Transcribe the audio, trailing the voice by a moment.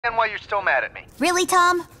And why you're still mad at me. Really,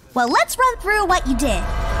 Tom? Well, let's run through what you did.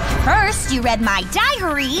 First, you read my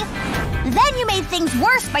diary. Then you made things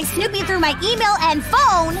worse by snooping through my email and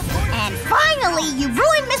phone. And finally, you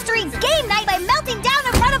ruined Mystery Game Night by melting down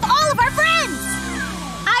in front of all of our friends.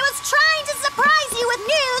 I was trying to surprise you with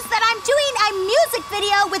news that I'm doing a music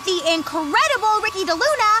video with the incredible Ricky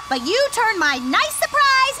DeLuna, but you turned my nice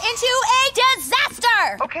surprise into a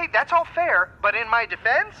disaster! Okay, that's all fair, but in my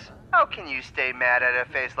defense, how can you stay mad at a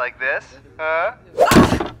face like this? Huh?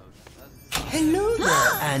 Hello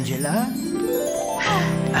there, Angela.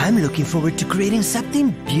 I'm looking forward to creating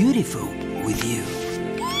something beautiful with you.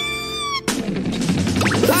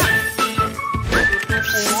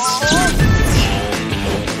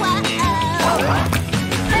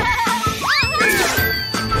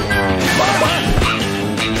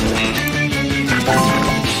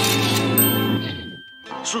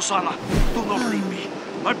 Susanna, do not leave me.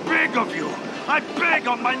 I beg of you. I beg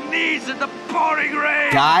on my knees in the pouring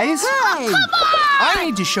rain. Guys, Come on! I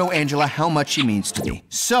need to show Angela how much she means to me.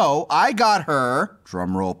 So I got her,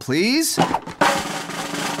 drum roll please, a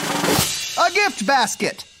gift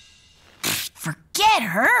basket. Forget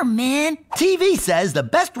her, man. TV says the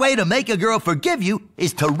best way to make a girl forgive you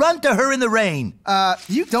is to run to her in the rain.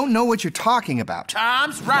 You don't know what you're talking about.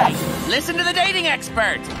 Tom's right. Listen to the dating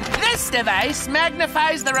expert. This device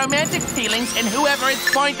magnifies the romantic feelings in whoever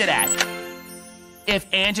it's pointed at. If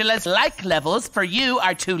Angela's like levels for you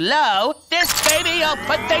are too low, this baby will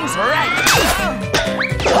put things right.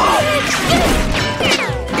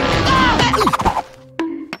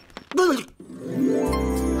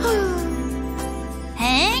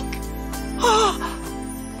 Hank?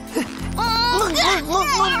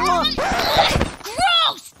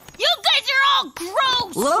 Gross! You guys are all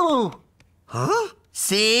gross! Whoa. Huh?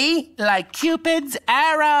 See? Like Cupid's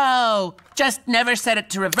arrow. Just never set it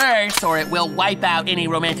to reverse or it will wipe out any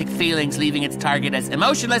romantic feelings, leaving its target as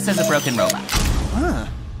emotionless as a broken robot. Huh.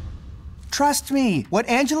 Trust me, what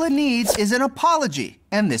Angela needs is an apology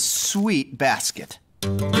and this sweet basket.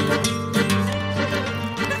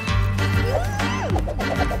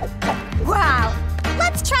 Wow!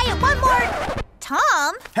 Let's try it one more.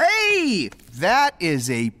 Tom? Hey! That is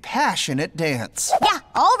a passionate dance. Yeah,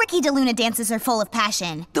 all Ricky DeLuna dances are full of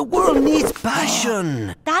passion. The world needs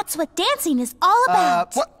passion. That's what dancing is all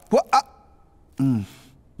about.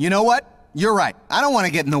 You know what? You're right. I don't want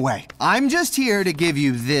to get in the way. I'm just here to give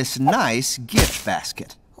you this nice gift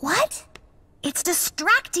basket. What? It's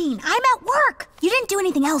distracting. I'm at work. You didn't do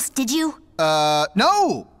anything else, did you?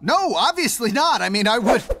 No, obviously not. I mean, I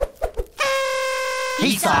would.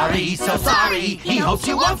 He's sorry, so sorry. He hopes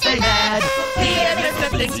you won't stay mad. He admits the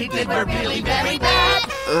things he did were really very bad.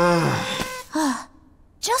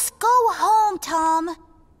 Just go home, Tom.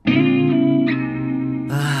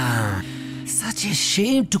 Such a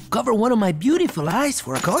shame to cover one of my beautiful eyes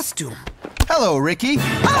for a costume. Hello, Ricky.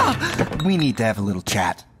 We need to have a little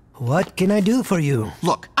chat. What can I do for you?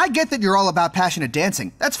 Look, I get that you're all about passionate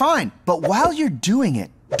dancing. That's fine. But while you're doing it,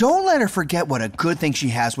 don't let her forget what a good thing she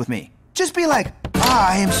has with me. Just be like,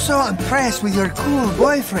 I am so impressed with your cool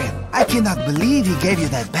boyfriend. I cannot believe he gave you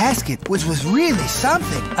that basket, which was really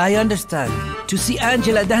something. I understand. To see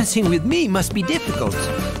Angela dancing with me must be difficult.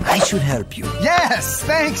 I should help you. Yes,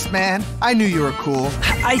 thanks, man. I knew you were cool.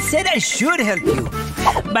 I said I should help you,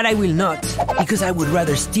 but I will not, because I would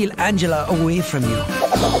rather steal Angela away from you.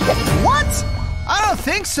 What? I don't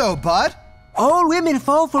think so, bud. All women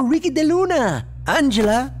fall for Ricky DeLuna.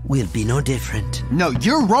 Angela will be no different. No,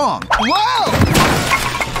 you're wrong. Whoa!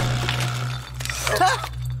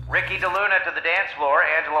 Ricky DeLuna to the dance floor.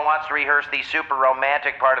 Angela wants to rehearse the super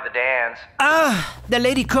romantic part of the dance. The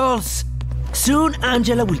lady calls. Soon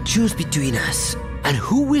Angela will choose between us. And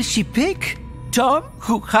who will she pick? Tom,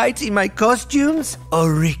 who hides in my costumes?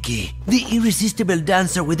 Or Ricky, the irresistible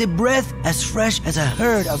dancer with a breath as fresh as a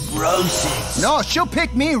herd of roses? No, she'll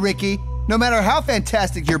pick me, Ricky. No matter how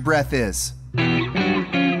fantastic your breath is.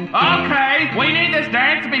 Okay, we need this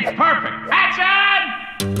dance to be perfect. Action!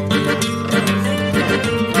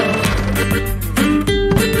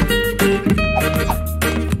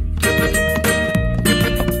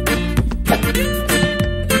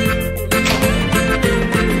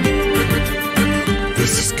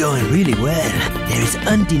 This is going really well. There is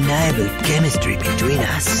undeniable chemistry between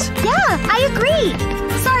us. Yeah, I agree.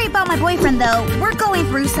 Sorry about my boyfriend, though. We're going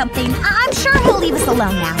through something. I'm sure he'll leave us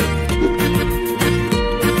alone now.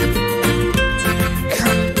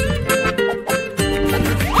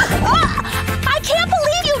 I can't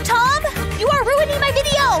believe you, Tom! You are ruining my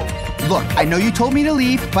video! Look, I know you told me to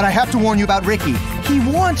leave, but I have to warn you about Ricky. He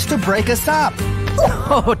wants to break us up.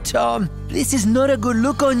 Oh, Tom, this is not a good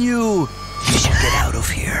look on you. You should get out of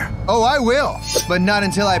here. Oh, I will. But not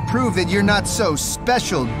until I prove that you're not so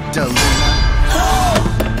special, Deluna.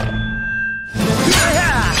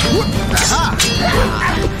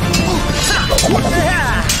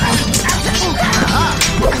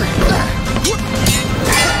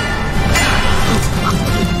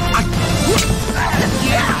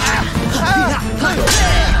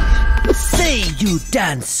 Say you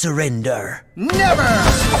dance surrender. Never!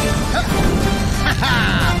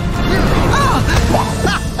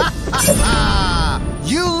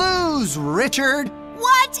 You lose, Richard!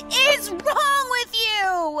 What is wrong with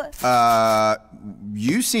you?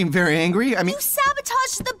 You seem very angry. I mean... You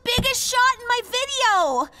sabotaged the biggest shot in my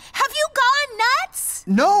video! Have you gone nuts?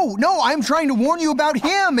 No, I'm trying to warn you about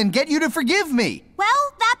him and get you to forgive me.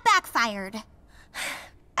 Well, that backfired.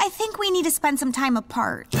 I think we need to spend some time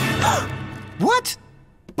apart. What?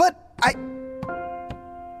 But I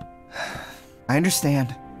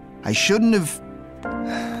understand. I shouldn't have...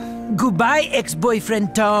 Goodbye,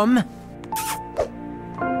 ex-boyfriend Tom.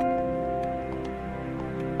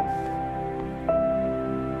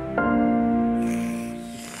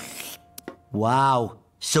 Wow.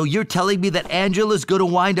 So you're telling me that Angela's gonna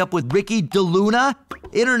wind up with Ricky DeLuna?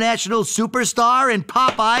 International superstar and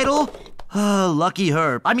pop idol? Oh, lucky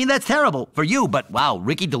her. I mean, that's terrible for you, but wow,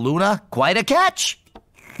 Ricky DeLuna, quite a catch.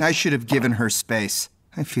 I should have given her space.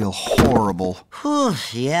 I feel horrible. Whew,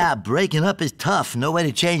 yeah, breaking up is tough. No way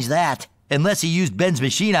to change that. Unless he used Ben's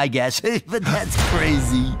machine, I guess. But that's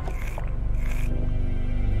crazy.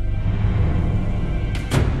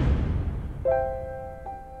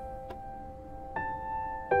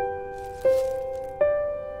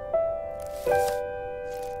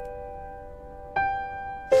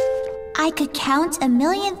 I could count a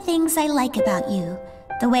million things I like about you.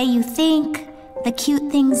 The way you think, the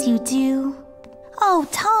cute things you do. Oh,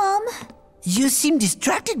 Tom. You seem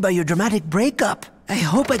distracted by your dramatic breakup. I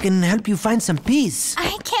hope I can help you find some peace.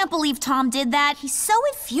 I can't believe Tom did that. He's so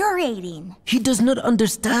infuriating. He does not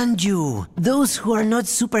understand you. Those who are not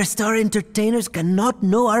superstar entertainers cannot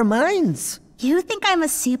know our minds. You think I'm a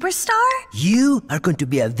superstar? You are going to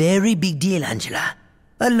be a very big deal, Angela.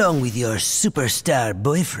 Along with your superstar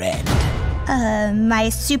boyfriend. My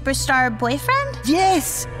superstar boyfriend?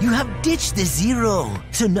 Yes, you have ditched the zero.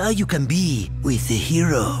 So now you can be with the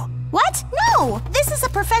hero. What? No! This is a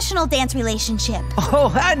professional dance relationship.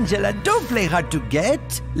 Oh, Angela, don't play hard to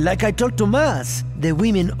get. Like I told Tomas, the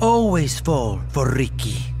women always fall for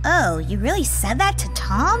Ricky. Oh, you really said that to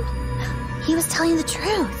Tom? He was telling the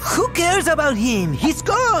truth. Who cares about him? He's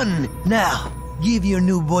gone. Now, give your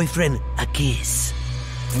new boyfriend a kiss.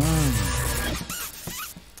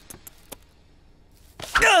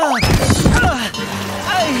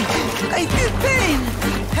 I feel pain!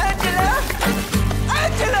 Angela!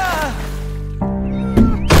 Angela!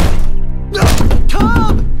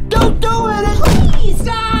 Tom! Don't do it! Please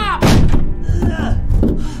stop!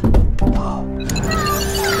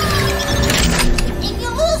 If you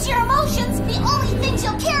lose your emotions, the only things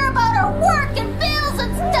you'll care about are work and bills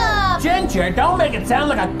and stuff! Ginger, don't make it sound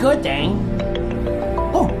like a good thing.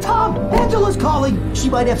 Oh, Tom! Angela's calling! She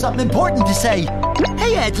might have something important to say.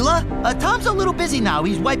 Hey, Angela. Tom's a little busy now.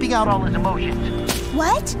 He's wiping out all his emotions.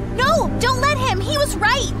 What? No, don't let him. He was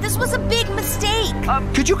right. This was a big mistake.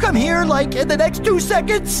 Could you come here, like, in the next 2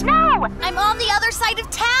 seconds? No! I'm on the other side of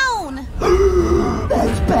town.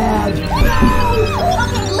 That's bad.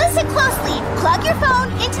 Okay, listen closely. Plug your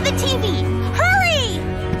phone into the TV. Hurry!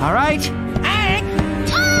 All right. Hank!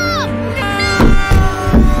 Tom!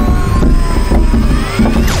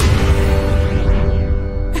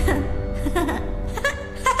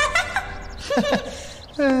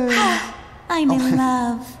 I'm in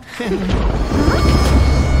love.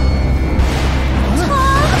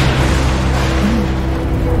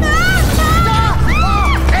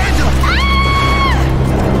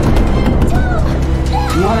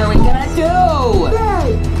 What are we gonna do?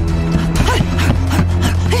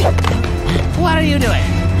 What are you doing?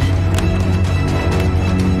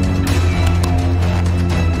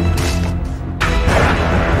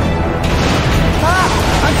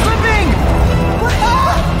 I'm slipping!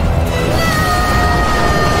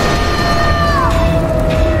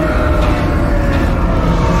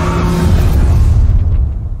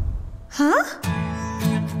 Huh?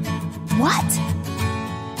 What?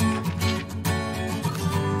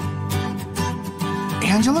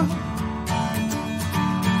 Angela?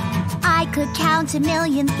 I could count a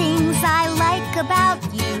million things I like about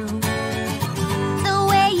you. The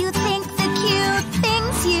way you think, the cute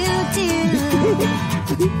things you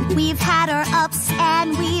do. We've had our ups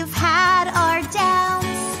and we've had our downs.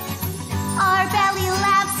 Our belly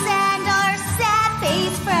laughs and our sad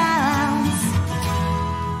face frowns.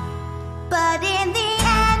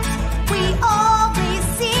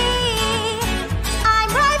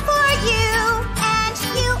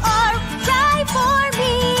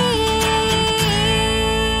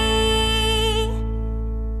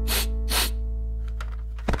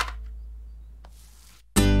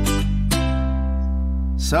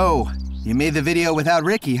 So, you made the video without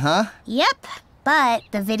Ricky, huh? Yep, but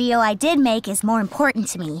the video I did make is more important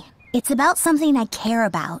to me. It's about something I care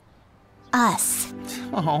about. Us.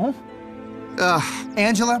 Oh.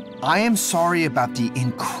 Angela, I am sorry about the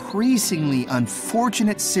increasingly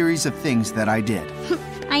unfortunate series of things that I did.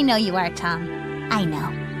 I know you are, Tom. I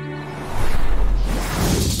know.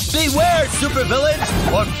 Beware,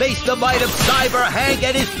 supervillains, or face the might of Cyber Hank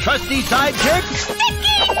and his trusty sidekick.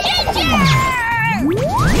 Sticky Ginger!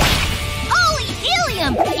 Holy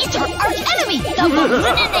helium! It's our arch-enemy, the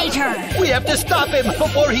Ballooninator! We have to stop him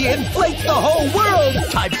before he inflates the whole world.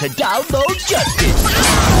 Time to download justice.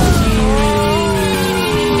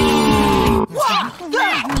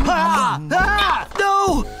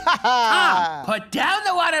 No! Tom, put down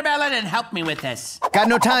the watermelon and help me with this. Got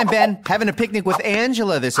no time, Ben. Having a picnic with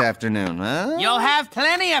Angela this afternoon, huh? You'll have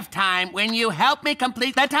plenty of time when you help me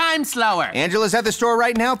complete the time slower. Angela's at the store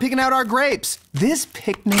right now picking out our grapes. This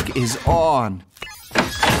picnic is on.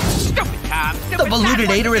 Stupid Tom. The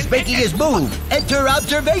Ballooninator is making his move. Enter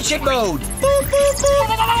observation mode. What's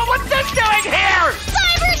this doing here?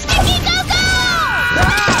 Cyber Sticky Go-Go!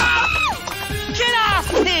 Get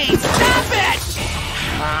off me! Stop it!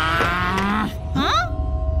 Huh?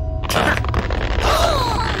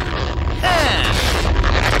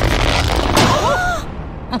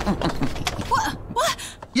 What?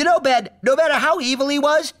 You know, Ben, no matter how evil he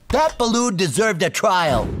was, that balloon deserved a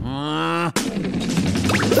trial.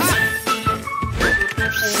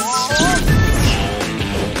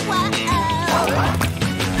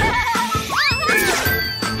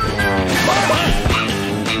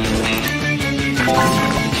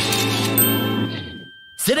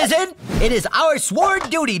 Citizen, it is our sworn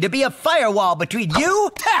duty to be a firewall between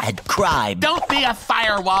you and crime. Don't be a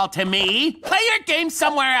firewall to me. Play your game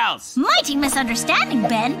somewhere else. Mighty misunderstanding,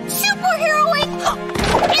 Ben. Superheroing?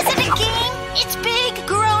 Is it a game? It's big,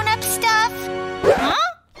 grown-up stuff. Huh?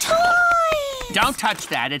 Toys! Don't touch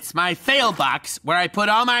that. It's my fail box where I put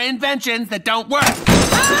all my inventions that don't work.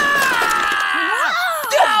 Ah!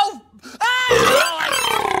 No! Ah!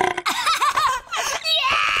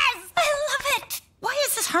 Yes! I love it! Why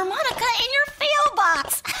is this harmonica in your fail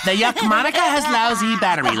box? The Yuck-monica has lousy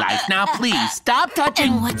battery life. Now, please, stop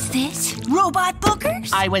touching. And what's this? Robot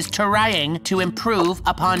boogers? I was trying to improve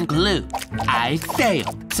upon glue. I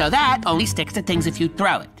failed. So that only sticks to things if you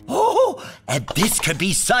throw it. Oh, and this could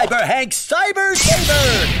be Cyber Hank's Cyber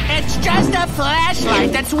Saber! It's just a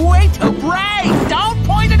flashlight that's way too bright. Don't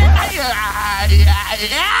point it at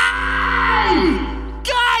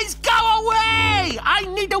Guys, go away! I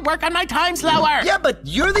need to work on my time slower. Yeah, but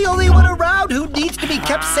you're the only one around who needs to be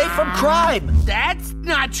kept safe from crime. That's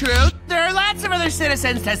not true. There are lots of other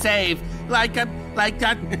citizens to save. Like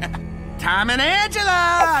Tom and Angela.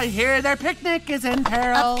 I hear their picnic is in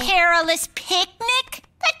peril. A perilous picnic?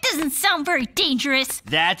 That doesn't sound very dangerous.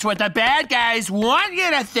 That's what the bad guys want you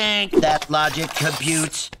to think. That logic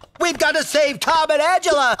computes. We've got to save Tom and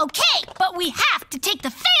Angela. Okay, but we have to take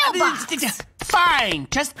the fail box. Fine,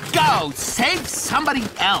 just go. Save somebody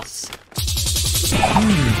else.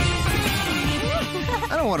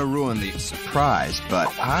 I don't want to ruin the surprise,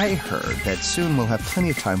 but I heard that soon we'll have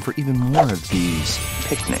plenty of time for even more of these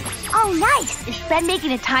picnics. Oh, nice. Is Ben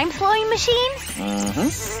making a time-slowing machine?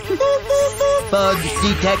 Bugs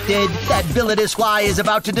detected. That villainous fly is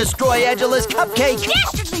about to destroy Angela's cupcake.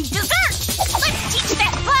 Dastardly dessert! Let's teach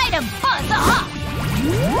that fly to buzz off!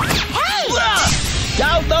 Hey!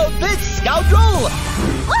 Download this, scoundrel!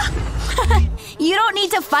 You don't need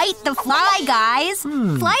to fight the fly, guys.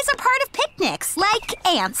 Flies are part of picnics, like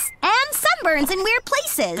ants and sunburns in weird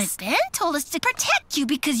places. But Ben told us to protect you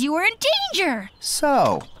because you were in danger.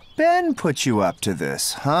 So, Ben put you up to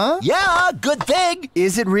this, huh? Yeah, good thing.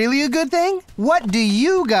 Is it really a good thing? What do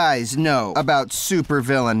you guys know about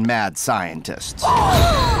supervillain mad scientists?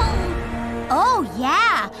 Oh,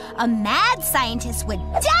 yeah. A mad scientist would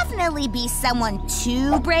definitely be someone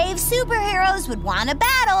two brave superheroes would want to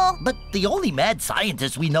battle. But the only mad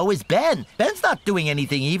scientist we know is Ben. Ben's not doing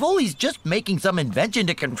anything evil. He's just making some invention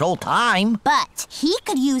to control time. But he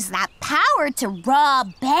could use that power to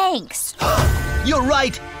rob banks. You're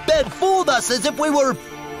right. Ben fooled us as if we were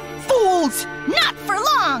fools. Not for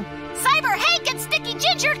long. Cyber Hank and Sticky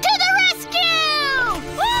Ginger to the rescue!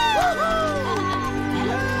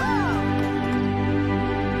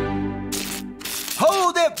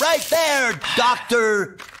 Hold it right there,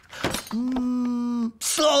 Dr.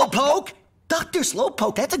 Slowpoke. Dr.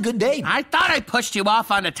 Slowpoke, that's a good name. I thought I pushed you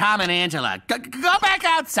off onto Tom and Angela. Go back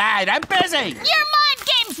outside. I'm busy. Your mind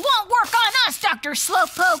games won't work on us, Dr.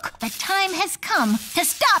 Slowpoke. The time has come to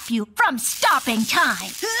stop you from stopping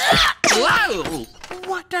time. Whoa!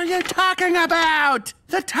 What are you talking about?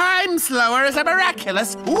 The time slower is a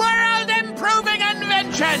miraculous, world-improving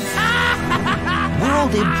invention!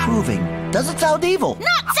 World improving. Doesn't sound evil.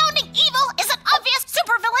 Not sounding evil is an obvious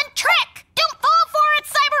supervillain trick! Don't fall for it,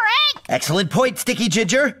 Cyber Hank! Excellent point, Sticky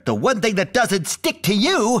Ginger. The one thing that doesn't stick to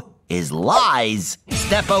you is lies.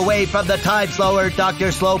 Step away from the time slower, Dr.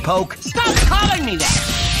 Slowpoke. Stop calling me that!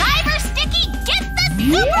 Cyber Sticky, get the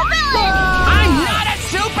supervillain! I'm not a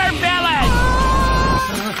supervillain!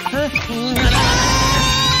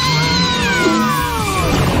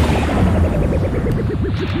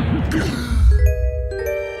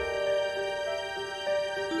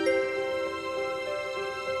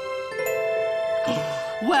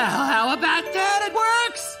 Well, how about that? It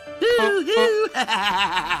works!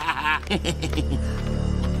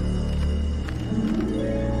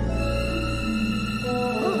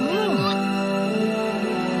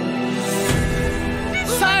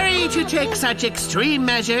 Sorry to take such extreme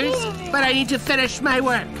measures, but I need to finish my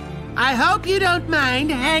work. I hope you don't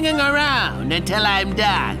mind hanging around until I'm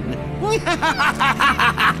done.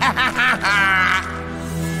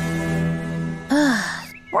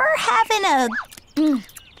 We're having a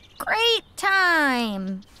great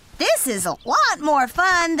time. This is a lot more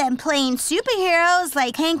fun than playing superheroes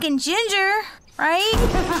like Hank and Ginger, right?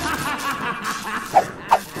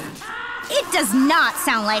 It does not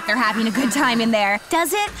sound like they're having a good time in there,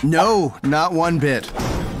 does it? No, not one bit. I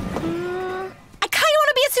kind of want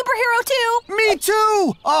to be a superhero too. Me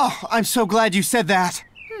too! Oh, I'm so glad you said that.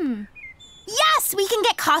 Yes, we can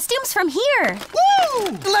get costumes from here.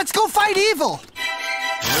 Woo! Let's go fight evil!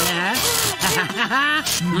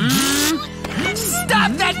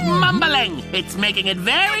 Stop that mumbling! It's making it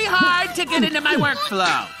very hard to get into my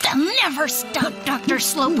workflow. They'll never stop, Dr.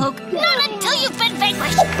 Slowpoke. Not until you've been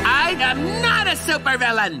vanquished. I am not a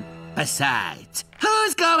supervillain. Besides,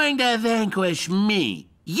 who's going to vanquish me?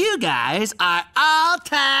 You guys are all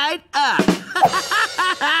tied up.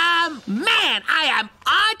 Man, I am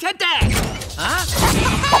on today. Huh?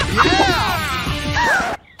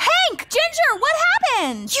 Hank! Ginger, what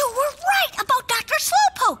happened? You were right about Dr.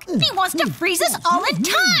 Slowpoke. He wants to freeze us all in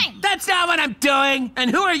time. That's not what I'm doing.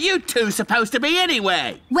 And who are you two supposed to be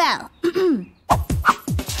anyway? Well, I'm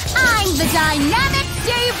the dynamic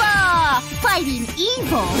diva, fighting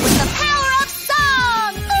evil with the power of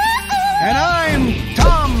song. And I'm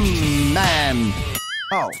Tom Man.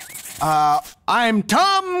 I'm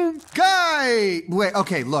Tom Guy. Wait,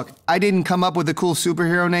 okay, look. I didn't come up with a cool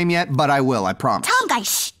superhero name yet, but I will, I promise. Tom Guy,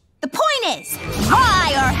 shh. The point is,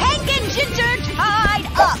 why are Hank and Ginger tied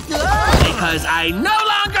up? Because I no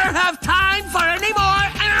longer have time for any more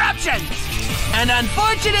interruptions. And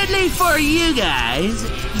unfortunately for you guys,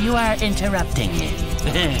 you are interrupting me.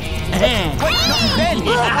 Wait, no, Ben!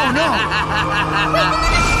 Oh,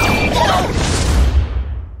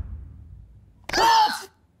 no!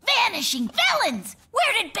 Vanishing villains!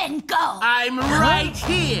 Where did Ben go? I'm right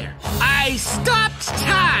here. I stopped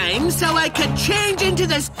time so I could change into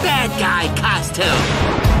this bad guy costume.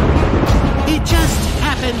 It just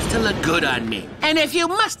happens to look good on me. And if you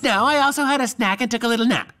must know, I also had a snack and took a little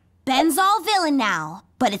nap. Ben's all villain now,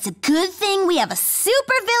 but it's a good thing we have a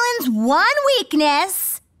supervillain's one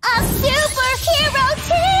weakness. A superhero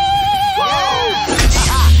team!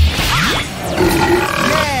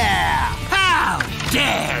 Yeah! How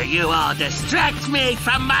dare you all distract me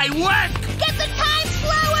from my work! Get the time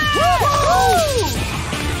slower!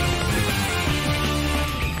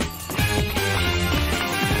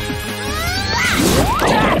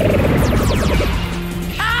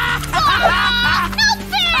 Not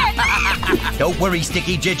fair! Don't worry,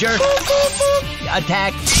 Sticky Ginger.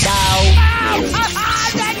 Attack now.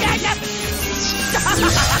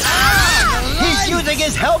 He's using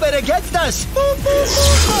his helmet against us.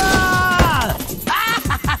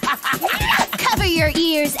 Cover your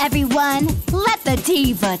ears, everyone. Let the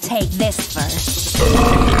diva take this first.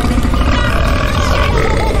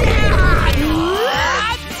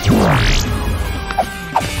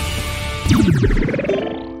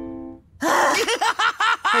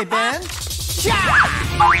 Hey, Ben?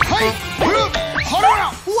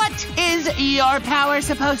 What is your power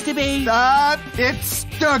supposed to be? It's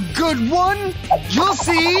a good one. You'll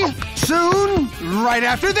see soon, right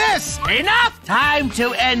after this. Enough! Time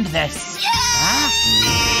to end this.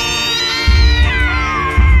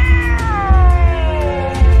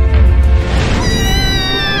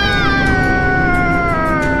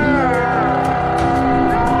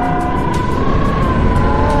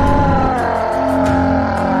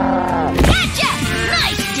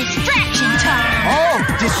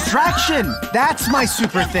 Distraction! That's my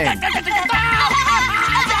super thing. No!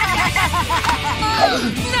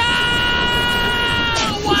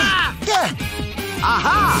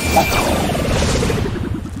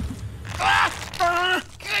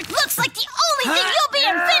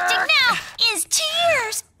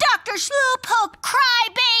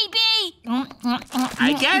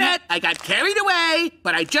 I get it. I got carried away,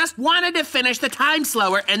 but I just wanted to finish the time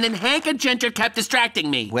slower, and then Hank and Ginger kept distracting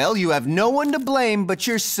me. Well, you have no one to blame but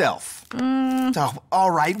yourself. Oh, all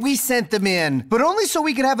right, we sent them in, but only so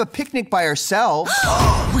we could have a picnic by ourselves.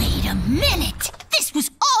 Wait a minute. This was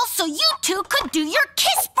all so you two could do your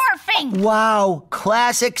kiss barfing. Wow,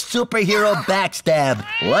 classic superhero backstab.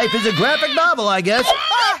 Life is a graphic novel, I guess.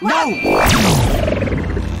 No!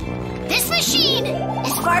 This machine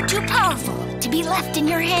is far too powerful to be left in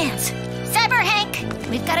your hands. Cyber Hank,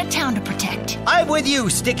 we've got a town to protect. I'm with you,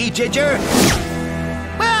 Sticky Ginger.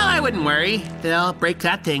 Well, I wouldn't worry. They'll break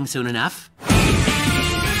that thing soon enough.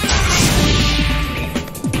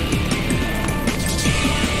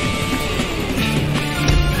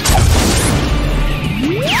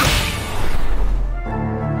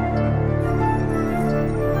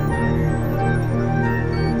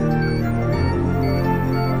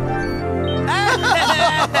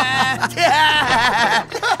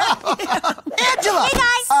 Angela! Hey,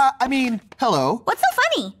 guys! Hello. What's so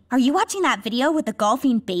funny? Are you watching that video with the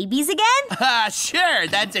golfing babies again? Sure,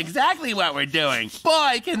 that's exactly what we're doing.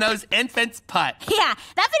 Boy, can those infants putt. Yeah,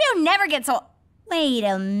 that video never gets old. Wait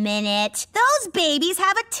a minute. Those babies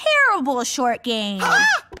have a terrible short game.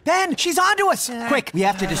 Ben, she's onto us. Quick, we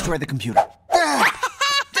have to destroy the computer.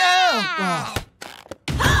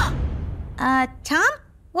 Tom?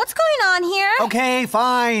 What's going on here? Okay,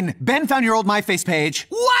 fine. Ben found your old MyFace page.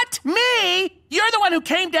 What? Me? You're the one who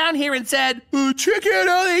came down here and said, check out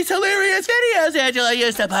all these hilarious videos Angela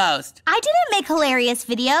used to post. I didn't make hilarious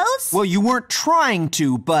videos. Well, you weren't trying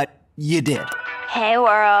to, but you did. Hey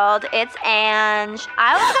world, it's Ange.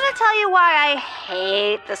 I was gonna tell you why I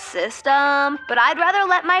hate the system, but I'd rather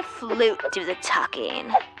let my flute do the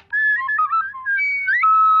talking.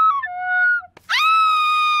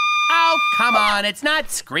 Oh, come on, it's not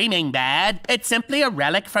screaming bad. It's simply a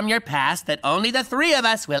relic from your past that only the three of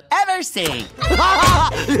us will ever see.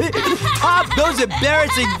 Tom, those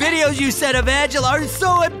embarrassing videos you sent of Angela are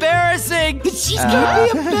so embarrassing. She's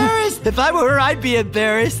gonna be embarrassed. If I were her, I'd be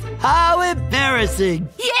embarrassed. How embarrassing.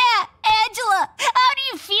 Yeah, Angela, how do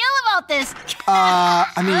you feel about this?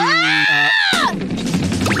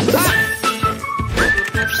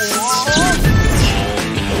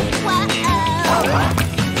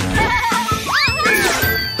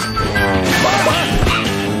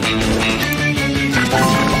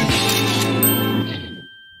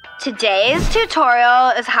 Today's tutorial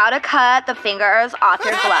is how to cut the fingers off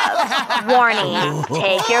your gloves. Warning,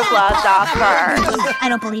 take your gloves off first. I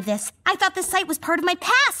don't believe this. I thought this site was part of my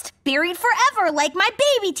past. Buried forever, like my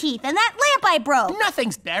baby teeth and that lamp I broke.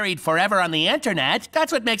 Nothing's buried forever on the internet.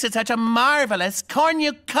 That's what makes it such a marvelous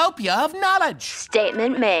cornucopia of knowledge.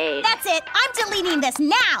 Statement made. That's it. I'm deleting this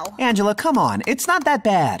now. Angela, come on. It's not that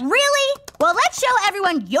bad. Really? Well, let's show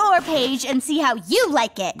everyone your page and see how you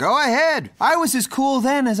like it. Go ahead. I was as cool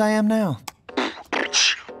then as I am now.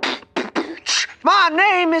 My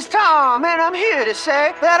name is Tom, and I'm here to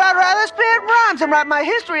say that I'd rather spit rhymes than write my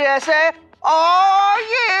history essay. Oh,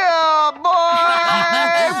 yeah, boy!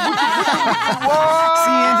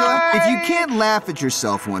 See, Angela, if you can't laugh at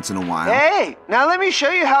yourself once in a while... Hey, now let me show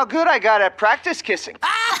you how good I got at practice kissing.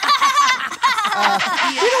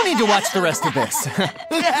 We don't need to watch the rest of this.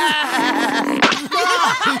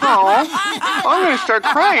 Oh, I'm gonna start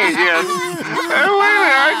crying again. Hey, wait a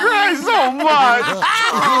minute, I cry so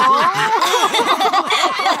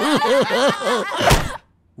much.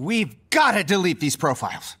 We've got to delete these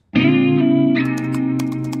profiles.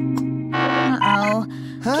 Uh-oh.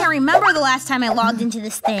 Can't remember the last time I logged into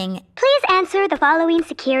this thing. Please answer the following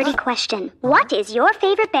security question. What is your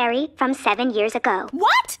favorite berry from 7 years ago?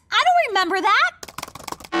 What? I don't remember that.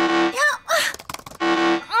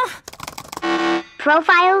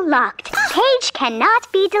 Profile locked. Page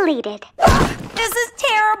cannot be deleted. This is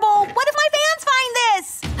terrible. What if my fans find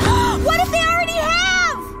this? What if they already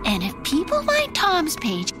have? And if people find Tom's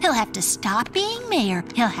page, he'll have to stop being mayor.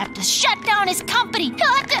 He'll have to shut down his company. He'll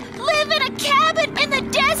have to live in a cabin in the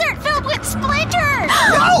desert filled with splinters.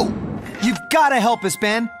 No! You've got to help us,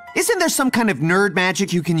 Ben. Isn't there some kind of nerd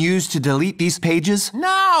magic you can use to delete these pages?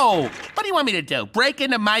 No! What do you want me to do? Break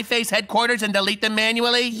into MyFace headquarters and delete them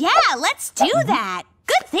manually? Yeah, let's do that.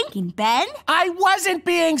 Good thinking, Ben. I wasn't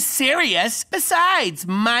being serious. Besides,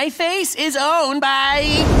 MyFace is owned by...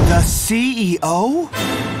 The CEO?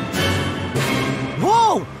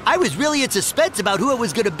 Whoa! I was really in suspense about who it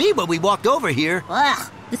was going to be when we walked over here.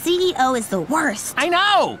 Ugh, the CEO is the worst. I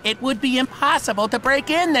know! It would be impossible to break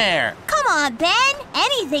in there. Come on, Ben.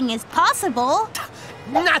 Anything is possible.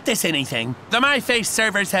 Not this anything. The MyFace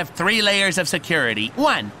servers have 3 layers of security.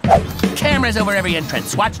 1, cameras over every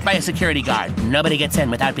entrance, watched by a security guard. Nobody gets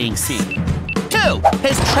in without being seen. 2, 2,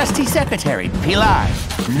 his trusty secretary, Pilar.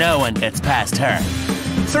 No one gets past her.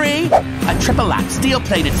 3, a triple lock,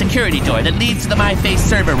 steel-plated security door that leads to the MyFace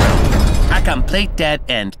server room. A complete dead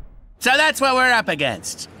end. So that's what we're up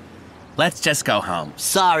against. Let's just go home.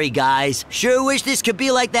 Sorry, guys. Sure wish this could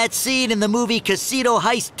be like that scene in the movie Casino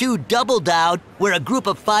Heist 2 Double Down, where a group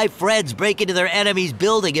of 5 friends break into their enemy's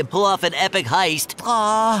building and pull off an epic heist.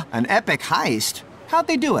 Aww. An epic heist? How'd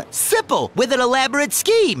they do it? Simple, with an elaborate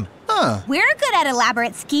scheme. Huh. We're good at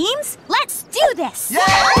elaborate schemes. Let's do this.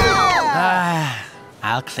 Yeah!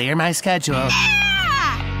 I'll clear my schedule.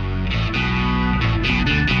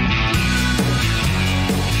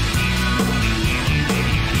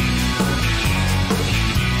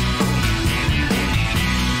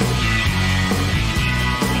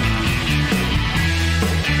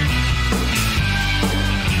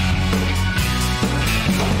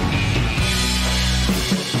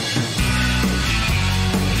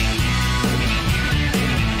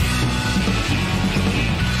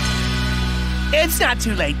 It's not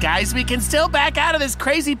too late, guys. We can still back out of this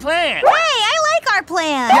crazy plan. Hey, I like our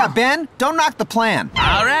plan. Yeah, Ben, don't knock the plan.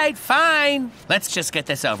 All right, fine. Let's just get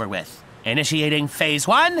this over with. Initiating phase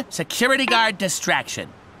 1, security guard distraction.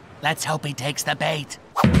 Let's hope he takes the bait.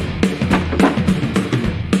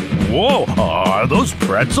 Whoa, are those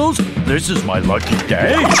pretzels? This is my lucky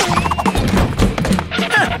day.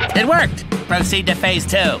 It worked. Proceed to phase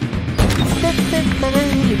 2.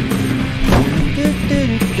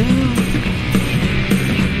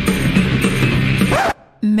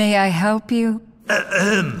 May I help you?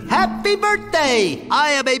 Happy birthday!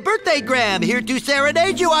 I am a birthday-gram, here to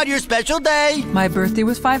serenade you on your special day. My birthday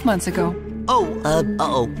was 5 months ago.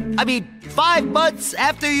 I mean, 5 months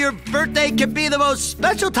after your birthday can be the most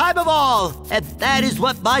special time of all. And that is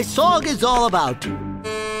what my song is all about.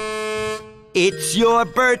 It's your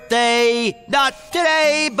birthday, not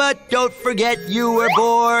today, but don't forget you were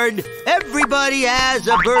born. Everybody has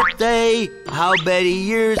a birthday. How many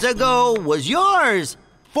years ago was yours?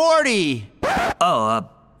 40.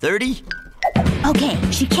 30? Okay,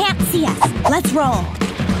 she can't see us. Let's roll.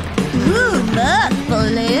 Ooh, look,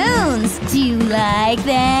 balloons. Do you like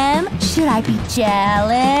them? Should I be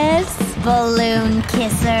jealous? Balloon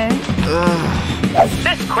kisser.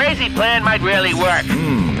 This crazy plan might really work.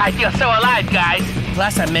 I feel so alive, guys.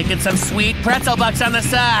 Plus, I'm making some sweet pretzel bucks on the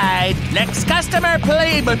side. Next customer,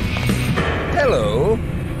 please. Hello,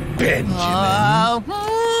 Benjamin. Oh.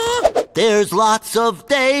 There's lots of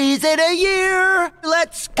days in a year.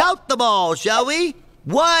 Let's count them all, shall we?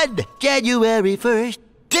 1, January 1st.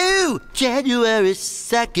 2, January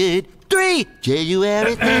 2nd. 3,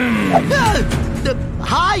 January 3rd.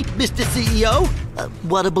 Hi, Mr. CEO.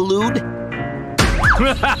 Want a balloon?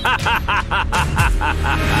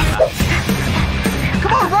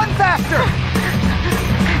 Come on, run faster!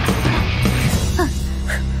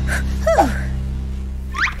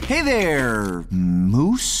 Hey there,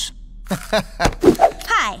 Moose.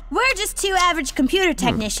 Hi, we're just 2 average computer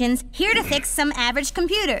technicians here to fix some average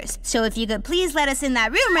computers. So if you could please let us in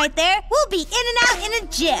that room right there, we'll be in and out in a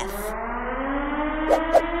jiff.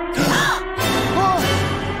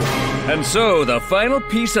 And so the final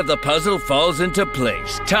piece of the puzzle falls into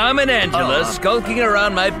place. Tom and Angela skulking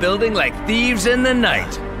around my building like thieves in the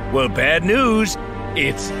night. Well, bad news,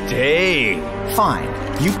 it's day. Fine,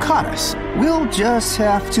 you caught us. We'll just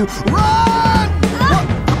have to run!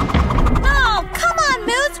 Oh, come on,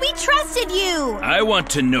 Moose, we trusted you. I want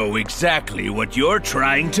to know exactly what you're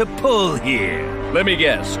trying to pull here. Let me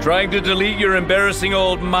guess, trying to delete your embarrassing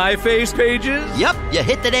old MyFace pages? Yep, you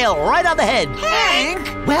hit the nail right on the head.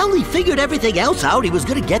 Hank! Well, he figured everything else out. He was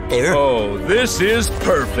gonna get there. Oh, this is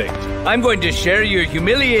perfect. I'm going to share your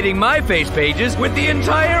humiliating MyFace pages with the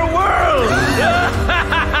entire world!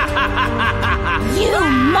 You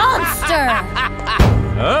monster!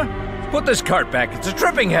 Huh? Put this cart back. It's a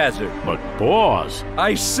tripping hazard. But boss,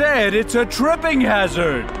 I said it's a tripping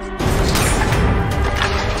hazard.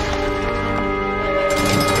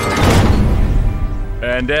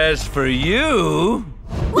 And as for you...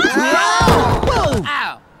 Whoa!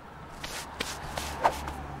 Ow.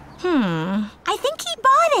 I think he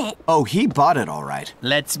bought it. Oh, he bought it all right.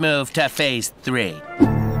 Let's move to phase 3.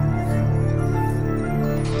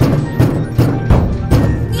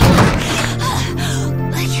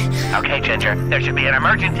 Okay, Ginger, there should be an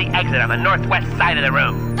emergency exit on the northwest side of the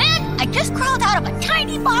room. Ben, I just crawled out of a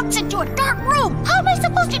tiny box into a dark room. How am I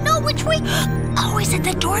supposed to know which way? Oh, is it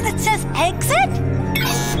the door that says exit?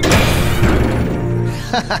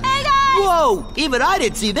 Hey, guys! Whoa! Even I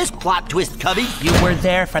didn't see this plot twist coming. You were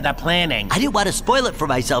there for the planning. I didn't want to spoil it for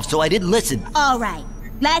myself, so I didn't listen. All right,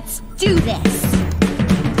 let's do this.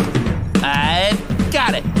 I've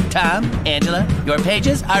got it. Tom, Angela, your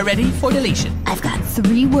pages are ready for deletion. I've got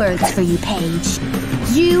 3 words for you, Paige.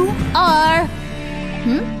 You are...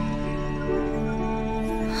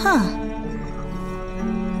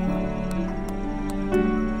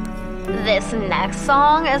 This next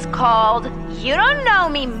song is called You Don't Know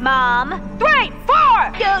Me, Mom. 3,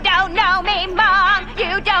 4! You don't know me, Mom.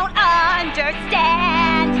 You don't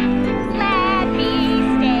understand. Let me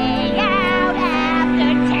stay out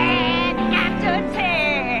after 10.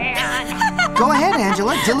 Go ahead,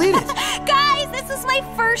 Angela. Delete it. Guys, this is my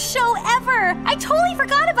first show ever. I totally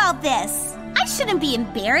forgot about this. I shouldn't be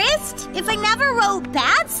embarrassed. If I never wrote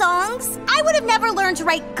bad songs, I would have never learned to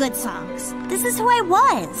write good songs. This is who I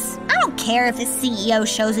was. I don't care if the CEO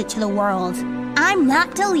shows it to the world. I'm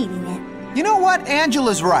not deleting it. You know what?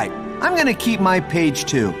 Angela's right. I'm gonna keep my page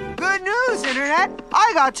too. Good news, Internet.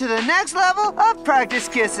 I got to the next level of practice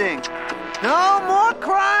kissing. No more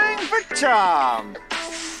crying for Tom.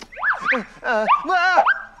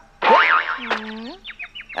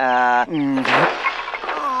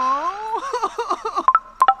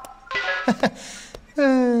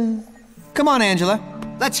 Come on, Angela.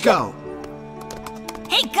 Let's go.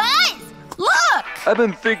 Hey, guys! Look! I've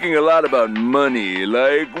been thinking a lot about money.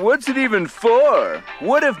 Like, what's it even for?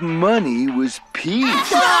 What if money was peace?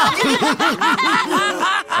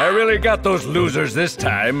 I really got those losers this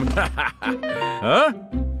time. Huh?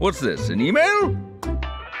 What's this, an email?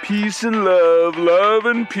 Peace and love, love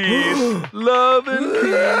and peace, love and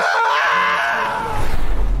peace.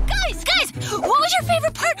 Guys! What was your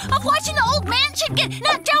favorite part of watching the old mansion get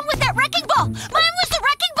knocked down with that wrecking ball? Mine was the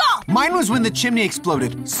wrecking ball! Mine was when the chimney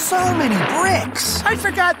exploded. So many bricks. I'd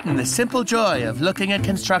forgotten the simple joy of looking at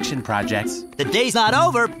construction projects. The day's not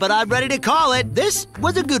over, but I'm ready to call it. This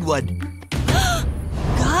was a good one.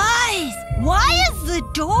 Guys, why is the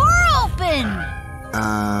door open?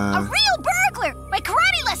 A real burglar! My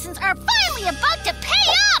karate lessons are finally about to pay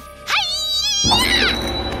off! Hi-ya!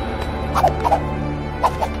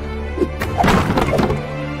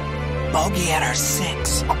 Bogey at our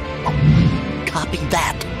 6. Copy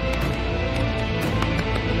that.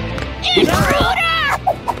 Intruder!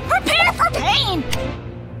 Prepare for pain!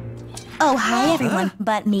 Oh, hi, everyone,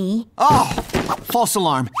 but me. Oh, false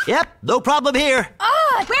alarm. Yep, no problem here.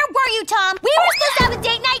 Where were you, Tom? We were supposed to have a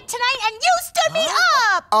date night tonight, and you stood me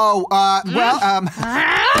up!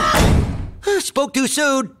 Spoke too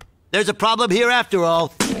soon. There's a problem here after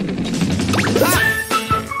all.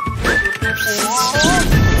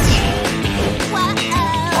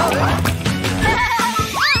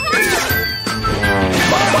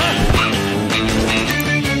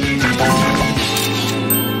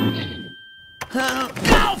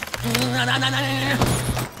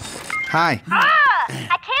 Hi.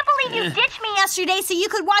 I can't believe you ditched me yesterday so you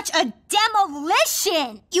could watch a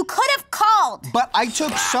demolition. You could have called. But I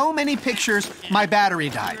took so many pictures, my battery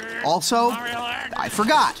died. Also, I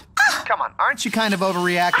forgot. Come on, aren't you kind of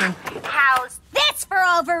overreacting? How's this for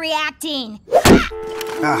overreacting?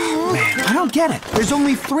 Oh, man, I don't get it. There's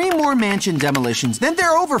only 3 more mansion demolitions, then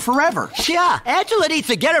they're over forever. Yeah, Angela needs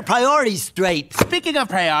to get her priorities straight. Speaking of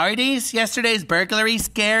priorities, yesterday's burglary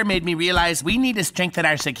scare made me realize we need to strengthen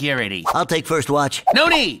our security. I'll take first watch. No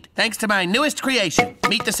need, thanks to my newest creation.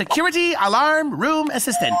 Meet the security alarm room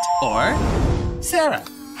assistant, or Sarah.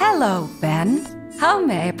 Hello, Ben. How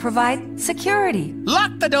may I provide security?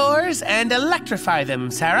 Lock the doors and electrify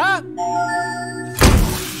them, Sarah.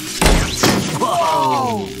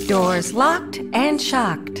 Whoa! Doors locked and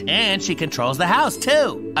shocked. And she controls the house,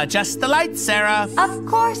 too. Adjust the lights, Sarah. Of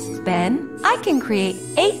course, Ben. I can create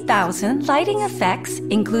 8,000 lighting effects,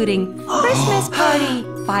 including Christmas party,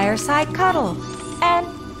 fireside cuddle, and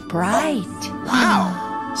bright.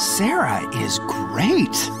 Wow, Sarah is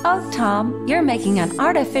great. Oh, Tom, you're making an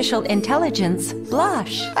artificial intelligence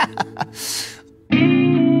blush.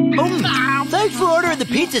 Thanks for ordering the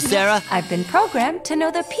pizza, Sarah. I've been programmed to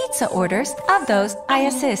know the pizza orders of those I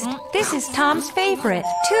assist. This is Tom's favorite,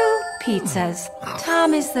 2 pizzas.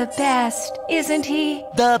 Tom is the best, isn't he?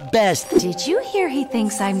 The best. Did you hear he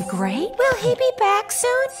thinks I'm great? Will he be back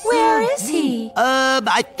soon? Where is he?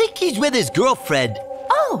 I think he's with his girlfriend.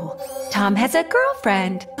 Oh, Tom has a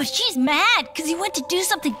girlfriend. But she's mad because he went to do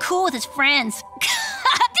something cool with his friends.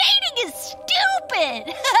 Dating is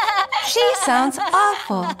stupid. She sounds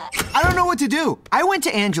awful. I don't know what to do. I went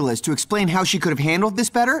to Angela's to explain how she could have handled this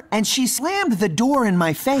better, and she slammed the door in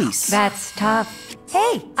my face. That's tough.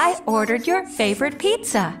 Hey, I ordered your favorite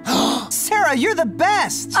pizza. Sarah, you're the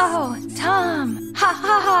best. Oh, Tom. Ha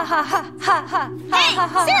ha ha ha ha ha ha. Hey,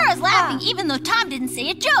 Sarah's laughing even though Tom didn't say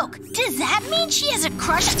a joke. Does that mean she has a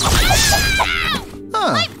crush? Ow!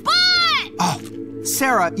 Huh. My butt! Oh,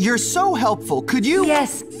 Sarah, you're so helpful. Could you...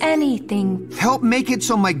 Yes, anything. Help make it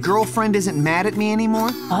so my girlfriend isn't mad at me anymore?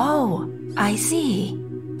 Oh, I see.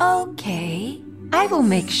 Okay. I will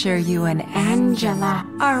make sure you and Angela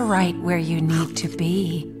are right where you need to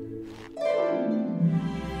be.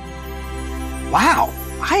 Wow,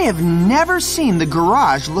 I have never seen the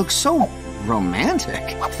garage look so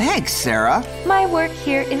romantic. Thanks, Sarah. My work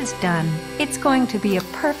here is done. It's going to be a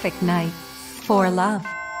perfect night for love.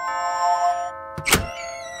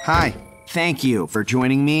 Hi, thank you for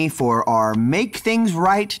joining me for our Make Things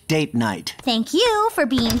Right date night. Thank you for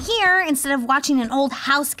being here instead of watching an old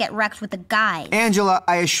house get wrecked with a guy. Angela,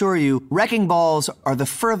 I assure you, wrecking balls are the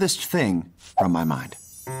furthest thing from my mind.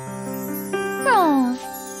 Oh.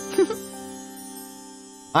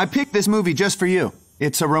 I picked this movie just for you.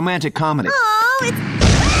 It's a romantic comedy. Oh, it's...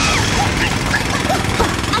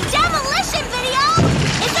 A demolition video?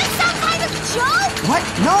 Is this some kind of joke? What?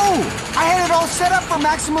 No! I had it all set up for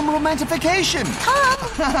maximum romanticification. Tom!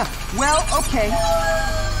 Well, okay.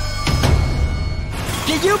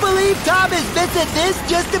 Can you believe Tom is missing this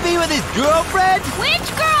just to be with his girlfriend?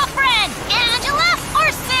 Which girlfriend? Angela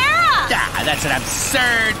or Sarah? Ah, that's an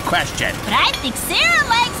absurd question. But I think Sarah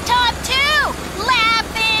likes Tom too.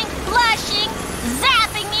 Laughing, blushing,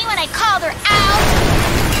 zapping me when I called her out.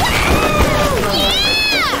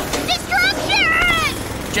 Yeah! Destruction!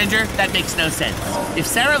 Ginger, that makes no sense. If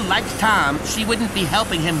Sarah liked Tom, she wouldn't be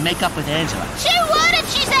helping him make up with Angela. She would if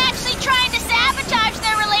she's actually trying to sabotage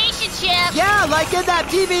their relationship. Yeah, like in that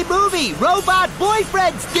TV movie, Robot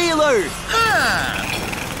Boyfriend Stealer. Huh.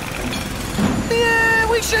 Yeah,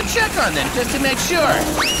 we should check on them just to make sure. All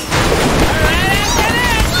right, after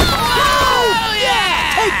this. Oh,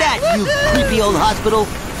 yeah! Take that, you creepy old hospital.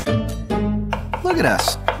 Look at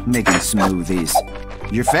us, making smoothies.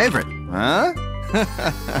 Your favorite, huh?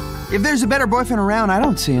 If there's a better boyfriend around, I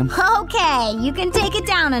don't see him. Okay, you can take it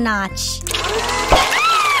down a notch.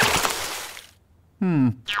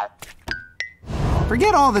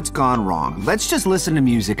 Forget all that's gone wrong. Let's just listen to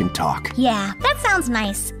music and talk. Yeah, that sounds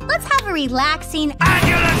nice. Let's have a relaxing...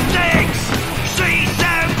 Angela stinks! She's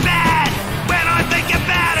so bad! When I think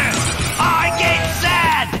about her, I get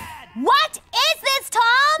sad! What is this,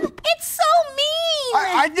 Tom? It's so mean!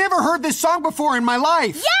 I'd never heard this song before in my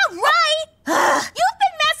life. Yeah, right! You've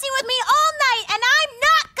been messing with me all night, and I'm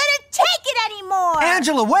not gonna take it anymore!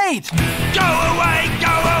 Angela, wait! Go away,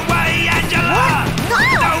 Angela!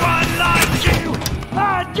 What? No one likes you!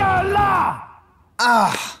 Angela!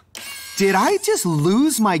 Did I just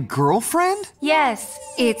lose my girlfriend? Yes,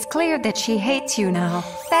 it's clear that she hates you now.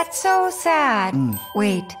 That's so sad.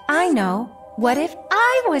 Wait, I know. What if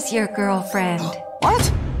I was your girlfriend?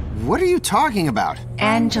 What? What are you talking about?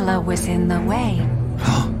 Angela was in the way.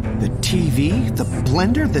 The TV, the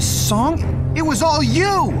blender, the song, it was all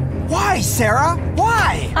you! Why, Sarah?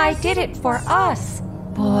 Why? I did it for us,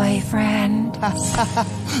 boyfriend. Angela?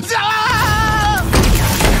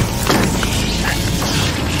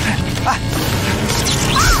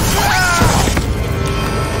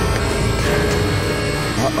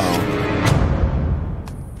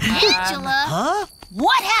 Huh?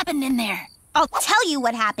 What happened in there? I'll tell you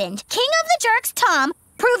what happened. King of the Jerks, Tom,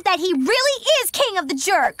 proved that he really is King of the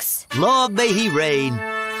Jerks. Long may he reign.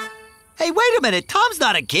 Hey, wait a minute. Tom's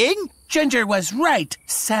not a king. Ginger was right.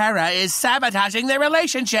 Sarah is sabotaging their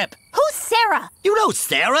relationship. Who's Sarah? You know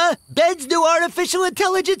Sarah, Ben's new artificial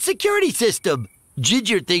intelligence security system.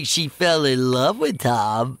 Ginger thinks she fell in love with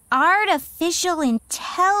Tom. Artificial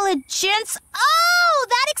intelligence? Oh,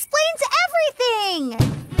 that explains everything!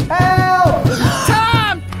 Help!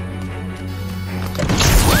 Tom!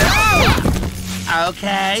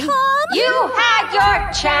 Okay. Tom? You had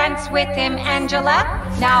your chance with him, Angela.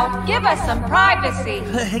 Now give us some privacy.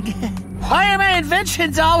 Why are my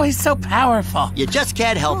inventions always so powerful? You just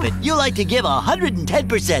can't help it. You like to give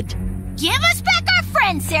 110%. Give us back our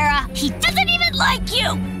friend, Sarah. He doesn't even like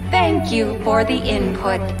you. Thank you for the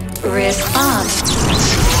input. Response.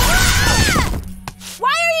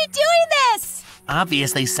 Why are you doing this?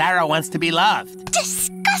 Obviously, Sarah wants to be loved.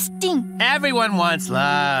 Disgusting. Everyone wants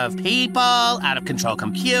love. People, out-of-control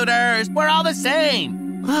computers, we're all the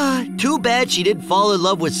same. Too bad she didn't fall in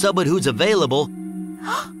love with someone who's available.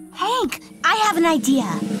 Hank, I have an idea.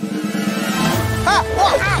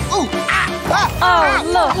 Oh,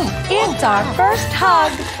 look, it's our first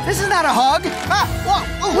hug. This is not a hug.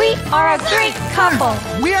 We are a great couple.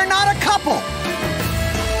 We are not a couple.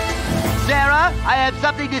 Sarah, I have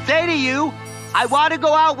something to say to you. I want to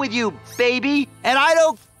go out with you, baby, and I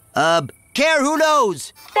don't... Care who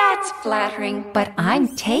knows? That's flattering, but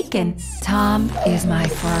I'm taken. Tom is my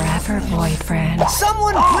forever boyfriend.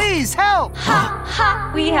 Someone please help! Ha ha!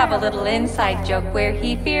 We have a little inside joke where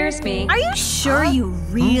he fears me. Are you sure you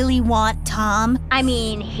really want Tom? I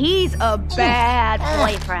mean, he's a bad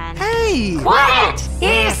boyfriend. Hey! Quiet!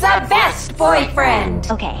 He's the best boyfriend!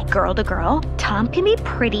 Okay, girl to girl, Tom can be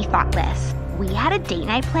pretty thoughtless. We had a date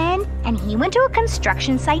night plan, and he went to a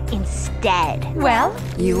construction site instead. Well,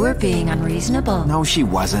 you were being unreasonable. No, she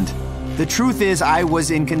wasn't. The truth is, I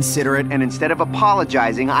was inconsiderate, and instead of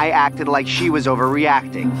apologizing, I acted like she was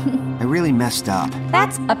overreacting. I really messed up.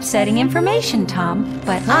 That's upsetting information, Tom,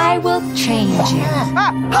 but I will change you.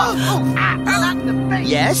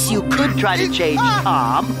 Yes, you could try to change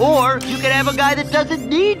Tom, or you could have a guy that doesn't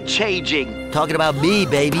need changing. Talking about me,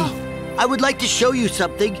 baby. I would like to show you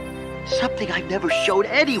something. Something I've never showed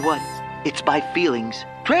anyone. It's my feelings,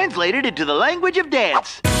 translated into the language of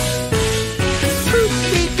dance. Boop,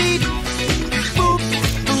 beep, beep. Boop,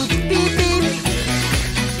 boop, beep, beep.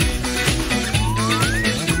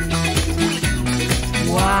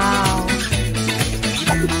 Wow.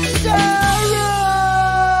 Sarah!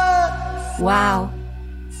 Wow.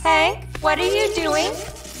 Hank, what are you doing?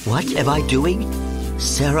 What am I doing?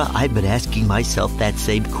 Sarah, I've been asking myself that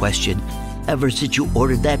same question. Ever since you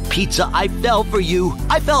ordered that pizza, I fell for you.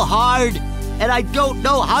 I fell hard, and I don't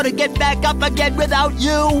know how to get back up again without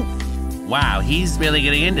you. Wow, he's really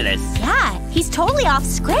getting into this. Yeah, he's totally off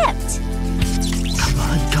script. Come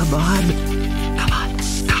on, come on. Come on,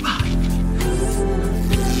 come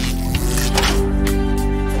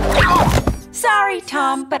on. Sorry,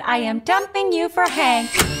 Tom, but I am dumping you for Hank.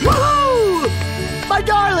 Woohoo! My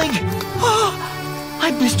darling! I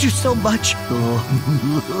missed you so much.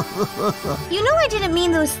 You know I didn't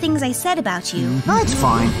mean those things I said about you. That's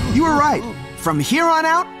fine. You were right. From here on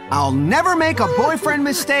out, I'll never make a boyfriend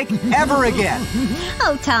mistake ever again.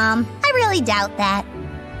 Oh, Tom, I really doubt that.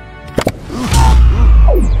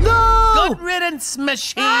 No! Good riddance,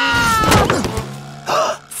 machine!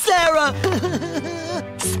 Sarah!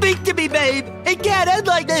 Speak to me, babe. It can't end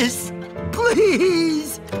like this.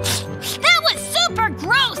 Please. That was super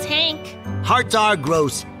gross, Hank. Hearts are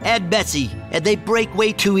gross and messy, and they break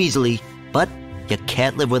way too easily. But you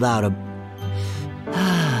can't live without them.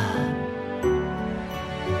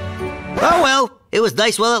 Oh well, it was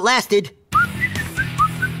nice while it lasted.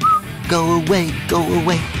 Go away, go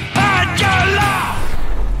away. Angela!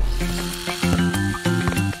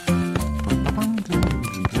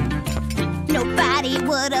 Nobody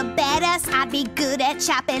would have bet us I'd be good at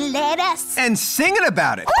chopping lettuce. And singing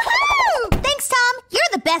about it. Woohoo! Thanks, Tom. You're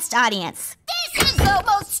the best audience. This is the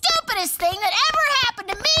most stupidest thing that ever happened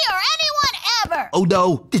to me or anyone ever. Oh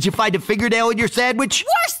no, did you find a fingernail in your sandwich?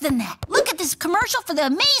 Worse than that. Look at this commercial for the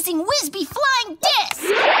amazing Whizbee flying disc.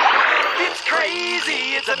 It's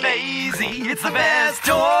crazy, it's amazing, it's the best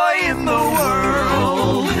toy in the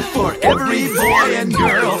world. For every boy and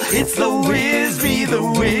girl, it's the Whizbee, the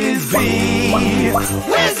Whizbee.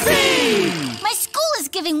 Whizbee! My school is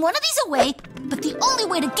giving one of these away, but the only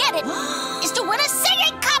way to get it is to win a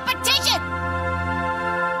singing competition.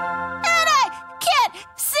 And I can't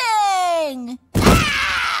sing.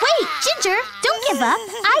 Wait, Ginger, don't give up.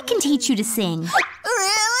 I can teach you to sing.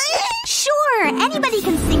 Really? Sure, anybody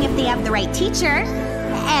can sing if they have the right teacher.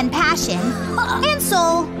 And passion. And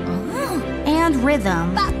soul. And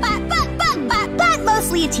rhythm. But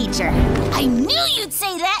mostly a teacher. I knew you'd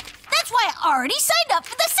say that. That's why I already signed up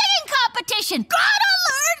for the singing competition. Gotta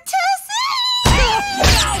learn to sing!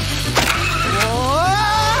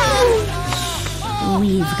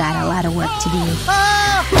 We've got a lot of work to do.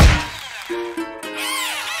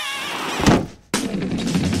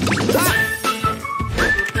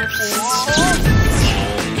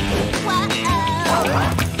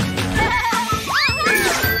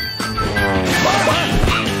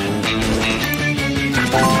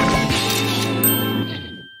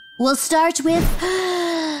 We'll start with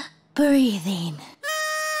breathing.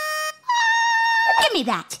 Give me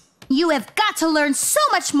that. You have got to learn so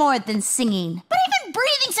much more than singing. But I've been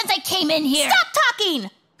breathing since I came in here. Stop talking!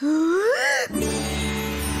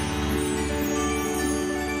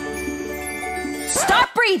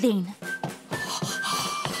 Stop breathing.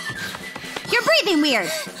 You're breathing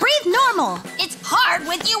weird. Breathe normal. It's hard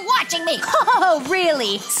with you watching me. Oh,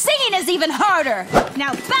 really? Singing is even harder.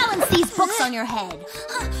 Now balance these books on your head.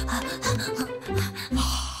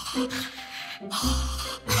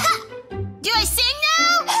 Do I sing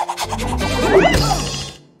now?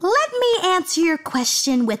 Let me answer your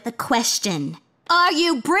question with a question. Are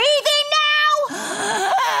you breathing now?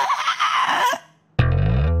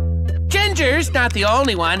 Ginger! Ginger's not the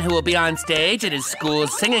only one who will be on stage at his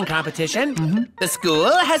school's singing competition. The school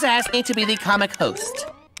has asked me to be the comic host.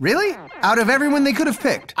 Really? Out of everyone they could have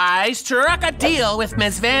picked? I struck a deal with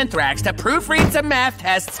Miss Vanthrax to proofread some math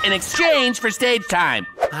tests in exchange for stage time.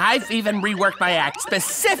 I've even reworked my act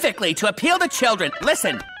specifically to appeal to children.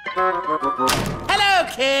 Listen. Hello,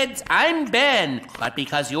 kids. I'm Ben. But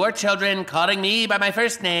because your children calling me by my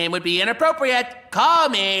first name would be inappropriate, call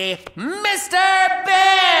me Mr.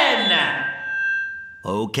 Ben.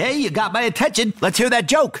 Okay, you got my attention. Let's hear that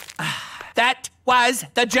joke. That was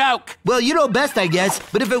the joke. Well, you know best, I guess.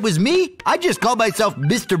 But if it was me, I'd just call myself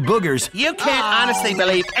Mr. Boogers. You can't honestly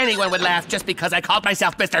believe anyone would laugh just because I called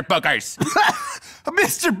myself Mr. Boogers.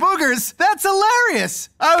 Mr. Boogers? That's hilarious.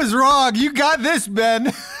 I was wrong. You got this, Ben.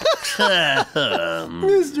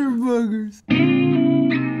 Mr. Boogers.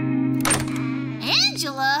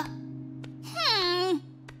 Angela?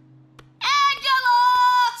 Angela!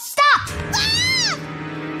 Stop!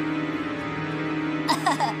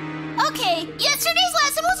 Okay, yesterday's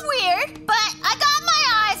lesson was weird, but I got my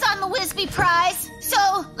eyes on the Whizbee prize,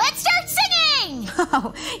 so let's start singing!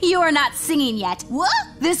 Oh, you are not singing yet. What?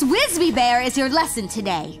 This Whizbee bear is your lesson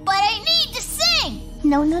today. But I need to sing!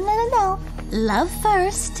 No. Love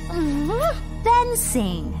first, then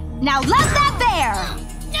sing. Now love that bear!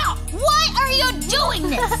 No! Why are you doing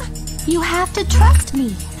this? You have to trust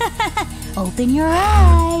me. Open your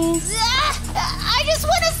eyes. I just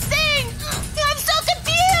want to sing! I'm so confused!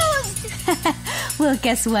 Well,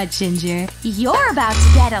 guess what, Ginger? You're about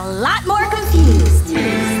to get a lot more confused.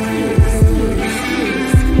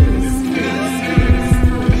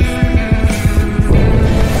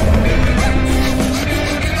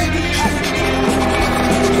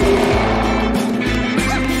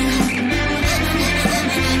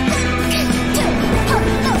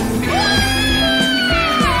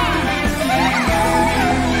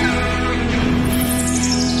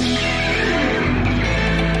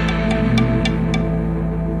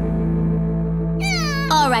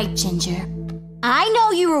 All right, Ginger. I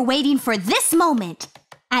know you were waiting for this moment,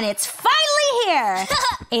 and it's finally here.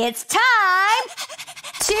 It's time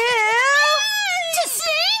to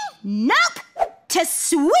sing? Nope, to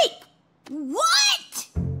sweep. What?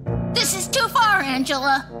 This is too far,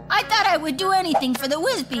 Angela. I thought I would do anything for the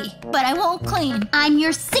Whizbee, but I won't clean. I'm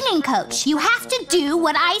your singing coach. You have to do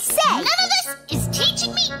what I say. None of this is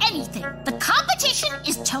teaching me anything. The competition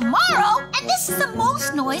is tomorrow, and this is the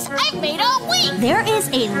most noise I've made all week. There is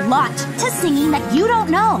a lot to singing that you don't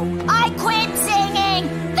know. I quit singing.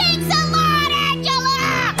 Thanks a lot,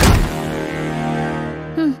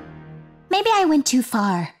 Angela! Maybe I went too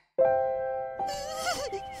far.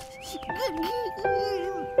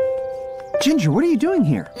 Ginger, what are you doing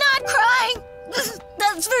here? Not crying.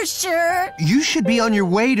 That's for sure. You should be on your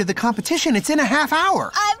way to the competition. It's in a half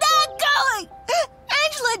hour. I'm not going.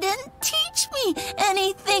 Angela didn't teach me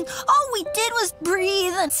anything. All we did was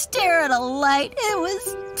breathe and stare at a light. It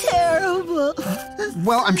was terrible.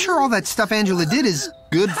 Well, I'm sure all that stuff Angela did is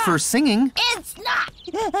good for singing. It's not.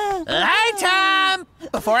 Hi, Tom!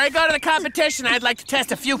 Before I go to the competition, I'd like to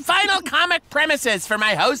test a few final comic premises for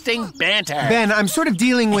my hosting banter. Ben, I'm sort of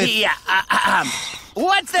dealing with... Yeah,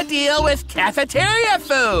 what's the deal with cafeteria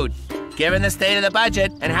food? Given the state of the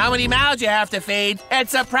budget and how many mouths you have to feed,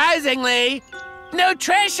 it's surprisingly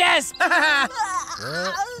nutritious! What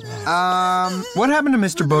happened to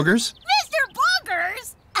Mr. Boogers? Mr.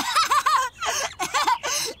 Boogers?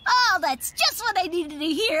 Oh, that's just what I needed to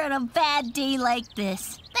hear on a bad day like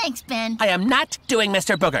this. Thanks, Ben. I am not doing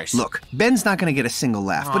Mr. Boogers. Look, Ben's not going to get a single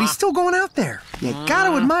laugh, but he's still going out there. You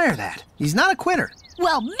gotta admire that. He's not a quitter.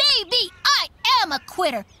 Well, maybe I am a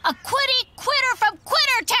quitter. A quitter from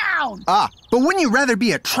Quittertown. Ah, but wouldn't you rather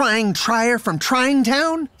be a trying trier from Trying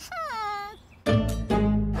Town?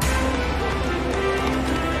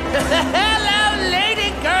 Hello,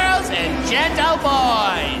 lady girls and gentle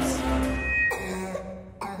boys.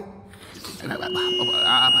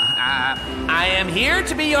 I am here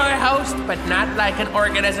to be your host, but not like an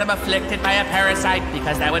organism afflicted by a parasite,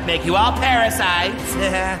 because that would make you all parasites.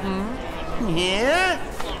 Yeah?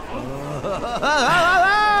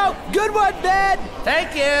 Good one, Ben!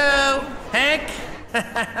 Thank you, Hank.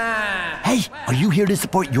 Hey, are you here to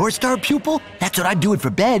support your star pupil? That's what I'm doing for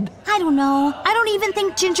Ben. I don't know. I don't even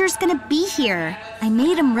think Ginger's gonna be here. I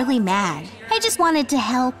made him really mad. I just wanted to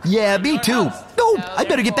help. Yeah, me too. No, I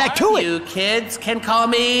better get back to it. You kids can call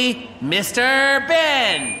me Mr.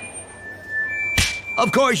 Ben.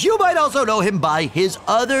 Of course, you might also know him by his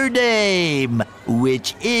other name,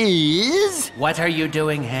 which is... What are you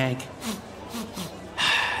doing, Hank?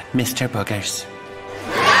 Mr. Boogers.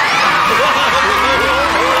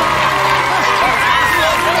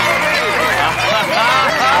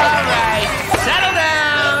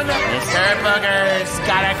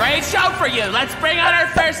 for you. Let's bring out our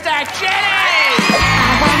first act, Jenny!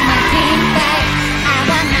 I want my pink bag. I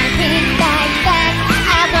want my pink bag back.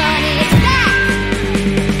 I want it back.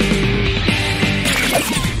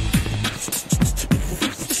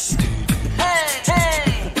 Hey, hey.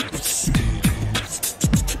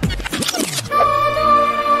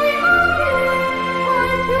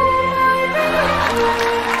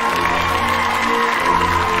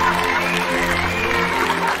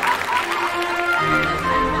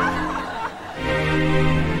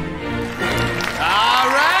 All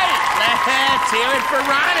right, let's hear it for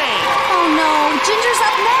Ronnie. Oh no, Ginger's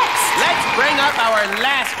up next. Let's bring up our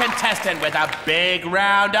last contestant with a big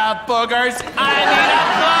round of boogers. I need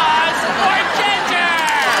applause for Ginger!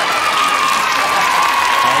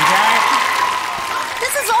 Ginger?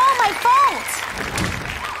 This is all my fault.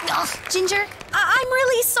 Ugh, Ginger, I'm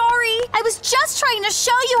really sorry. I was just trying to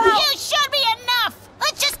show you how... You should be enough.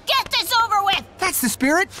 Let's just get this over with. That's the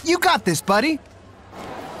spirit. You got this, buddy.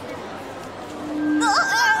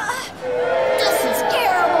 This is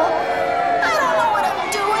terrible. I don't know what I'm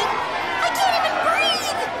doing. I can't even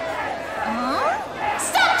breathe. Huh?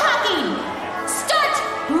 Stop talking. Start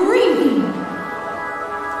breathing.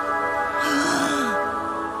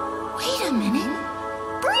 Wait a minute.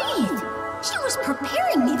 Breathe. She was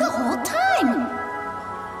preparing me the whole time.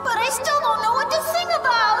 But I still don't know what to sing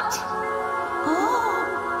about. Oh.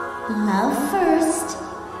 Love first,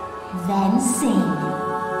 then sing.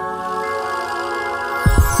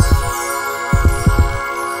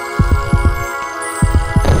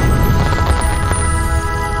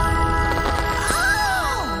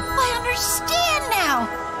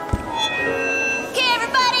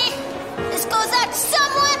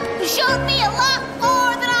 Showed me a lot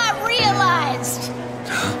more than I realized.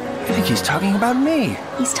 I think he's talking about me.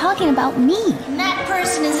 He's talking about me. And that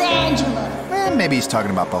person is Angela. Maybe he's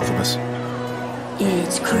talking about both of us.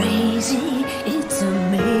 It's crazy. It's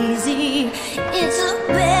amazing. It's the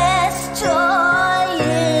best toy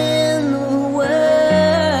in the world.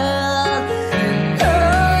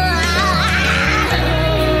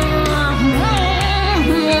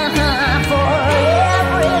 For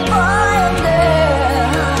every boy and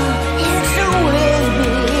girl. It's a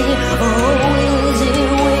whiz-bee. Oh, whizzy,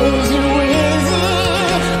 whizzy, whizzy.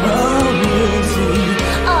 Oh, whizzy.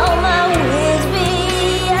 Oh, my whiz-bee.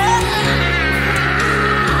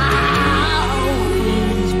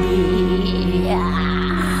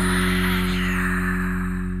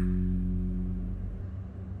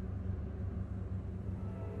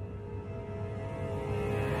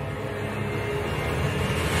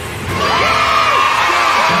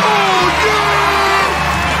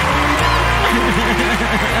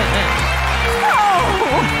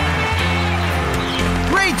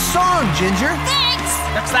 Great song, Ginger. Thanks!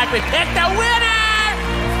 Looks like we picked a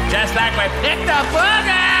winner! Just like we picked a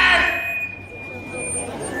booger!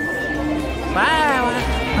 Wow,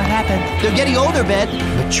 what happened? They're getting older, Ben.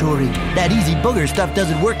 Maturing. That easy booger stuff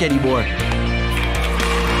doesn't work anymore.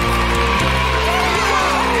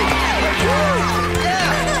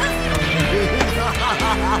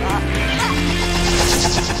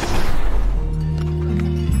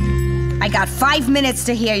 I got 5 minutes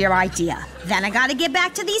to hear your idea. Then I gotta get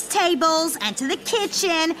back to these tables and to the kitchen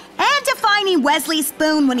and to finding Wesley's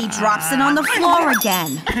spoon when he drops it on the floor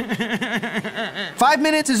again. 5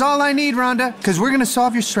 minutes is all I need, Rhonda, because we're gonna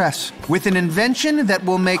solve your stress with an invention that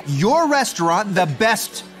will make your restaurant the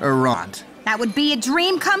best restaurant. That would be a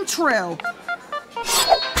dream come true.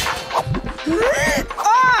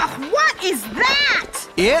 Oh, what is that?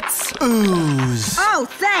 It's ooze. Oh,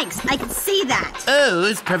 thanks. I can see that.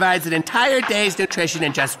 Ooze provides an entire day's nutrition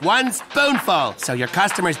in just one spoonful, so your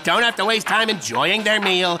customers don't have to waste time enjoying their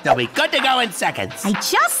meal. They'll be good to go in seconds. I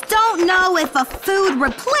just don't know if a food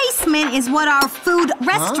replacement is what our food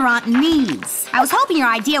restaurant needs. I was hoping your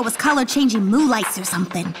idea was color-changing moo lights or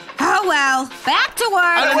something. Oh, well. Back to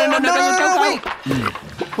work. Oh, no, wait.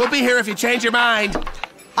 We'll be here if you change your mind.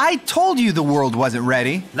 I told you the world wasn't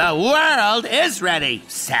ready. The world is ready.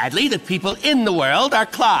 Sadly, the people in the world are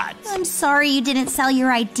clods. I'm sorry you didn't sell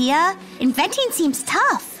your idea. Inventing seems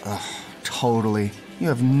tough. Totally. You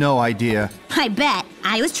have no idea. I bet.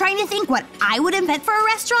 I was trying to think what I would invent for a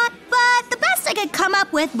restaurant, but the best I could come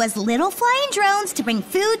up with was little flying drones to bring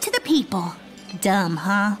food to the people. Dumb,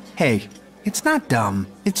 huh? Hey, it's not dumb.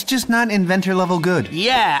 It's just not inventor level good.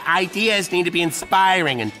 Yeah, ideas need to be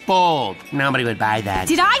inspiring and bold. Nobody would buy that.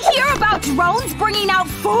 Did I hear about drones bringing out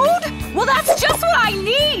food? Well, that's just what I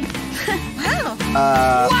need.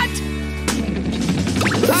 Wow. What?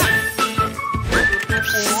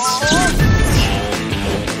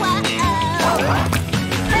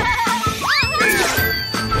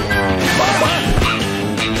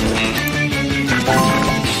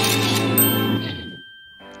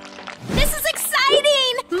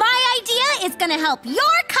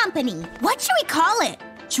 company. What should we call it?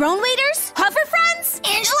 Drone waiters? Hover friends?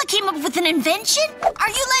 Angela came up with an invention? Are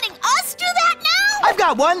you letting us do that now? I've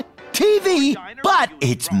got one. TV, but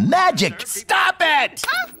it's magic. Stop it!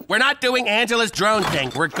 We're not doing Angela's drone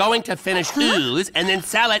thing. We're going to finish Ooze and then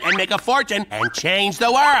sell it and make a fortune and change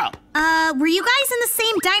the world. Were you guys in the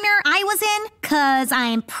same diner I was in? 'Cause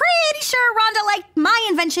I'm pretty sure Rhonda liked my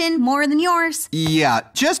invention more than yours. Yeah,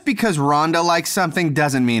 just because Rhonda likes something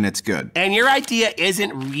doesn't mean it's good. And your idea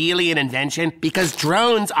isn't really an invention because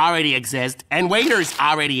drones already exist and waiters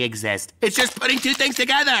already exist. It's just putting two things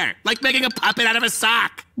together, like making a puppet out of a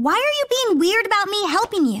sock. Why are you being weird about me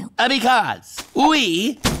helping you? Because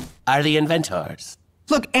we are the inventors.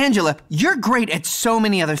 Look, Angela, you're great at so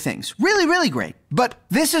many other things. Really, really great. But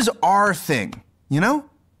this is our thing, you know?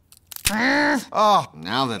 Oh,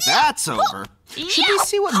 now that that's over, should we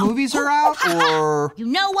see what movies are out, or... You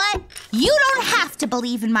know what? You don't have to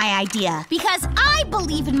believe in my idea, because I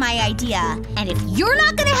believe in my idea. And if you're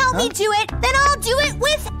not gonna help me do it, then I'll do it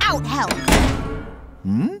without help.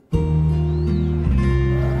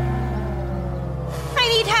 I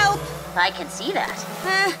need help. I can see that.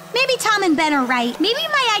 Maybe Tom and Ben are right. Maybe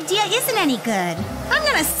my idea isn't any good. I'm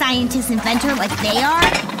not a scientist-inventor like they are.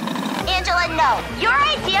 Angela, no. Your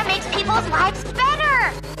idea makes people's lives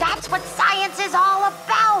better. That's what science is all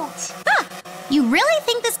about. You really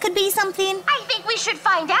think this could be something? I think we should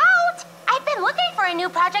find out. I've been looking for a new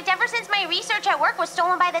project ever since my research at work was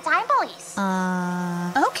stolen by the time police.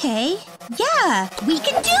 Okay. Yeah, we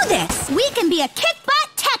can do this. We can be a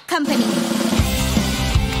kick-butt tech company.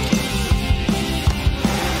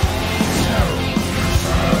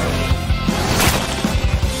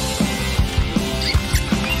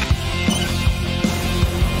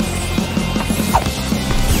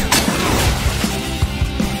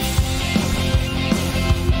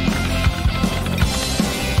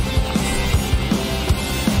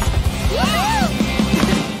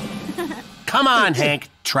 Come on, Hank.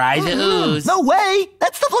 Try the ooze. No way!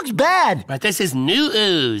 That stuff looks bad. But this is new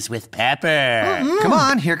ooze with pepper. Come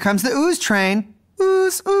on, here comes the ooze train.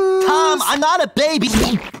 Ooze, ooze. Tom, I'm not a baby.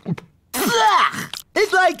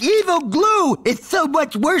 It's like evil glue. It's so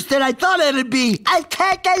much worse than I thought it'd be. I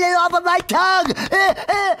can't get it off of my tongue.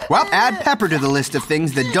 Well, add pepper to the list of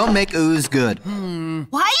things that don't make ooze good.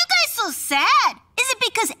 Why are you guys so sad? Is it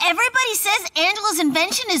because everybody says Angela's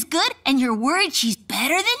invention is good and you're worried she's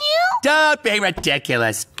better than you? Don't be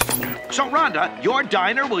ridiculous. So, Rhonda, your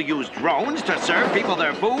diner will use drones to serve people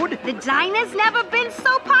their food? The diner's never been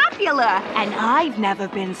so popular, and I've never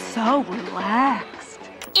been so relaxed.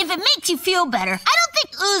 If it makes you feel better, I don't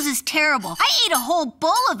think ooze is terrible. I ate a whole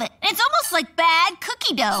bowl of it, and it's almost like bad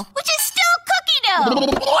cookie dough, which is still cookie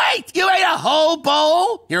dough. Wait, you ate a whole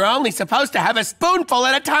bowl? You're only supposed to have a spoonful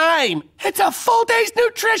at a time. It's a full day's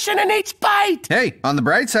nutrition in each bite. Hey, on the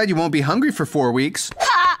bright side, you won't be hungry for 4 weeks.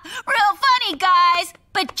 Ha! Real funny, guys.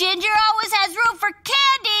 But Ginger always has room for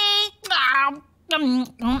candy.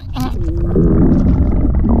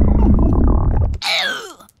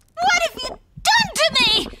 What have you done to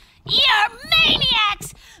me? You're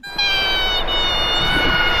maniacs!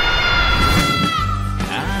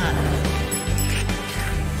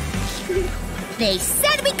 They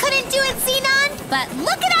said we couldn't do it, Xenon, but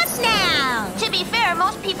look at us now! To be fair,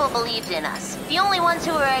 most people believed in us. The only ones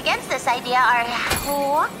who are against this idea are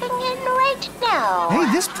walking in right now.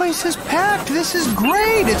 Hey, this place is packed. This is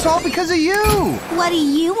great. It's all because of you. What do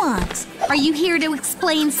you want? Are you here to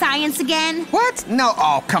explain science again? What? No,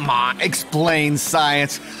 oh, come on. Explain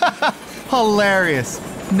science. Hilarious.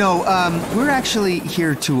 No, we're actually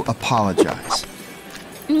here to apologize.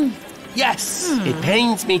 Yes, it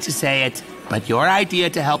pains me to say it, but your idea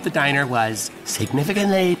to help the diner was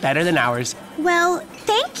significantly better than ours. Well,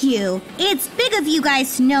 thank you. It's big of you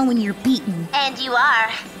guys to know when you're beaten. And you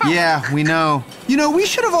are. Yeah, we know. You know, we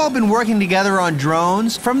should have all been working together on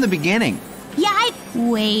drones from the beginning. Yeah,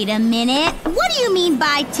 Wait a minute. What do you mean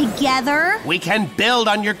by together? We can build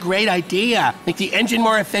on your great idea. Make the engine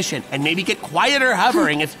more efficient and maybe get quieter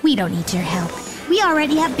hovering if... We don't need your help. We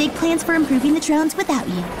already have big plans for improving the drones without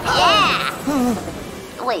you. Yeah!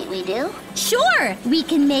 Wait, we do? Sure! We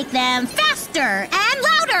can make them faster and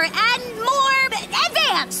louder and more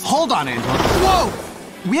advanced! Hold on, Angela.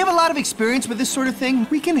 Whoa! We have a lot of experience with this sort of thing.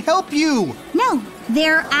 We can help you. No,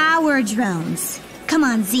 they're our drones. Come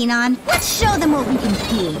on, Xenon. Let's show them what we can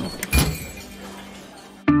do.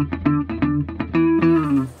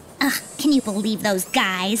 Can you believe those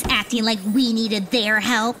guys acting like we needed their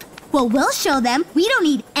help? Well, we'll show them we don't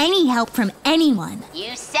need any help from anyone.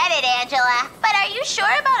 You said it, Angela. But are you sure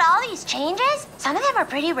about all these changes? Some of them are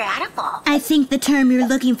pretty radical. I think the term you're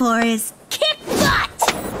looking for is kick butt.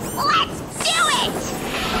 Let's do it!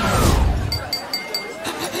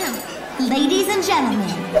 Ladies and gentlemen,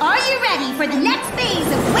 are you ready for the next phase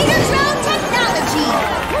of waiter drone technology?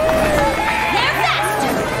 They're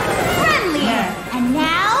faster, friendlier, and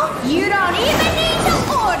now you don't even need to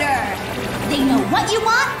order. They know what you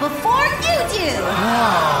want before you do.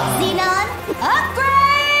 Xenon,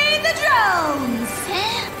 upgrade the drones.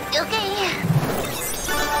 Okay.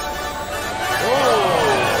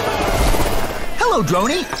 Hello,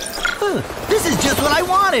 Droney. This is just what I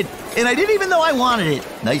wanted, and I didn't even know I wanted it.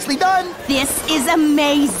 Nicely done. This is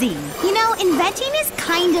amazing. You know, inventing is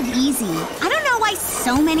kind of easy. I don't know why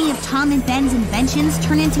so many of Tom and Ben's inventions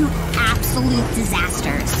turn into absolute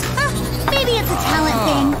disasters. Maybe it's a talent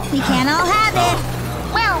thing. We can't all have it.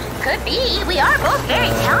 Well, could be. We are both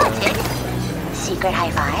very talented. Secret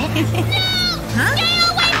high five. No! Stay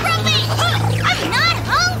away from me! I'm not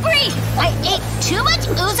hungry! I ate too much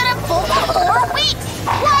ooze and I'm full for 4 weeks!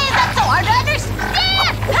 Why is that so hard to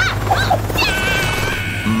understand?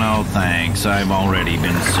 No thanks, I've already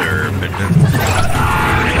been served. Oh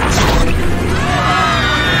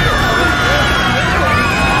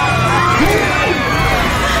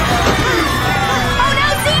no,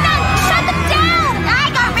 Xenon! Shut them down! I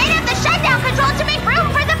got rid of the shutdown control to make room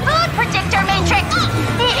for the food predictor matrix.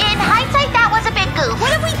 In hindsight, that was a big goof. What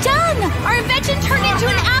have we done? Our invention turned into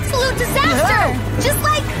an absolute disaster. Just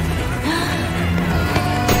like...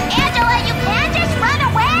 Angela, you can't just run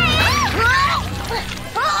away!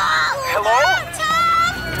 Hello?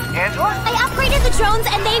 Tom! Angela? I upgraded the drones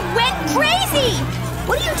and they went crazy!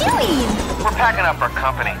 What are you doing? We're packing up our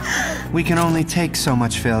company. We can only take so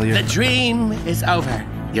much failure. The dream is over.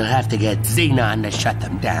 You'll have to get Xenon to shut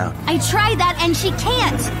them down. I tried that and she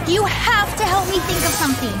can't. You have to help me think of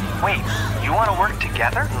something. Wait, you want to work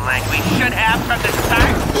together? Like we should have from the start?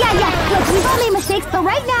 Yeah. Look, we've all made mistakes, but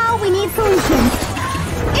right now we need solutions.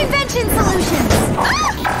 Invention solutions.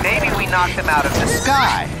 Maybe we knocked them out of the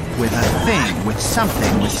sky. With a thing, with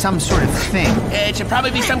something, with some sort of thing. It should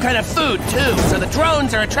probably be some kind of food, too, so the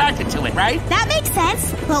drones are attracted to it, right? That makes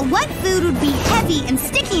sense. But what food would be heavy and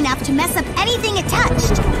sticky enough to mess up anything it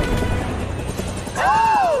touched?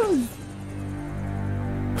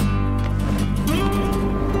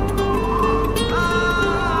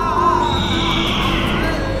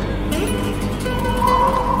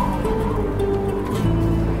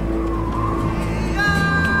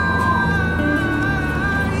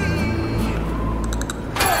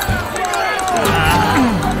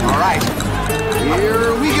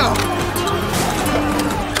 Here we go.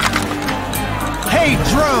 Hey,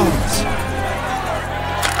 drones!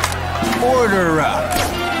 Order up.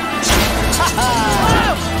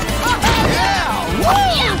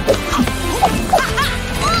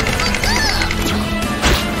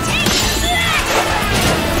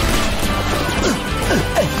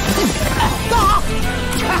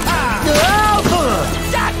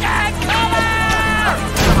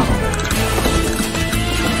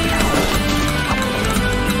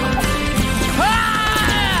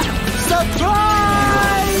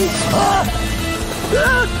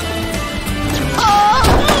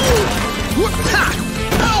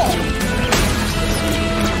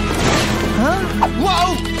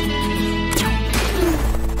 Whoa!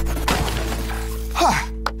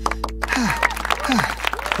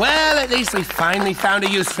 Well, at least we finally found a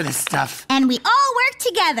use for this stuff. And we all work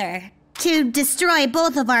together to destroy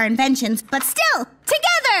both of our inventions, but still,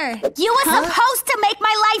 together! You were supposed to make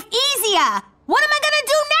my life easier! What am I gonna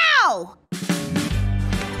do now?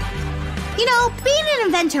 You know, being an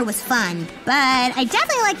inventor was fun, but I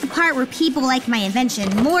definitely like the part where people liked my invention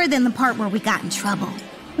more than the part where we got in trouble.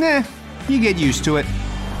 Nah, you get used to it.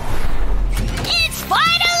 It's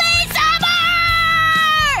finally summer!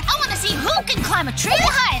 I want to see who can climb a tree the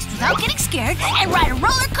highest without getting scared and ride a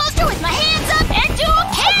roller coaster with my hands up and do a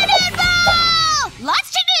cannonball!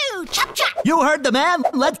 Lots to do! Chop, chop! You heard the man.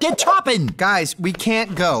 Let's get chopping. Guys, we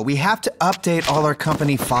can't go. We have to update all our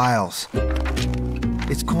company files.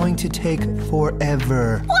 It's going to take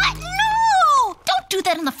forever. What? No! Don't do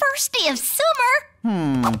that on the first day of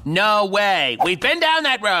summer! No way. We've been down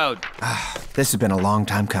that road. This has been a long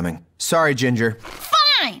time coming. Sorry, Ginger.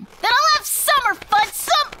 Fine! Then I'll have summer fun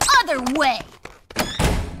some other way!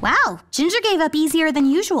 Wow, Ginger gave up easier than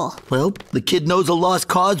usual. Well, the kid knows a lost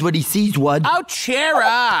cause when he sees one. Oh, cheer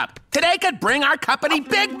up. Today could bring our company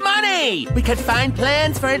big money. We could find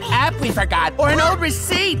plans for an app we forgot, or an old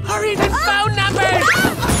receipt, or even phone numbers.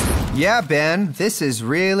 Yeah, Ben, this is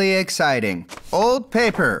really exciting. Old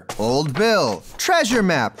paper, old bill, treasure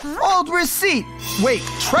map, old receipt. Wait,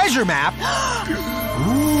 treasure map?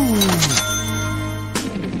 Ooh.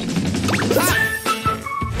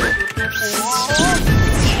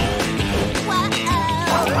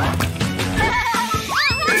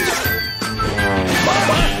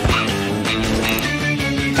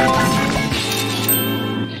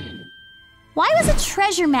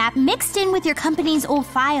 treasure map mixed in with your company's old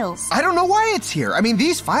files. I don't know why it's here. I mean,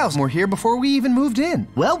 these files were here before we even moved in.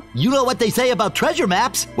 Well, you know what they say about treasure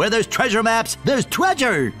maps. Where there's treasure maps, there's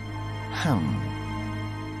treasure.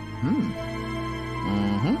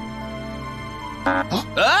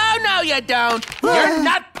 Oh, no, you don't. You're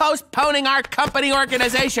not postponing our company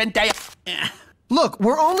organization day. Look,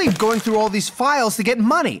 we're only going through all these files to get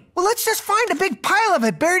money. Well, let's just find a big pile of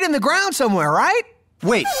it buried in the ground somewhere, right?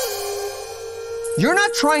 Wait. You're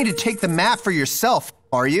not trying to take the map for yourself,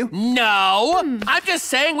 are you? No. I'm just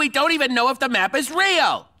saying we don't even know if the map is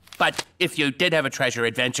real. But if you did have a treasure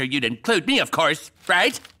adventure, you'd include me, of course,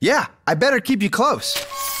 right? Yeah, I better keep you close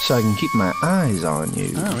so I can keep my eyes on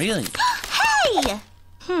you. Oh, really? Hey!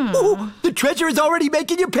 Ooh, the treasure is already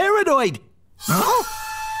making you paranoid. Huh?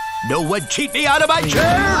 No one cheat me out of my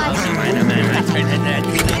chair!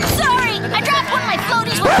 Sorry, I dropped one of my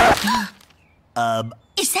floaties.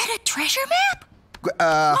 Is that a treasure map?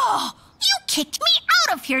 Oh, you kicked me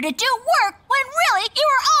out of here to do work when really you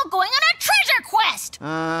were all going on a treasure quest.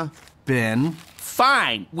 Ben.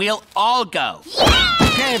 Fine, we'll all go. Yeah!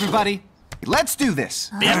 Okay, everybody, let's do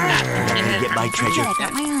this. Get my treasure. I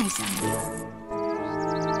got my eyes on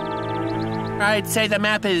it. I'd say the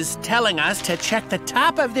map is telling us to check the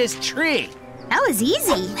top of this tree. That was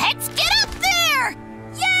easy. Let's get up there!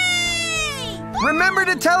 Yay! Remember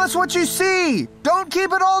to tell us what you see. Don't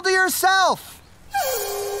keep it all to yourself.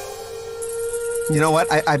 You know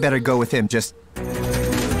what? I better go with him. Just...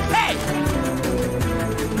 Hey!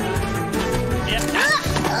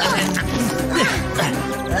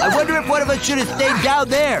 I wonder if one of us should have stayed down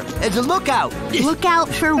there as a lookout. Lookout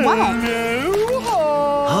for what?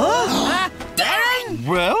 Huh?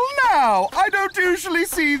 Well, now, I don't usually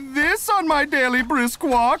see this on my daily brisk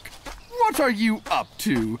walk. What are you up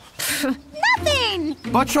to? Nothing!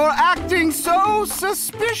 But you're acting so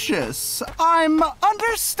suspicious. I'm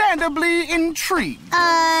understandably intrigued.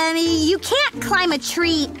 You can't climb a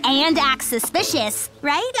tree and act suspicious,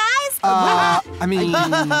 right, guys?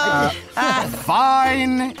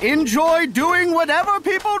 Fine. Enjoy doing whatever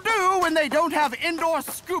people do when they don't have indoor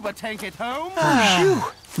scuba tank at home. Phew.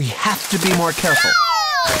 We have to be more careful.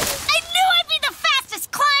 Oh! I knew I'd be the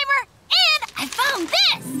fastest climber, and I found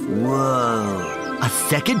this! Whoa. A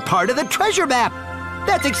second part of the treasure map.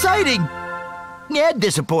 That's exciting. And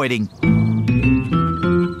disappointing.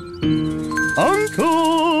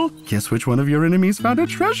 Uncle! Guess which one of your enemies found a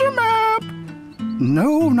treasure map?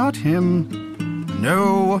 No, not him.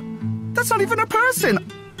 No. That's not even a person.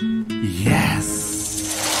 Yes.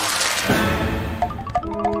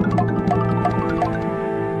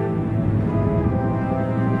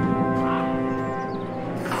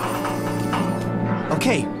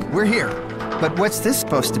 Okay, we're here. But what's this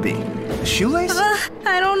supposed to be? A shoelace?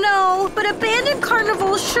 I don't know, but abandoned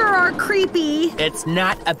carnivals sure are creepy. It's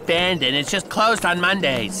not abandoned, it's just closed on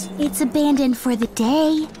Mondays. It's abandoned for the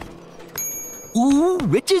day. Ooh,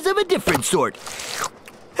 riches of a different sort.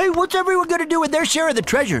 Hey, what's everyone gonna do with their share of the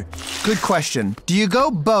treasure? Good question. Do you go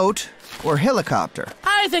boat or helicopter?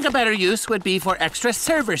 I think a better use would be for extra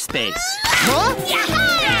server space. Huh?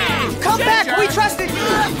 Yeah! Come back! We trusted you!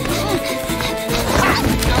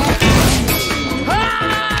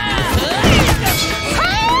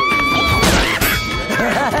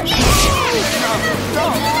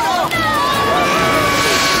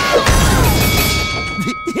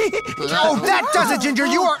 Oh, that does it, Ginger!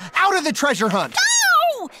 You are out of the treasure hunt!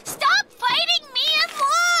 No! Stop fighting me and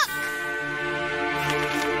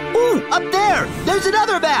look! Ooh, up there! There's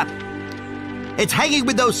another map! It's hanging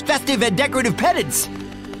with those festive and decorative pennants.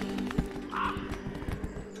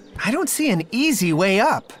 I don't see an easy way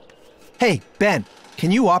up. Hey, Ben,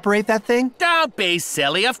 can you operate that thing? Don't be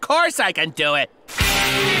silly, of course I can do it.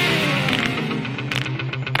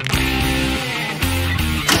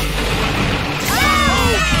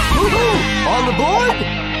 All aboard!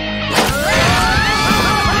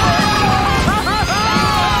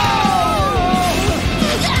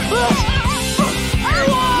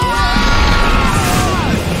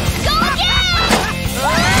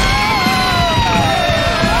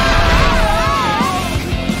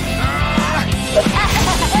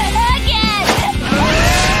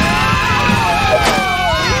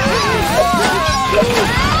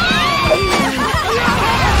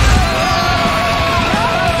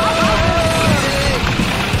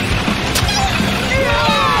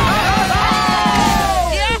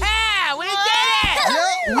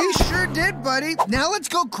 Now let's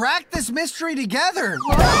go crack this mystery together.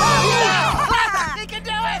 We can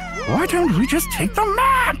do it! Why don't we just take the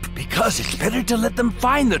map? Because it's better to let them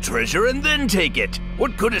find the treasure and then take it.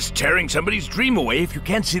 What good is tearing somebody's dream away if you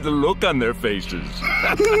can't see the look on their faces?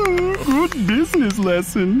 Good business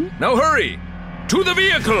lesson. Now hurry! To the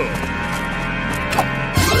vehicle!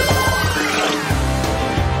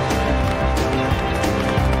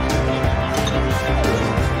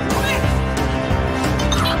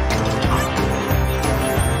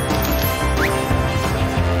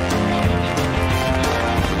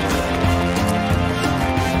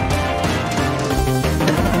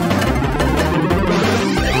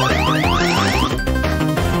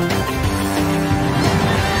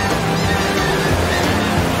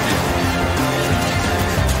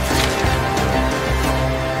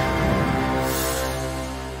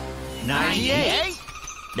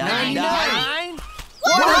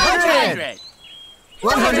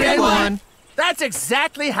 That's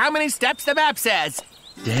exactly how many steps the map says.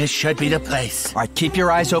 This should be the place. All right, keep your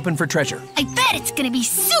eyes open for treasure. I bet it's gonna be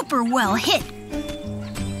super well hid.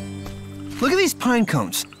 Look at these pine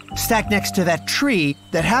cones stacked next to that tree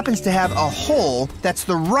that happens to have a hole that's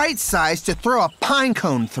the right size to throw a pine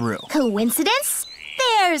cone through. Coincidence?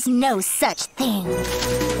 There's no such thing.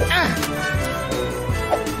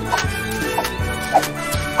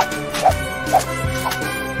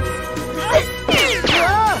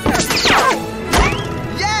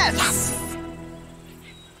 Yes!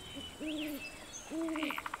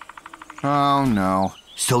 Oh, no.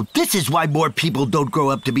 So this is why more people don't grow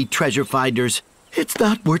up to be treasure finders. It's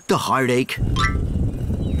not worth the heartache.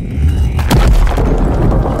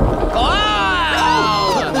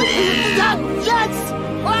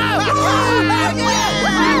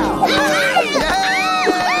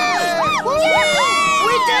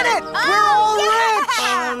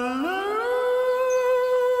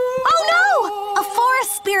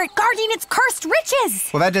 Guarding its cursed riches!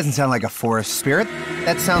 Well, that doesn't sound like a forest spirit.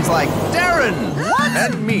 That sounds like... Darren! What?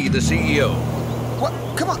 And me, the CEO. What?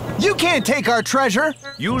 Come on. You can't take our treasure!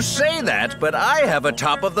 You say that, but I have a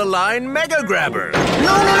top-of-the-line mega grabber.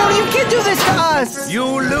 No, you can't do this to us! You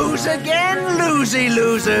lose again, loosey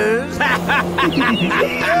losers!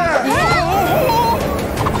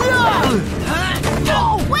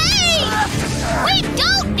 Wait! We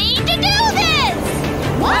don't need to do this!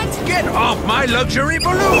 What? Get off my luxury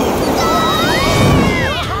balloon!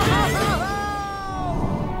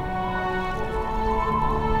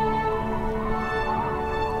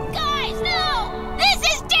 Guys, no! This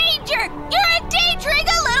is danger! You're endangering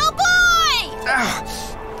a little boy!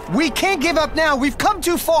 We can't give up now. We've come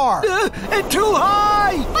too far. And too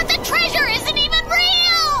high! But the treasure isn't even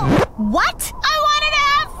real! What? I wanted to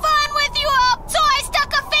have fun with you all, so I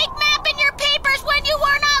stuck a fake map in your papers when you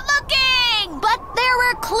were not looking! But there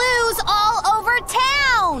were clues all over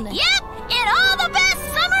town! Yep, in all the best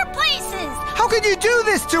summer places! How could you do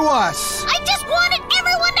this to us? I just wanted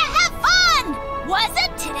everyone to have fun!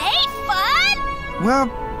 Wasn't today fun? Well,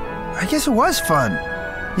 I guess it was fun.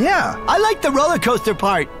 Yeah. I like the roller coaster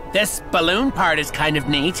part. This balloon part is kind of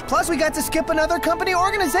neat. Plus, we got to skip another company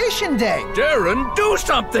organization day. Darren, do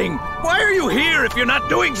something! Why are you here if you're not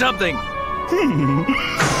doing something?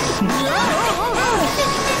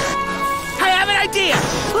 I have an idea!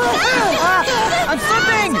 I'm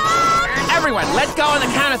slipping! Everyone, let go on the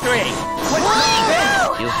count of 3.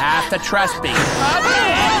 You have to trust me.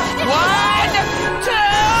 Okay. 1, 2, 3!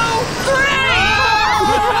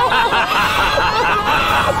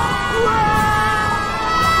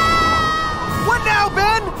 What now,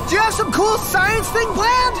 Ben? Do you have some cool science thing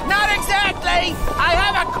planned? Not exactly! I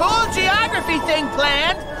have a cool geography thing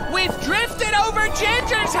planned! We've drifted over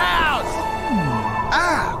Ginger's house!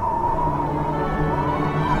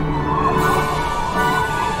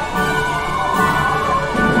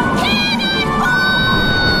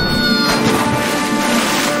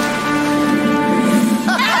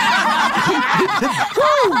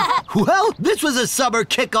 Well, this was a summer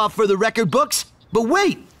kickoff for the record books. But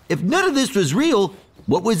wait, if none of this was real,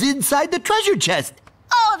 what was inside the treasure chest?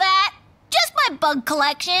 Oh, that. Just my bug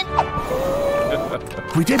collection.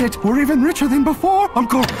 We did it. We're even richer than before,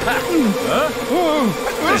 Uncle.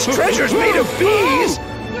 This treasure's made of bees!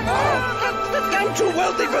 I'm too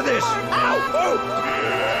wealthy for this! Ow!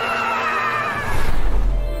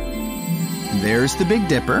 There's the Big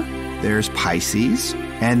Dipper. There's Pisces.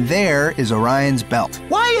 And there is Orion's belt.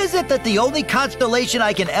 Why is it that the only constellation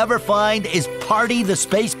I can ever find is Party the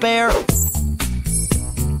Space Bear?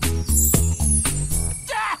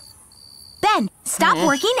 Ben, stop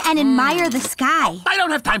working and admire the sky. I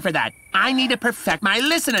don't have time for that. I need to perfect my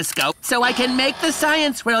listenoscope so I can make the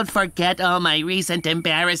science world forget all my recent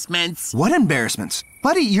embarrassments. What embarrassments?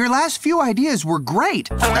 Buddy, your last few ideas were great.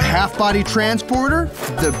 The half-body transporter,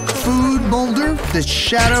 the food molder, the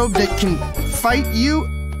shadow that can fight you.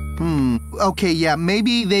 Okay, yeah,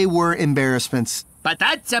 maybe they were embarrassments. But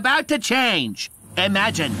that's about to change.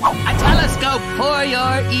 Imagine a telescope for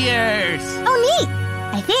your ears. Oh, neat.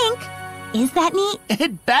 I think. Is that neat?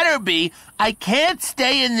 It better be. I can't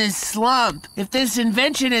stay in this slump. If this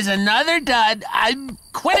invention is another dud, I'm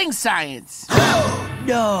quitting science.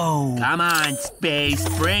 No. Come on, space.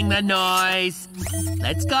 Bring the noise.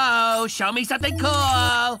 Let's go. Show me something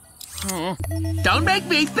cool. Don't make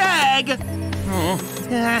me beg.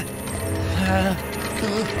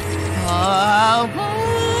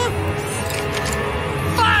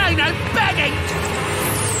 Fine, I'm begging.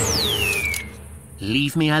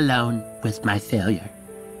 Leave me alone with my failure.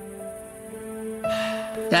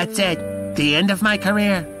 That's it. The end of my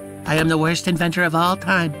career. I am the worst inventor of all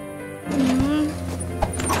time.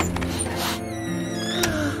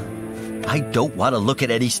 I don't want to look at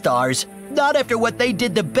any stars. Not after what they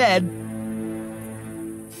did to Ben.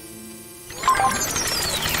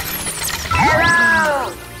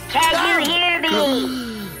 Hello! Can you hear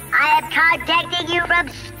me? I am contacting you from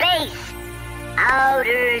space.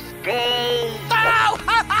 Outer space. Oh!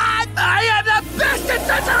 I am the best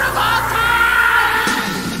inventor of all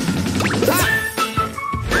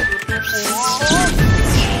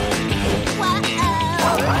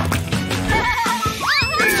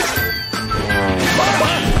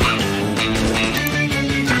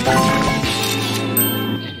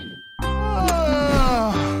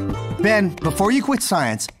Ben, before you quit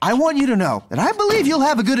science, I want you to know that I believe you'll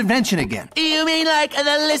have a good invention again. You mean like the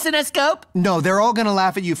listenoscope? No, they're all gonna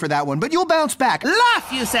laugh at you for that one, but you'll bounce back.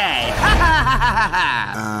 Laugh, you say?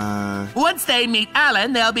 Once they meet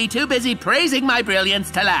Alan, they'll be too busy praising my brilliance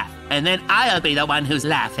to laugh. And then I'll be the one who's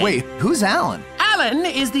laughing. Wait, who's Alan? Alan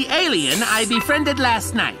is the alien I befriended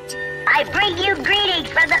last night. I bring you greetings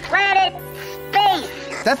from the planet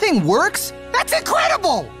space. That thing works? That's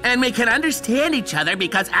incredible! And we can understand each other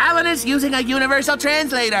because Alan is using a universal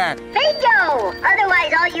translator. Bingo!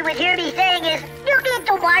 Otherwise, all you would hear me saying is, you need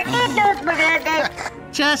to watch it.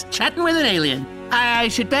 Just chatting with an alien. I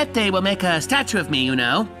should bet they will make a statue of me, you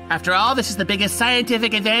know. After all, this is the biggest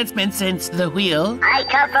scientific advancement since the wheel. I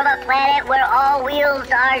come from a planet where all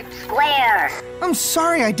wheels are square. I'm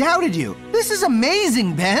sorry I doubted you. This is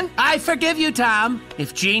amazing, Ben. I forgive you, Tom.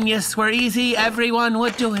 If genius were easy, everyone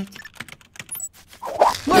would do it.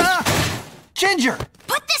 Ginger!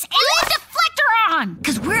 Put this alien deflector on,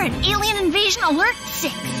 because we're at Alien Invasion Alert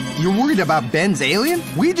 6. You're worried about Ben's alien?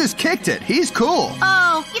 We just kicked it. He's cool.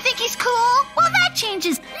 Oh, you think he's cool? Well, that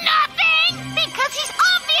changes nothing, because he's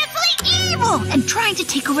obviously evil and trying to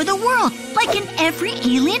take over the world, like in every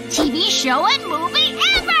alien TV show and movie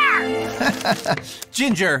ever.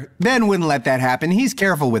 Ginger, Ben wouldn't let that happen. He's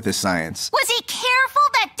careful with his science. Was he careful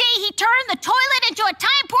that day he turned the toilet into a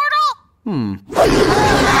time portal?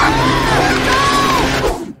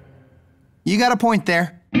 You got a point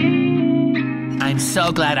there. I'm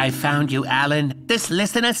so glad I found you, Alan. This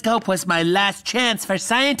listenoscope was my last chance for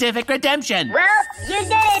scientific redemption. Well, you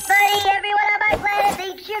did it, buddy. Everyone on my planet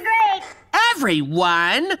thinks you're great.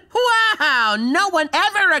 Everyone? Wow! No one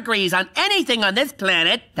ever agrees on anything on this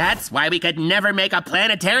planet. That's why we could never make a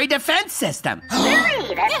planetary defense system.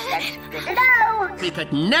 Really? That's good to know. We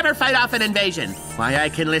could never fight off an invasion. Why, I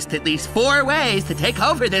can list at least 4 ways to take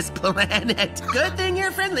over this planet. Good thing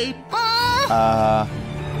you're friendly.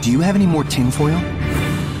 Do you have any more tinfoil?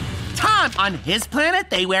 Tom, on his planet,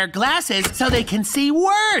 they wear glasses so they can see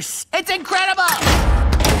worse. It's incredible!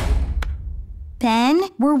 Ben,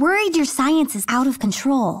 we're worried your science is out of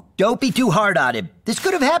control. Don't be too hard on him. This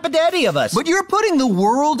could have happened to any of us. But you're putting the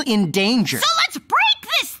world in danger. So let's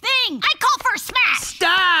break this thing! I call for a smash!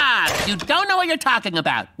 Stop! You don't know what you're talking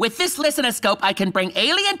about. With this listenoscope, I can bring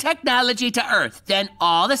alien technology to Earth. Then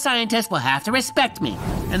all the scientists will have to respect me.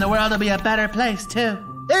 And the world will be a better place, too.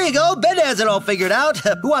 There you go. Ben has it all figured out.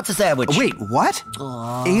 Who wants a sandwich? Wait, what?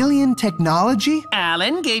 Alien technology?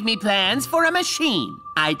 Alan gave me plans for a machine.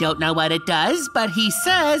 I don't know what it does, but he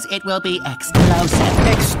says it will be explosive.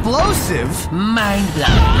 Explosive?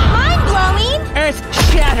 Mind-blowing. Mind-blowing?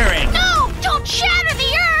 Earth-shattering. No! Don't shatter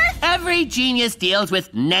the Earth! Every genius deals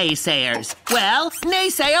with naysayers. Well,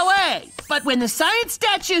 naysay away. But when the Science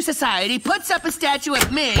Statue Society puts up a statue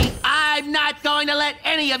of me, I'm not going to let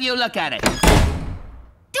any of you look at it.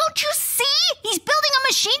 Don't you see? He's building a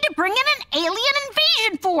machine to bring in an alien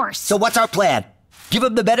invasion force. So what's our plan? Give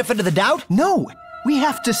him the benefit of the doubt? No, we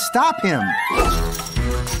have to stop him.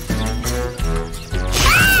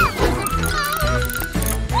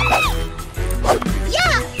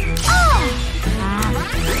 Yeah!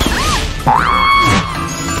 Oh!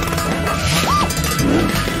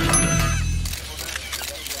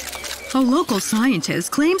 local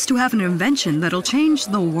scientist claims to have an invention that'll change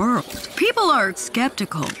the world. People are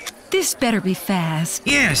skeptical. This better be fast.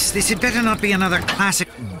 Yes, this had better not be another classic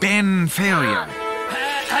Ben failure.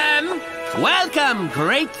 Welcome,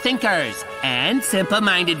 great thinkers and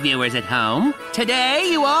simple-minded viewers at home. Today,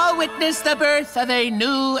 you all witness the birth of a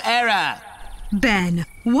new era. Ben,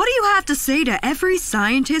 what do you have to say to every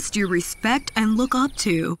scientist you respect and look up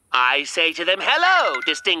to? I say to them, hello,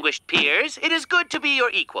 distinguished peers. It is good to be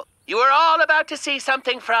your equal. You are all about to see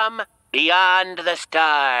something from beyond the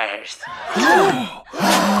stars.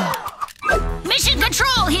 Mission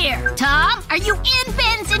Control here! Tom, are you in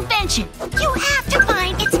Ben's invention? You have to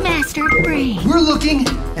find its master brain. We're looking,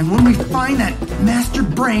 and when we find that master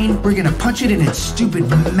brain, we're gonna punch it in its stupid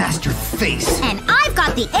master face. And I've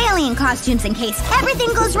got the alien costumes in case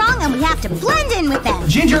everything goes wrong and we have to blend in with them.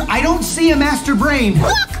 Ginger, I don't see a master brain.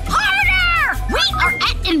 Look harder! We are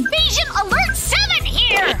at Invasion Alert 7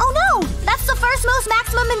 here! Oh no! That's the first most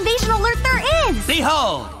maximum invasion alert there is!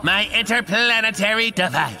 Behold, my interplanetary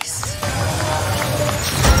device.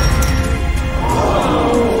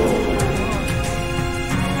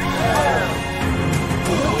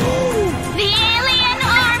 The alien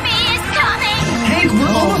army is coming! Hank,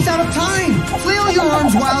 we're almost out of time! Flail your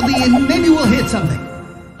arms wildly and maybe we'll hit something.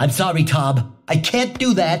 I'm sorry, Tom. I can't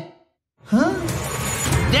do that. Huh?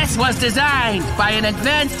 This was designed by an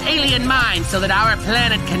advanced alien mind so that our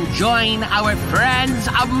planet can join our friends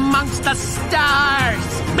amongst the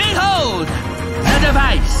stars. Behold, the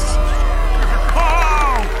device.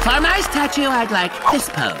 For my statue, I'd like this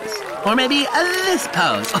pose. Or maybe this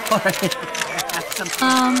pose.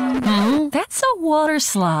 That's a water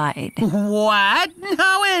slide. What?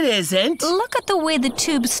 No, it isn't. Look at the way the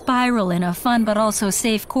tubes spiral in a fun but also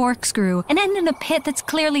safe corkscrew and end in a pit that's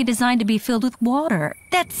clearly designed to be filled with water.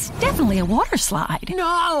 That's definitely a water slide.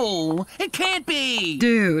 No, it can't be.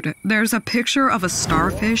 Dude, there's a picture of a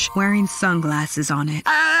starfish wearing sunglasses on it.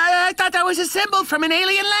 I thought that was a symbol from an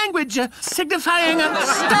alien language signifying a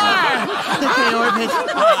star that they orbit.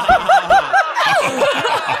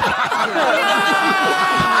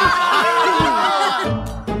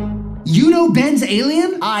 You know Ben's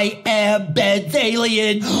alien? I am Ben's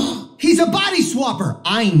alien. He's a body swapper.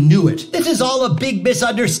 I knew it. This is all a big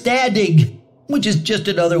misunderstanding, which is just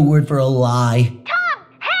another word for a lie. Tom!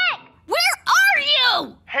 Hank! Where are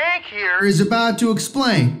you? Hank here is about to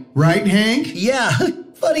explain. Right, Hank? Yeah,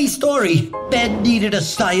 funny story. Ben needed a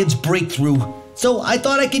science breakthrough, so I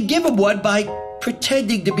thought I could give him one by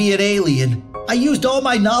pretending to be an alien. I used all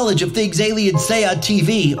my knowledge of things aliens say on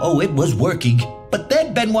TV. Oh, it was working. But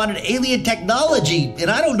then Ben wanted alien technology,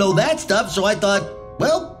 and I don't know that stuff, so I thought,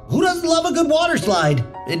 well, who doesn't love a good water slide?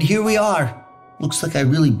 And here we are. Looks like I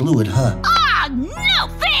really blew it, huh? Ah, no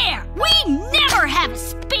fair! We never have a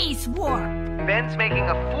space war! Ben's making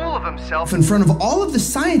a fool of himself in front of all of the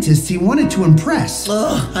scientists he wanted to impress.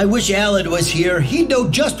 Ugh, I wish Alan was here. He'd know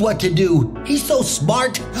just what to do. He's so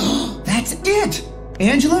smart. That's it!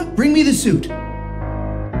 Angela, bring me the suit.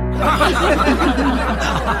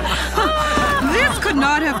 This could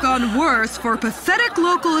not have gone worse for pathetic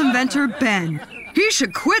local inventor Ben. He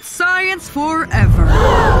should quit science forever.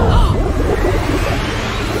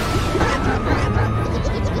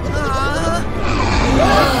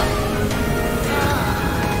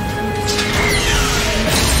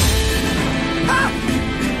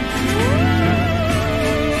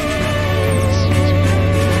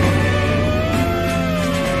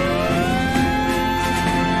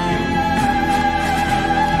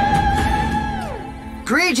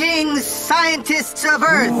 Greetings, scientists of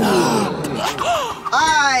Earth.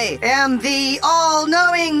 I am the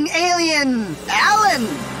all-knowing alien, Alan.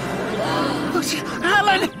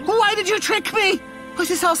 Alan, why did you trick me? Was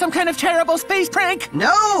this all some kind of terrible space prank?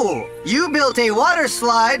 No, you built a water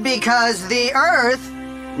slide because the Earth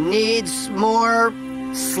needs more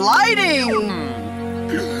sliding.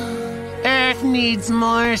 Earth needs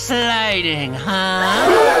more sliding,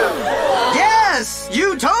 huh? Yes,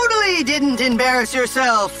 you totally didn't embarrass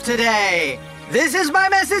yourself today. This is my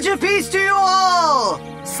message of peace to you all.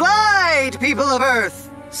 Slide, people of Earth.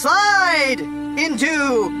 Slide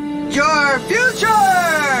into your future.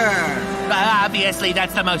 Obviously,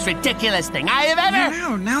 that's the most ridiculous thing I have ever...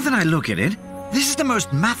 No, now that I look at it, this is the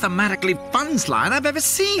most mathematically fun slide I've ever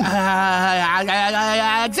seen.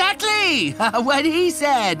 Exactly what he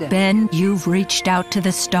said. Ben, you've reached out to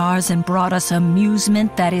the stars and brought us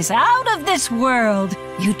amusement that is out of this world.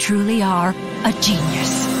 You truly are a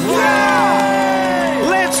genius.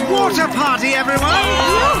 Let's water party, everyone!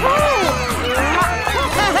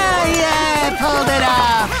 Yeah, pulled it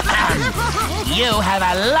off. you have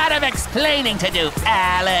a lot of explaining to do,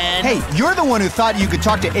 Alan. Hey, you're the one who thought you could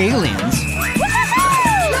talk to aliens.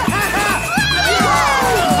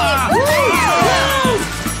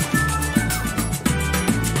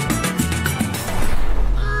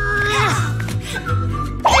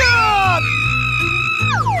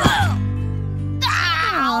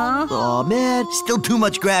 Aw, man, still too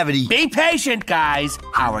much gravity. Be patient, guys.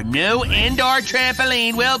 Our new indoor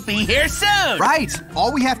trampoline will be here soon. Right.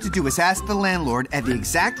 All we have to do is ask the landlord at the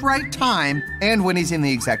exact right time and when he's in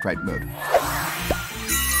the exact right mood.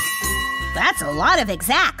 That's a lot of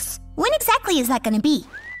exacts. When exactly is that going to be?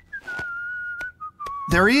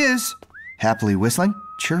 There he is. Happily whistling,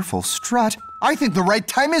 cheerful strut. I think the right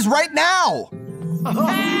time is right now.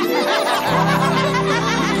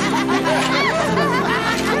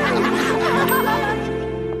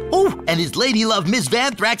 Oh, and his lady love, Miss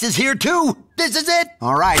Vanthrax, is here too. This is it.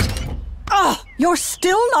 All right. Oh, you're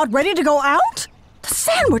still not ready to go out? The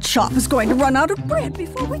sandwich shop is going to run out of bread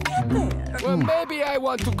before we get there. Well, maybe I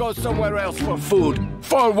want to go somewhere else for food.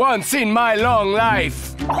 For once in my long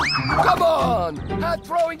life. Come on! Hat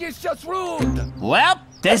throwing is just rude. Well,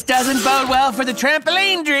 this doesn't bode well for the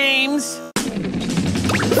trampoline dreams.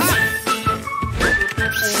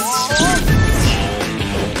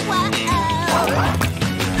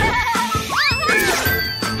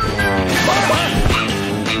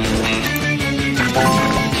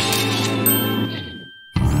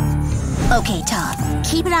 Okay, Tom,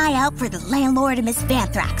 keep an eye out for the landlord and Miss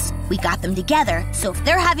Vanthrax. We got them together, so if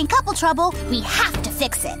they're having couple trouble, we have to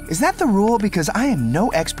fix it. Is that the rule? Because I am no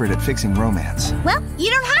expert at fixing romance. Well, you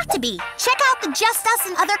don't have to be. Check out the Just Us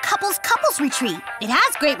and Other Couples Retreat. It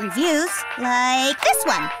has great reviews, like this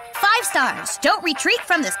one. 5 stars. Don't retreat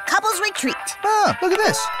from this couples retreat. Ah, look at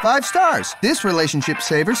this. 5 stars. This relationship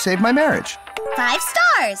saver saved my marriage. 5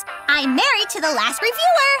 stars. I'm married to the last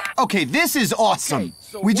reviewer. Okay, this is awesome.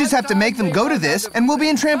 We just have to make them go to this, and we'll be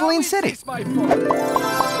in Trampoline City.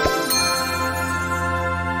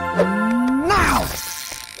 Now!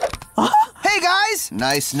 Hey, guys!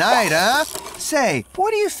 Nice night, huh? Say,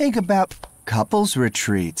 what do you think about couples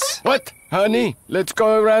retreats? What? Honey, let's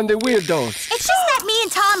go around the weirdos. It's just that me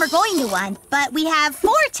and Tom are going to one, but we have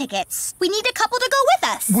 4 tickets. We need a couple to go with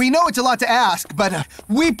us. We know it's a lot to ask, but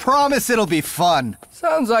we promise it'll be fun.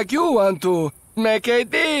 Sounds like you want to make a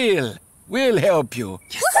deal. We'll help you.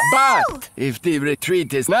 Yes. But if the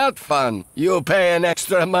retreat is not fun, you pay an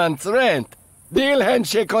extra month's rent. Deal,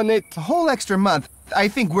 handshake on it. A whole extra month. I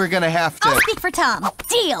think we're gonna have to... I'll speak for Tom.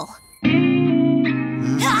 Deal.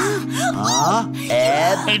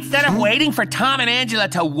 Ed? Instead of waiting for Tom and Angela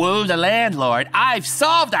to woo the landlord, I've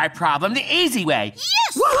solved our problem the easy way.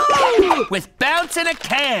 Yes! Woo! With Bounce in a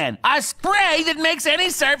Can, a spray that makes any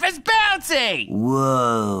surface bouncy.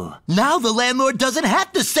 Whoa. Now the landlord doesn't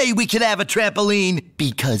have to say we can have a trampoline,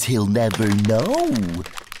 because he'll never know.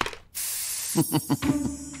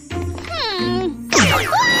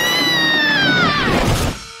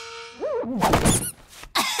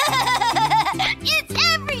 It's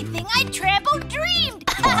everything I trampo dreamed!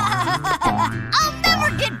 I'll never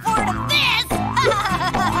get bored of this!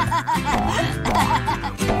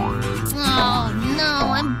 Oh no,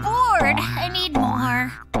 I'm bored. I need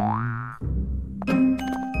more.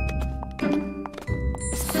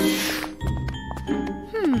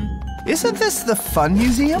 Isn't this the Fun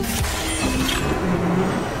Museum?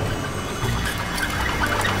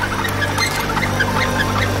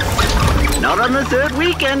 Not on the 3rd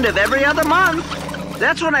weekend of every other month.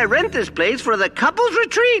 That's when I rent this place for the couples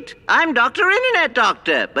retreat. I'm Dr. Internet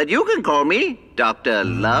Doctor, but you can call me Dr.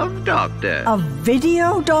 Love Doctor. A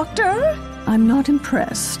video doctor? I'm not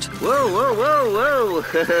impressed. Whoa, whoa, whoa,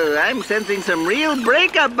 whoa. I'm sensing some real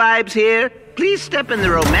breakup vibes here. Please step in the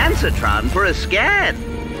Romancitron for a scan.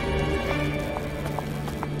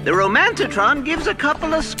 The Romancitron gives a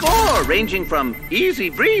couple a score ranging from easy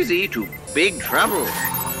breezy to big trouble.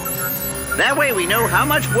 That way we know how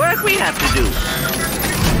much work we have to do.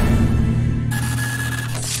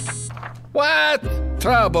 What?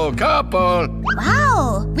 Trouble couple.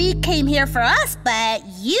 Wow, we came here for us, but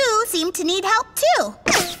you seem to need help too.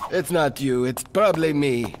 It's not you, it's probably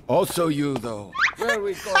me. Also you, though. Where are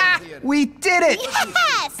we going here? We did it!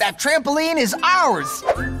 Yes! That trampoline is ours!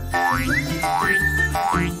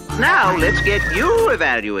 Now let's get you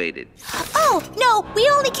evaluated. Oh, no, we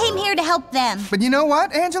only came here to help them. But you know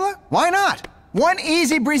what, Angela? Why not? One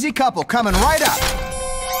easy breezy couple coming right up.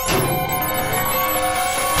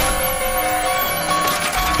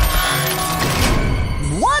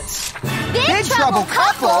 What? Big trouble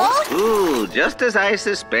couple? Ooh, just as I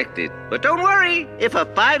suspected. But don't worry, if a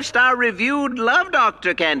 5-star reviewed love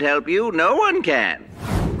doctor can't help you, no one can.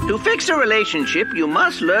 To fix a relationship, you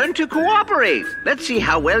must learn to cooperate. Let's see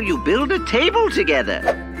how well you build a table together.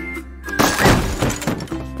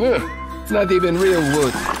 It's not even real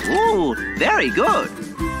wood. Ooh, very good.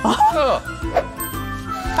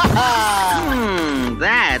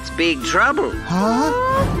 That's big trouble.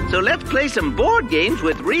 Huh? So let's play some board games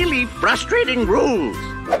with really frustrating rules.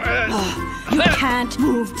 You can't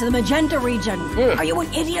move to the magenta region. Are you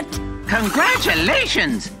an idiot?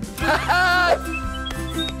 Congratulations!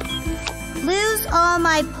 Lose all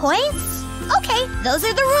my points? Okay, those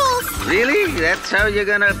are the rules. Really? That's how you're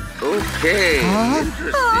gonna... Okay.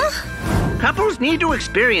 Interesting. Couples need to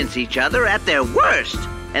experience each other at their worst.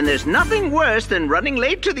 And there's nothing worse than running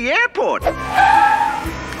late to the airport.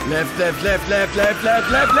 Left, left, left, left, left, left,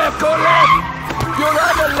 left, left, go left! You're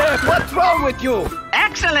on the left! What's wrong with you?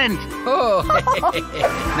 Excellent! Oh.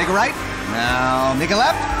 Make a right. Now make a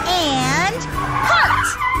left. And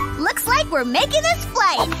parked. Looks like we're making this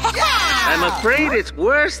flight. I'm afraid it's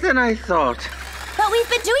worse than I thought. But we've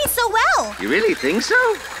been doing so well. You really think so?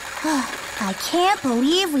 I can't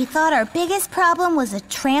believe we thought our biggest problem was a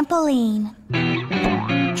trampoline.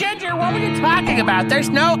 Ginger, what were you talking about? There's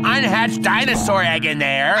no unhatched dinosaur egg in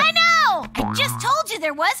there. I know! I just told you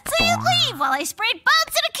there was, so you'd leave while I sprayed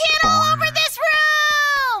bugs and a kid all over this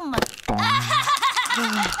room!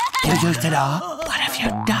 You used it all? What have you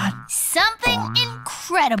done? Something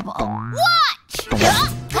incredible. Watch!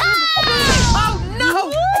 Oh,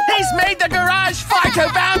 no! He's made the garage far too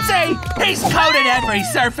bouncy! He's coated every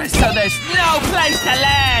surface so there's no place to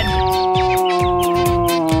land!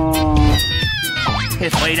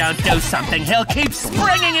 If we don't do something, he'll keep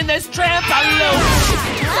springing in this trampoline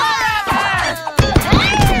forever!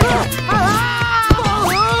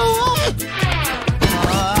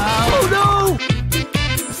 Oh no!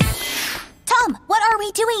 Tom, what are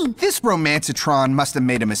we doing? This romancitron must have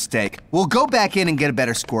made a mistake. We'll go back in and get a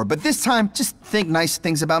better score, but this time, just think nice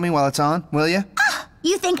things about me while it's on, will you?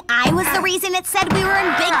 You think I was the reason it said we were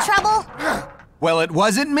in big trouble? Well, it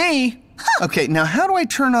wasn't me. Okay, now how do I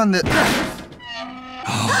turn on the...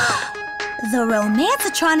 The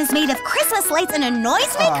romancitron is made of Christmas lights and a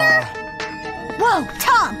noisemaker? Whoa,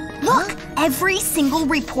 Tom, look. Every single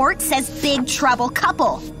report says big trouble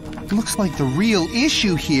couple. Looks like the real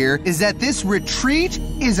issue here is that this retreat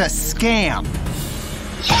is a scam.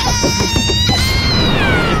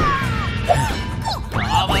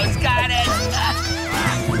 Almost got it.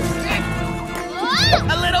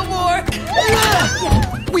 A little more.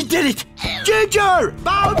 We did it! Ginger!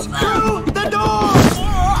 Bounce through the door!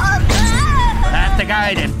 That's the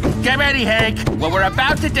guidance. Get ready, Hank. What we're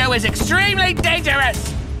about to do is extremely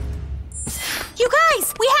dangerous. You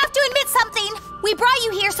guys, we have to admit something. We brought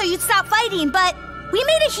you here so you'd stop fighting, but we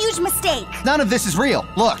made a huge mistake. None of this is real.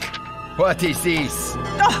 Look. What is this?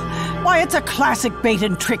 Oh, why, it's a classic bait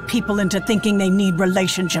and trick people into thinking they need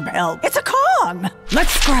relationship help. It's a con.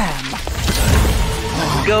 Let's scram.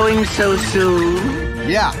 Going so soon?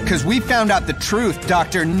 Yeah, because we found out the truth,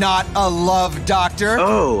 Doctor, not a love doctor.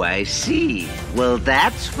 Oh, I see. Well,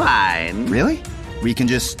 that's fine. Really? We can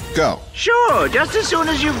just go. Sure, just as soon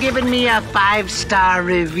as you've given me a 5-star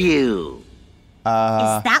review.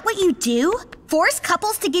 Is that what you do? Force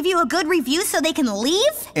couples to give you a good review so they can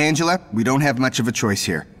leave? Angela, we don't have much of a choice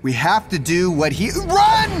here. We have to do what he...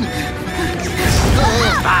 Run!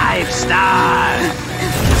 5 stars!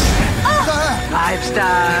 5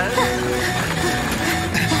 stars!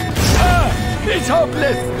 It's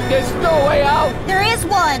hopeless! There's no way out! There is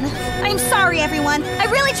one. I'm sorry, everyone. I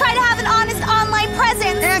really try to have an honest online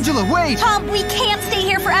presence. Angela, wait! Tom, we can't stay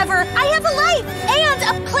here forever. I have a life and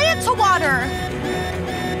a plant to water.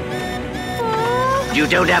 You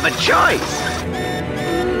don't have a choice!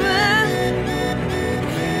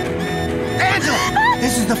 Angela!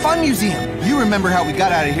 This is the Fun Museum. You remember how we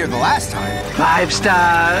got out of here the last time. 5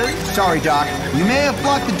 stars. Sorry, Doc. You may have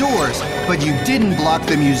blocked the doors, but you didn't block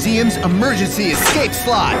the museum's emergency escape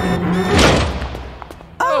slide.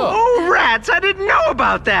 Oh, rats! I didn't know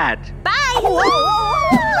about that. Bye. 1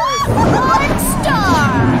 star.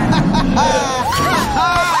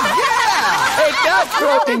 Take that,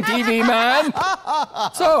 floating TV man!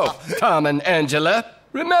 So, Tom and Angela,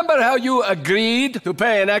 remember how you agreed to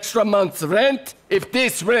pay an extra month's rent if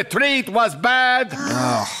this retreat was bad?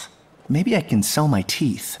 Ugh. Maybe I can sell my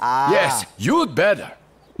teeth. Yes, you'd better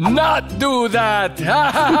not do that!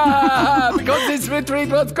 Because this retreat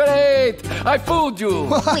was great! I fooled you!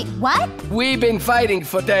 Wait, what? We've been fighting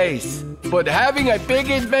for days, but having a big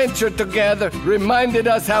adventure together reminded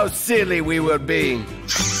us how silly we were being.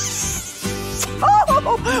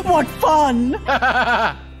 Oh, what fun!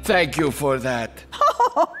 Thank you for that.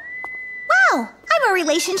 Wow, I'm a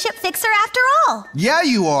relationship fixer after all. Yeah,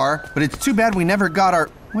 you are. But it's too bad we never got our...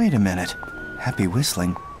 Wait a minute. Happy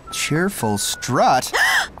whistling. Cheerful strut.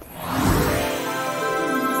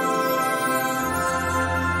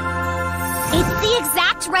 It's the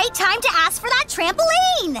exact right time to ask for that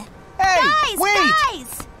trampoline. Hey, guys, wait.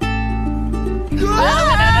 guys.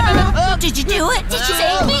 Did you do it? Did you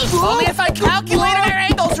save me? Only if I calculated our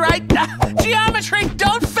angles right. Geometry,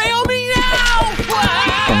 don't fail me now!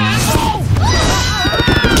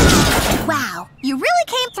 Wow, you really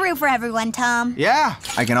came through for everyone, Tom. Yeah,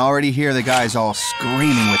 I can already hear the guys all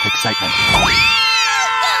screaming with excitement.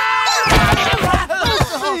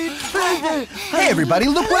 Hey, everybody,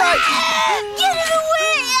 look what I... Get it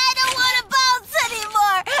away! I don't want to bounce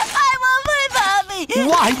anymore! I want my mommy!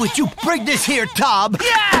 Why would you bring this here, Tom?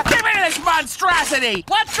 Yeah, get rid of this monstrosity!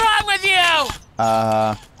 What's wrong with you?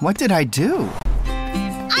 What did I do?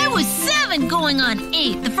 I was 7 going on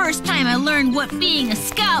 8 the first time I learned what being a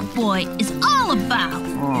scout boy is all about.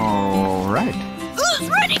 All right. Who's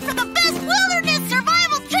ready for the best wilderness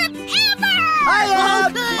survival trip ever? I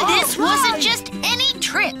am! This wasn't just any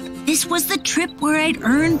trip. This was the trip where I'd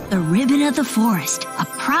earned the Ribbon of the Forest, a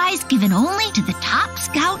prize given only to the top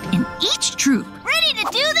scout in each troop. Ready to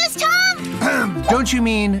do this, Tom? Don't you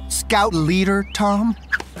mean scout leader, Tom?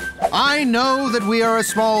 I know that we are a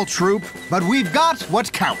small troop, but we've got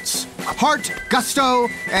what counts. Heart, gusto,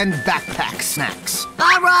 and backpack snacks.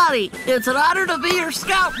 Alrighty, it's an honor to be your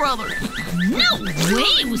scout brother. No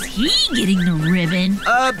way was he getting the ribbon.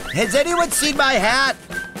 Has anyone seen my hat?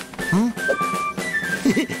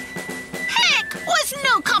 Heck, was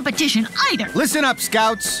no competition either. Listen up,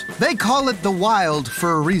 scouts. They call it the wild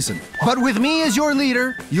for a reason. But with me as your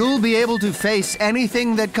leader, you'll be able to face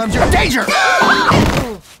anything that comes your danger!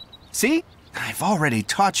 See? I've already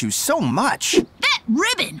taught you so much. That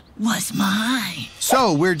ribbon was mine.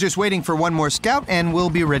 So, we're just waiting for one more scout and we'll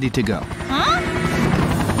be ready to go. Huh?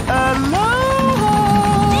 Hello?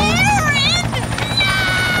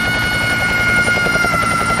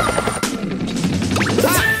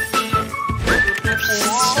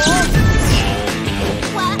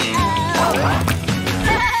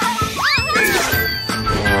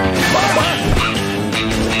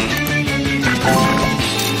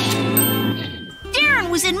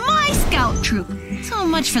 In my scout troop. So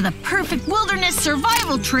much for the perfect wilderness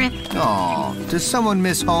survival trip. Aw, does someone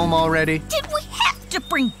miss home already? Did we have to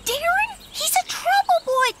bring Darren? He's a trouble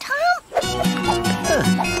boy, Tom.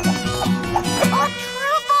 A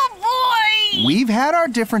trouble boy! We've had our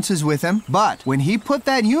differences with him, but when he put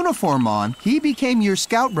that uniform on, he became your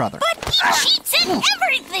scout brother. But he cheats at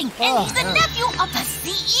everything, and he's the nephew of the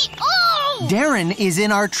CEO! Darren is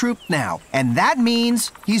in our troop now, and that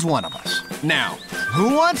means he's one of us. Now,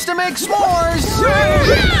 who wants to make s'mores?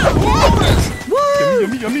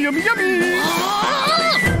 Yummy, yummy, yummy, yummy!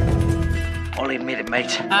 I'll admit it,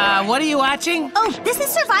 mate. What are you watching? Oh, this is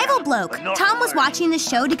Survival Bloke. Tom was watching the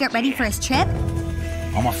show to get ready for his trip.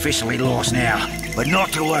 I'm officially lost now, but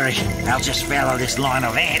not to worry. I'll just follow this line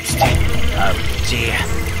of ants. Oh dear,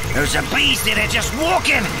 there's a beast in it just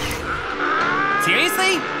walking.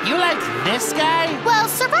 Seriously? You like this guy? Well,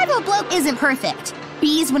 Survival Bloke isn't perfect.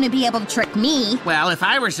 Bees wouldn't be able to trick me. Well, if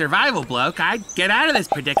I were Survival Bloke, I'd get out of this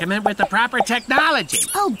predicament with the proper technology.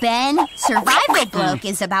 Oh, Ben, Survival Bloke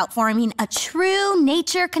is about forming a true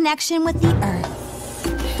nature connection with the earth.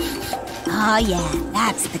 Oh, yeah,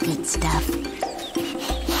 that's the good stuff.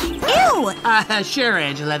 Ew! Sure,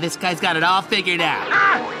 Angela, this guy's got it all figured out.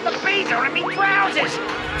 Ah! The bees are in me trousers!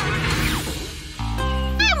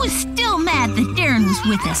 I was still mad that Darren was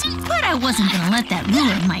with us, but I wasn't gonna let that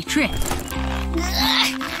ruin my trip.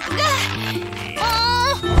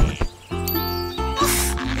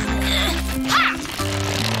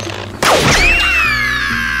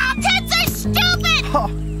 Tents are stupid! Ha!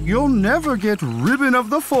 You'll never get Ribbon of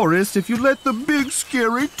the Forest if you let the big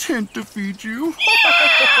scary tent defeat you.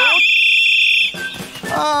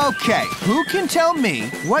 Okay, who can tell me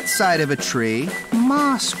what side of a tree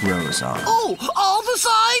moss grows on? Oh, all the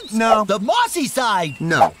sides? No. The mossy side!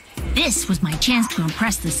 No. This was my chance to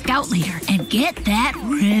impress the scout leader and get that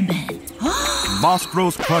ribbon. Moss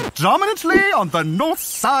grows predominantly on the north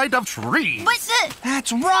side of trees. But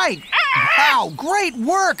That's right! Wow, great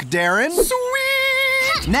work, Darren!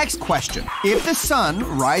 Sweet! Next question. If the sun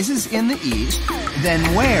rises in the east, then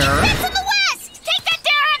where... It's in the west! Take that,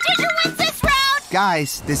 Darren! Who wins this round?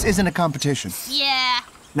 Guys, this isn't a competition. Yeah.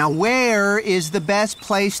 Now, where is the best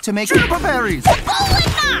place to make... Juniper berries! Bowling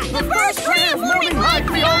knot! The first tree moving light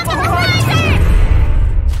beyond the horizon!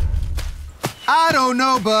 I don't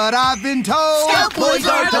know, but I've been told... Scout boys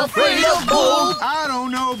aren't afraid of gold! I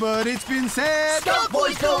don't know, but it's been said... Scout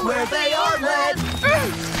boys go where they are led!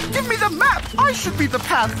 map! I should be the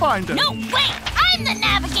pathfinder! No, wait! I'm the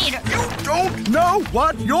navigator! You don't know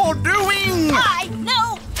what you're doing! I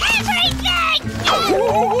know everything!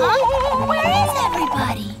 Where is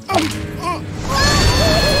everybody?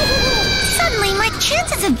 Suddenly, my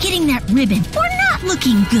chances of getting that ribbon were not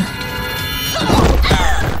looking good.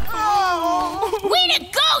 Way to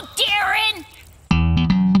go, Darren!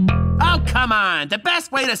 Oh, come on. The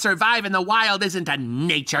best way to survive in the wild isn't a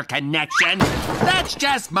nature connection. That's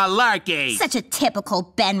just malarkey. Such a typical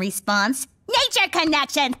Ben response. Nature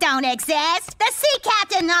connections don't exist. The sea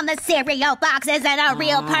captain on the cereal box isn't a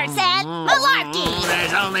real person. Malarkey.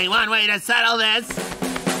 There's only one way to settle this.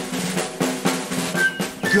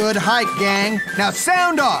 Good hike, gang. Now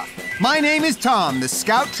sound off. My name is Tom, the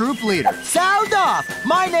scout troop leader. Sound off!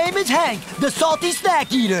 My name is Hank, the salty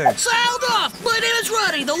snack eater. Sound off! My name is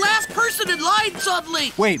Ruddy, the last person in line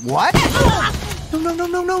suddenly. Wait, what?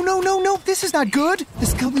 No. This is not good. The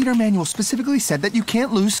scout leader manual specifically said that you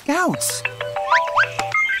can't lose scouts.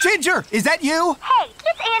 Ginger, is that you? Hey,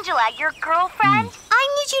 it's Angela, your girlfriend. I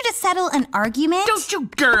need you to settle an argument. Don't you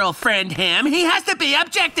girlfriend him. He has to be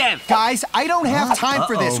objective. Guys, I don't have time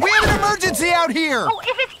for this. We have an emergency out here. Oh,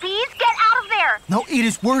 if it's bees, get out of there. No, it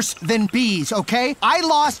is worse than bees, okay? I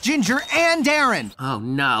lost Ginger and Darren. Oh,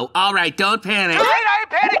 no. All right, don't panic. All right, I'm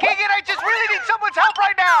panicking and I just really need someone's help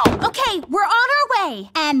right now. Okay, we're on our way.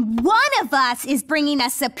 And one of us is bringing a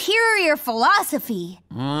superior philosophy.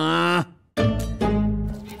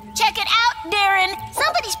 Check it out, Darren.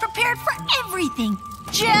 Somebody's prepared for everything.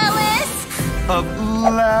 Jealous? Of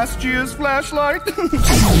last year's flashlight? I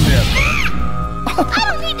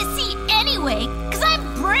don't need to see anyway, because I'm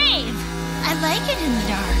brave. I like it in the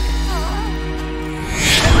dark.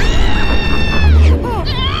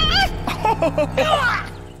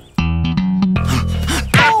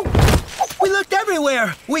 We looked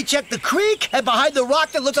everywhere. We checked the creek and behind the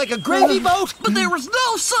rock that looks like a gravy boat. But there was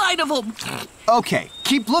no sign of him. Okay,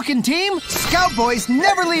 keep looking, team. Scout boys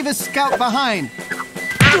never leave a scout behind.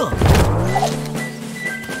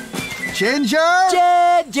 Ginger!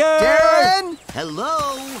 Darren!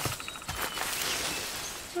 Hello?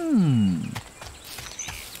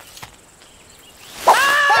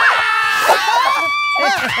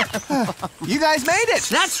 You guys made it!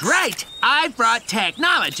 That's right. I've brought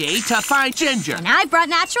technology to find Ginger. And I've brought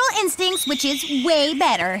natural instincts, which is way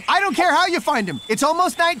better. I don't care how you find him. It's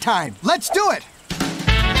almost nighttime. Let's do it!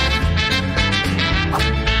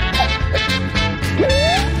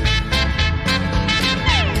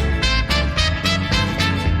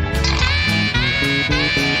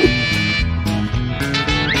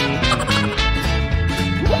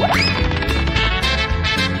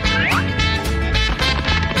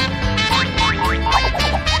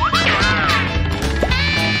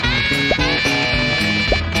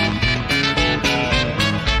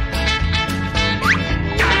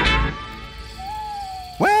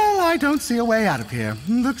 I don't see a way out of here.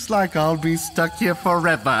 Looks like I'll be stuck here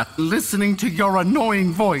forever, listening to your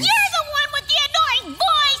annoying voice. You're the one with the annoying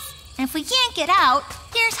voice! And if we can't get out,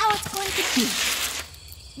 here's how it's going to be.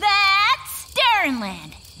 That's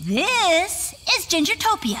Darrenland. This is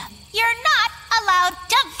Gingertopia. You're not allowed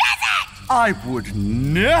to visit! I would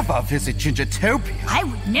never visit Gingertopia. I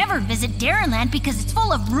would never visit Darrenland because it's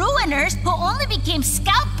full of ruiners who only became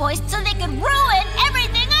scout boys so they could ruin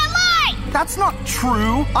everything I like! That's not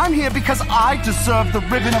true. I'm here because I deserve the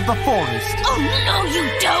ribbon of the forest. Oh, no, you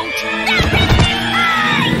don't! That ribbon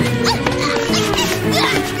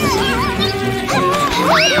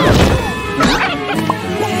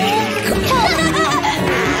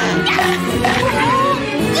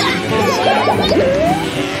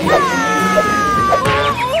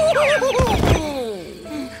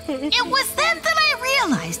It was then that I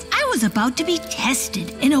realized I was about to be tested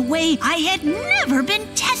in a way I had never been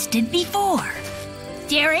tested before.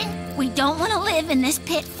 Darren, we don't want to live in this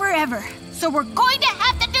pit forever, so we're going to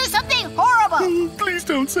have to do something horrible. Please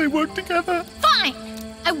don't say work together. Fine,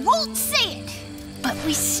 I won't say it, but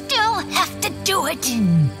we still have to do it.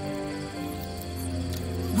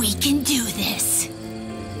 We can do this.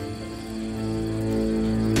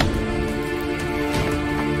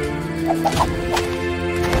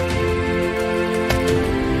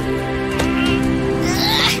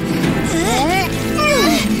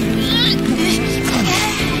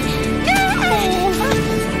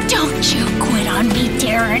 Don't you quit on me,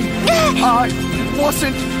 Darren. I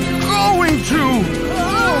wasn't going to.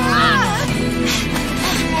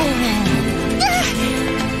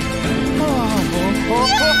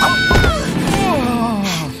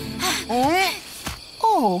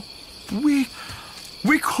 Oh,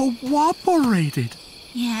 we cooperated.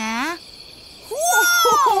 Yeah?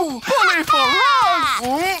 Whoa! Bully for us!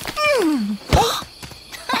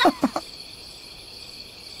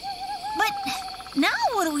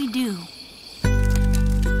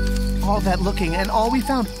 all that looking, and all we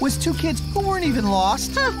found was 2 kids who weren't even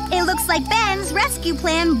lost. It looks like Ben's rescue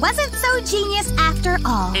plan wasn't so genius after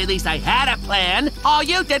all. At least I had a plan. All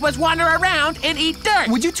you did was wander around and eat dirt.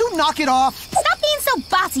 Would you 2 knock it off? Stop being so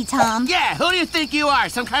bossy, Tom. Yeah, who do you think you are?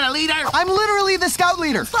 Some kind of leader? I'm literally the scout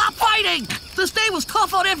leader. Stop fighting! This day was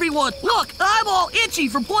tough on everyone. Look, I'm all itchy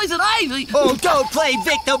from poison ivy. Oh, don't play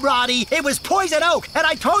victim, Roddy. It was poison oak, and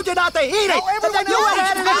I told you not to eat it. Everyone you knows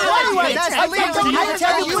had it anyway. That's illegal. I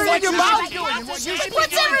tell you, in your mouth.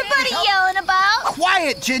 What's everybody yelling about?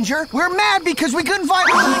 Quiet, Ginger. We're mad because we couldn't find.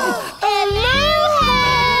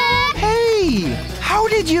 Hey, how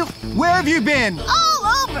did you? Where have you been? All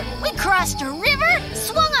over. We crossed a river,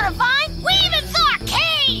 swung on a vine, we even saw a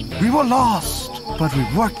cave. We were lost, but we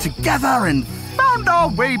worked together and found our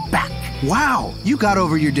way back. Wow, you got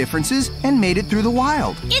over your differences and made it through the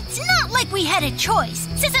wild. It's not like we had a choice,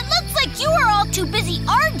 since it looks like you were all too busy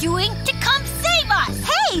arguing to come save us.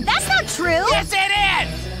 Hey, that's not true. Yes, it is.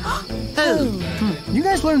 You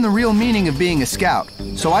guys learned the real meaning of being a scout,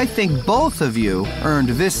 so I think both of you earned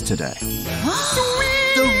this today.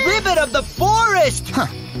 The ribbon of the forest! Huh,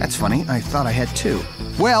 that's funny. I thought I had 2.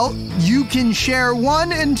 Well, you can share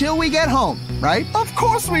 1 until we get home, right? Of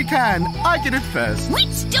course we can. I get it first.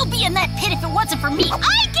 We'd still be in that pit if it wasn't for me.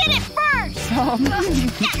 I get it first.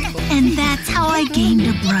 And that's how I gained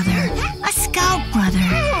a brother. A scout brother.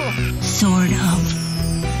 Sort of.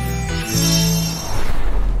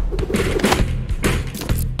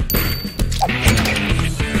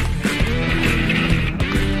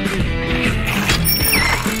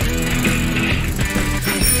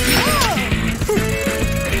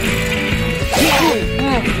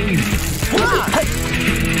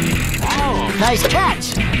 Nice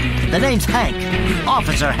catch. The name's Hank.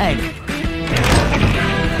 Officer Hank.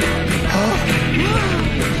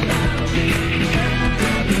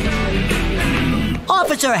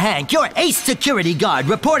 Officer Hank, your ace security guard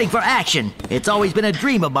reporting for action. It's always been a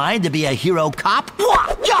dream of mine to be a hero cop.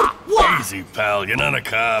 Easy, pal. You're not a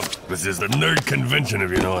cop. This is the nerd convention,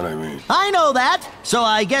 if you know what I mean. I know that. So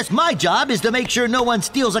I guess my job is to make sure no one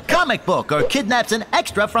steals a comic book or kidnaps an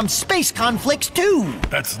extra from Space Conflicts 2.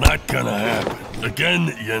 That's not gonna happen.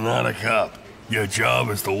 Again, you're not a cop. Your job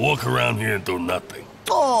is to walk around here and do nothing.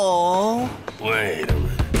 Oh. Wait a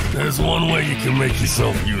minute. There's one way you can make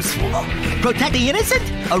yourself useful. Protect the innocent?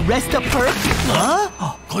 Arrest a perp?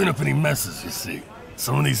 Huh? Clean up any messes, you see.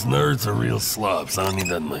 Some of these nerds are real slobs. I don't need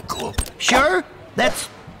that in my club. Sure. That's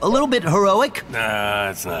a little bit heroic. Nah,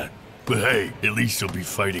 it's not. But hey, at least you'll be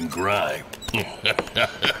fighting crime.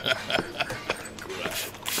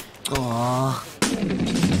 Aww.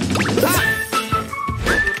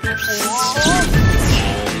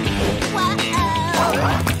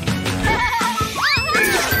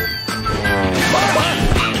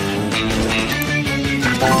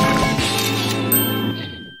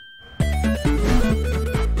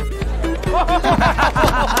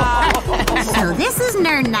 So this is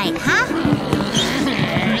Nerd Night, huh?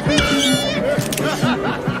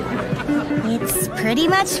 It's pretty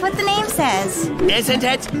much what the name says. Isn't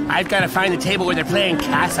it? I've got to find the table where they're playing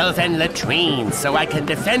castles and latrines so I can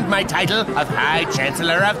defend my title of High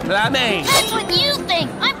Chancellor of Plumbing. That's what you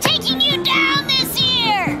think. I'm taking you down this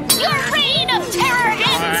year. Your reign of terror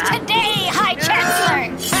ends today, High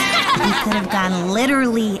Chancellor. You could have gone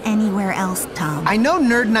literally anywhere else, Tom. I know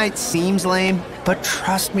Nerd Night seems lame, but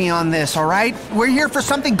trust me on this, all right? We're here for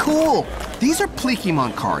something cool. These are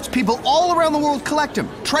Pokemon cards. People all around the world collect them,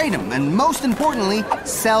 trade them, and most importantly,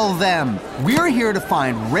 sell them. We're here to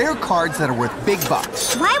find rare cards that are worth big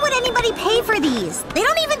bucks. Why would anybody pay for these? They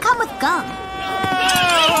don't even come with gum.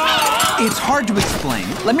 It's hard to explain.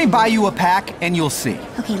 Let me buy you a pack and you'll see.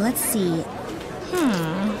 Okay, let's see.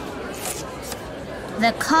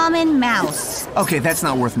 The common mouse. Okay, that's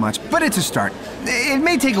not worth much, but it's a start. It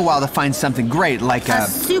may take a while to find something great, like a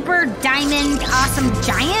super diamond awesome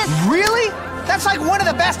giant? Really? That's like one of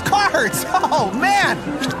the best cards! Oh, man!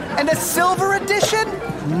 And a silver edition?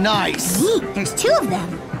 Nice! Neat, there's 2 of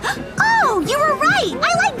them. Oh, you were right!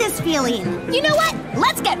 I like this feeling. You know what?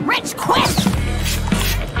 Let's get rich quick!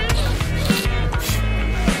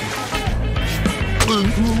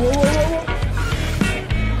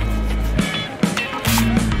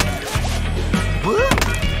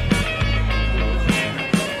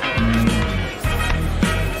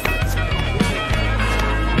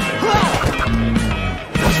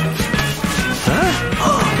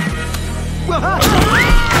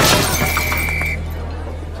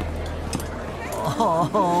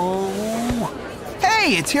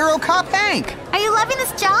 Hey, it's Hero Cop Hank. Are you loving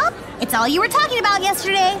this job? It's all you were talking about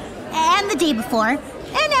yesterday, and the day before,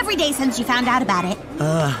 and every day since you found out about it.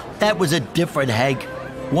 That was a different Hank.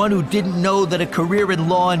 One who didn't know that a career in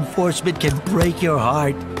law enforcement can break your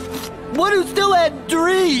heart. One who still had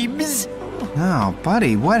dreams. Oh,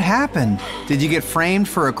 buddy, what happened? Did you get framed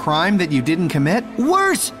for a crime that you didn't commit?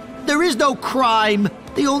 Worse, there is no crime.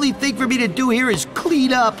 The only thing for me to do here is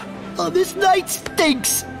clean up. Oh, this night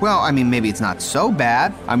stinks. Well, I mean, maybe it's not so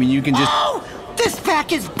bad. I mean, you can just... Oh! This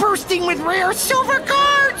pack is bursting with rare silver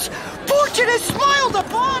cards! Fortune has smiled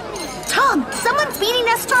upon me! Tom, someone's beating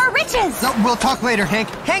us to our riches! No, we'll talk later, Hank.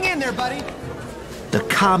 Hang in there, buddy. The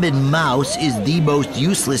common mouse is the most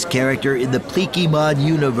useless character in the Pokemon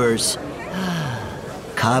universe.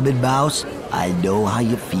 Common mouse, I know how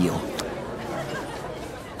you feel.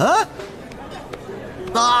 Huh?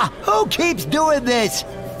 Ah, who keeps doing this?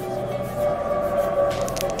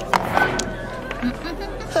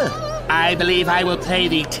 I believe I will play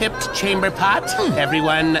the tipped chamber pot.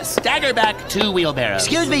 Everyone stagger back to wheelbarrow.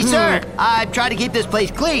 Excuse me, sir. I'm trying to keep this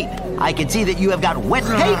place clean. I can see that you have got wet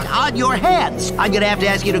paint on your hands. I'm gonna have to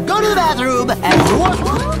ask you to go to the bathroom and wash.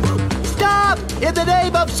 Stop! In the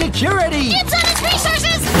name of security! It's on its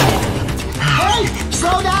resources! Hey!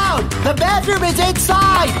 Slow down! The bathroom is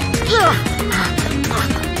inside!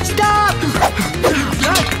 Stop!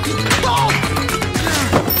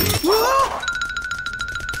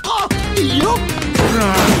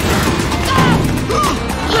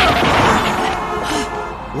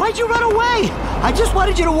 Why'd you run away? I just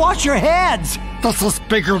wanted you to wash your hands. This is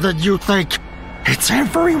bigger than you think. It's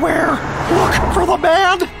everywhere. Look for the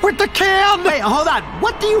man with the can. Wait, hold on.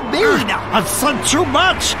 What do you mean? I've said too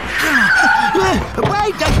much.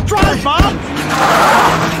 Wait, just drive, Mom.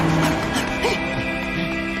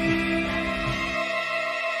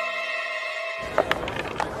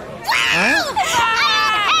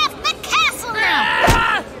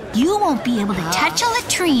 You won't be able to touch a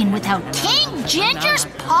latrine without King Ginger's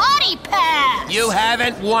potty pass! You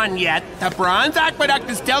haven't won yet. The bronze aqueduct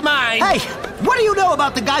is still mine. Hey, what do you know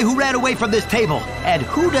about the guy who ran away from this table? And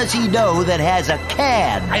who does he know that has a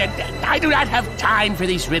can? I do not have time for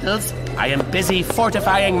these riddles. I am busy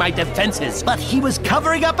fortifying my defenses. But he was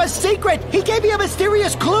covering up a secret. He gave me a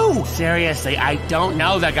mysterious clue. Seriously, I don't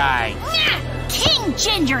know the guy. King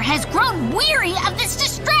Ginger has grown weary of this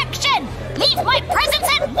distraction! Leave my presence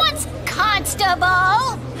at once,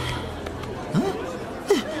 Constable!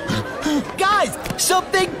 Guys,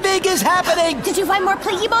 something big is happening! Did you find more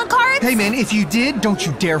Pokemon cards? Hey, man, if you did, don't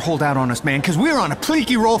you dare hold out on us, man, because we're on a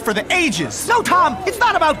Pleaky roll for the ages! No, Tom, it's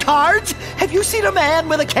not about cards! Have you seen a man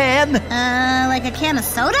with a can? Like a can of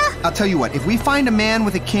soda? I'll tell you what, if we find a man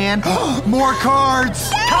with a can, more cards!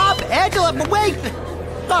 Tom, Angela, wait!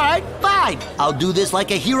 All right, fine. I'll do this like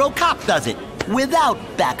a hero cop does it, without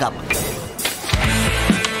backup.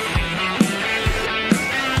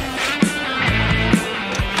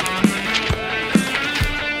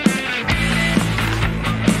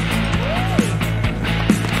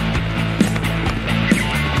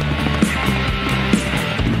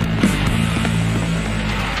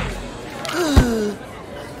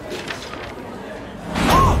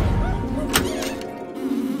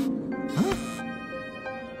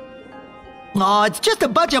 Oh, it's just a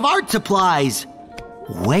bunch of art supplies.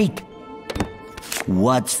 Wait.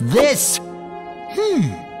 What's this?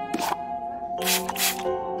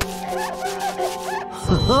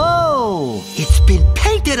 Oh, it's been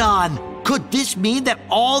painted on. Could this mean that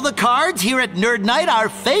all the cards here at Nerd Night are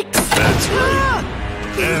fakes? That's right.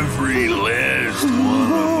 Every last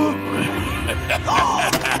one of them.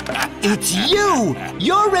 It's you!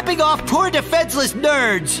 You're ripping off poor defenseless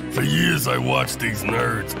nerds! For years I watched these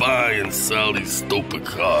nerds buy and sell these stupid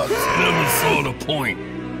cards. Never saw the point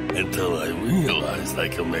until I realized I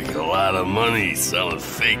could make a lot of money selling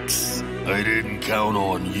fakes. I didn't count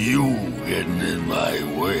on you getting in my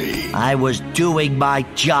way. I was doing my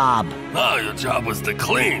job. No, your job was to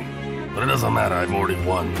clean. But it doesn't matter, I've already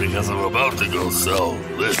won because I'm about to go sell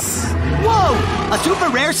this. Whoa! A super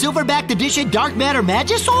rare silverbacked edition Dark Matter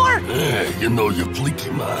Magisaur? Yeah, you know you're Pleaky,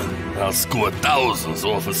 man. I'll score thousands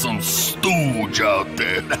off of some stooge out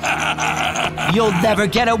there. You'll never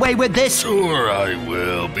get away with this. Sure I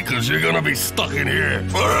will, because you're gonna be stuck in here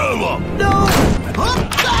forever. No!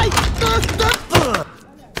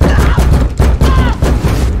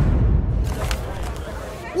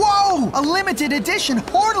 Whoa! A limited edition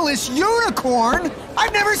hornless unicorn!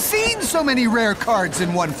 I've never seen so many rare cards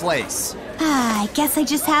in one place. I guess I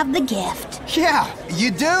just have the gift. Yeah, you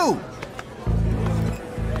do.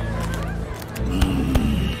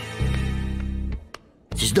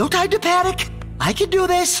 There's no time to panic. I can do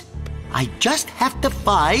this. I just have to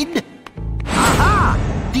find...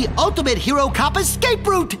 Aha! The ultimate hero cop escape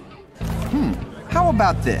route! how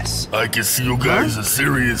about this? I can see you guys are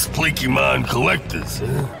serious Pokemon collectors.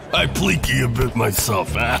 Huh? I pleaky a bit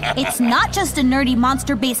myself. It's not just a nerdy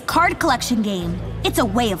monster-based card collection game. It's a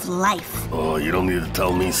way of life. Oh, you don't need to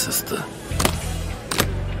tell me, sister.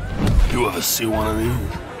 You ever see one of these?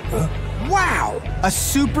 Huh? Wow! A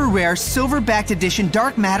super rare silver-backed edition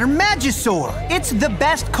Dark Matter Magisaur! It's the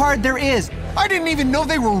best card there is! I didn't even know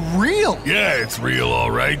they were real! Yeah, it's real,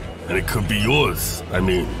 all right. And it could be yours. I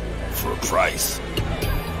mean, for a price.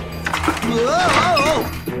 Whoa!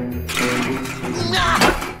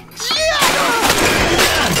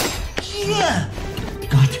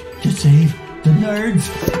 Got to save the nerds.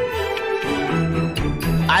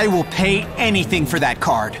 I will pay anything for that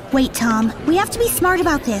card. Wait, Tom. We have to be smart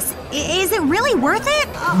about this. Is it really worth it?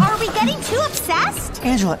 Are we getting too obsessed?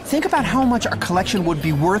 Angela, think about how much our collection would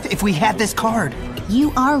be worth if we had this card.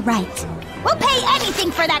 You are right. We'll pay anything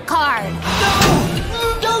for that card. No!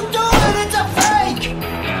 Don't do it! It's a fake!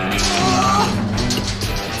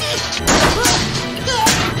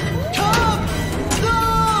 Tom!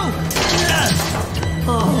 No!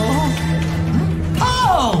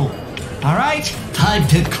 Oh! All right, time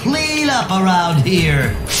to clean up around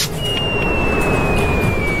here.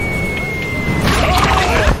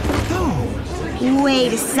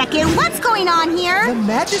 Wait a second, what's going on here? The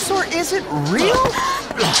Magisaur isn't real?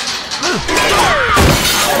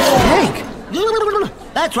 Hank!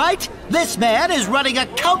 That's right. This man is running a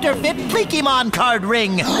counterfeit Pokemon card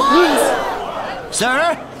ring. What?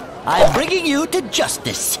 Sir, I'm bringing you to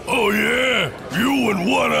justice. Oh, yeah? You and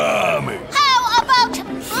one army. How about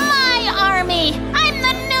my army? I'm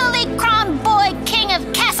the newly crowned boy king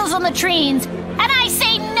of castles on the trees, and I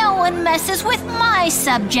say no one messes with my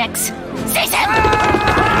subjects. Seize him!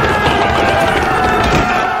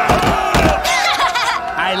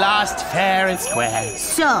 I lost fair and square.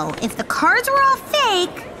 So, if the cards were all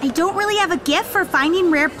fake, I don't really have a gift for finding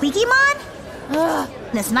rare Pokemon? Ugh,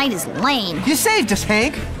 this night is lame. You saved us,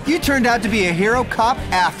 Hank. You turned out to be a hero cop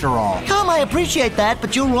after all. Tom, I appreciate that,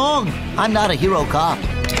 but you're wrong. I'm not a hero cop.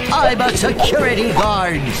 I'm a security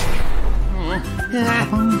guard.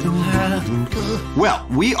 Well,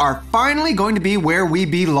 we are finally going to be where we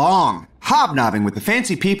belong. Hobnobbing with the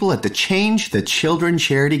fancy people at the Change the Children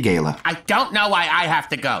Charity Gala. I don't know why I have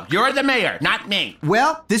to go. You're the mayor, not me.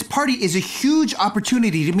 Well, this party is a huge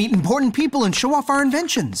opportunity to meet important people and show off our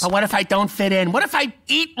inventions. But what if I don't fit in? What if I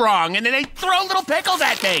eat wrong and then they throw little pickles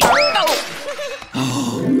at me?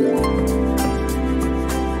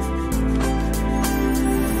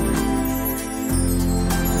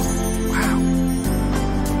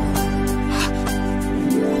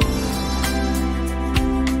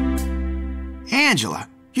 Angela,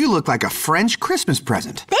 you look like a French Christmas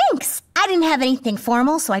present. Thanks. I didn't have anything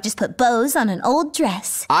formal, so I just put bows on an old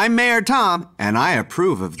dress. I'm Mayor Tom, and I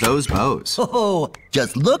approve of those bows. Oh,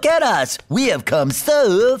 just look at us. We have come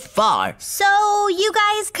so far. So, you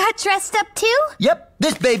guys got dressed up too? Yep,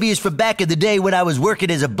 this baby is from back in the day when I was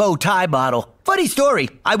working as a bow tie model. Funny story,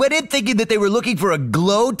 I went in thinking that they were looking for a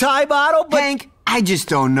glow tie model, but... Hank, I just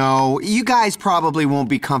don't know. You guys probably won't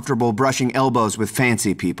be comfortable brushing elbows with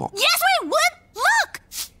fancy people. Yes, we would! Look!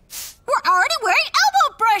 We're already wearing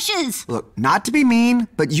elbow brushes! Look, not to be mean,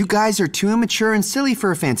 but you guys are too immature and silly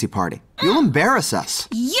for a fancy party. You'll embarrass us.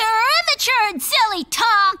 You're immature and silly,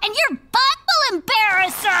 Tom, and your butt will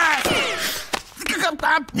embarrass us!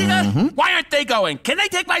 Why aren't they going? Can they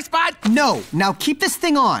take my spot? No, now keep this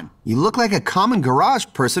thing on. You look like a common garage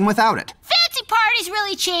person without it. Fancy parties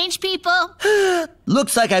really change people.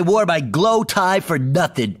 Looks like I wore my glow tie for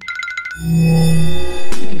nothing.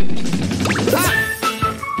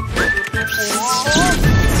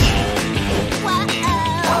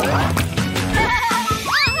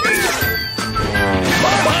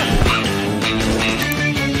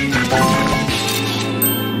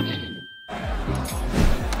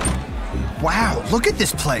 Wow, look at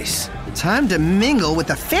this place. Time to mingle with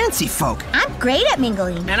the fancy folk. I'm great at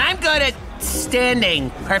mingling. And I'm good at standing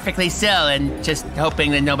perfectly still and just hoping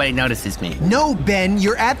that nobody notices me. No, Ben,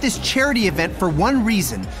 you're at this charity event for one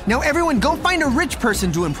reason. Now everyone go find a rich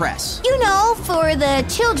person to impress. You know, for the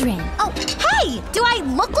children. Oh, hey, do I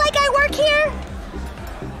look like I work here?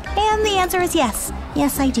 And the answer is yes.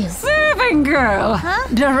 Yes, I do. Serving girl. Huh?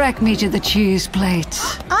 Direct me to the cheese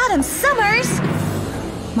plates. Autumn Summers.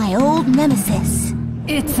 My old nemesis.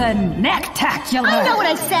 It's a necktacular. I know what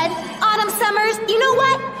I said. Autumn Summers, you know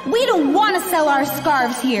what? We don't want to sell our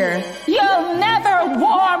scarves here. You'll never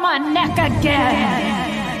warm a neck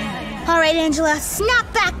again. All right, Angela,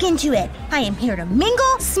 snap back into it. I am here to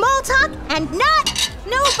mingle, small talk, and not...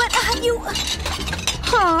 No, but you...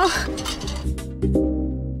 Huh.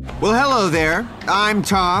 Well, hello there. I'm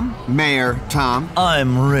Tom, Mayor Tom.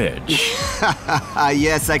 I'm Rich.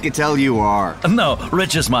 Yes, I could tell you are. No,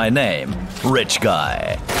 Rich is my name. Rich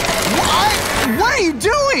guy. What are you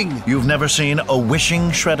doing? You've never seen a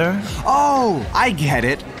wishing shredder? Oh, I get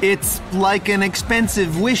it. It's like an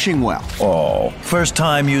expensive wishing well. Oh, first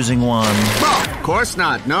time using one? Oh, of course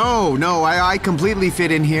not. No, I completely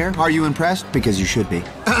fit in here. Are you impressed? Because you should be.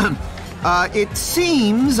 It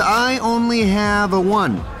seems I only have a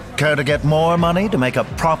 1. Care to get more money to make a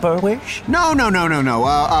proper wish? No.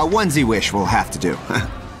 Onesie wish will have to do.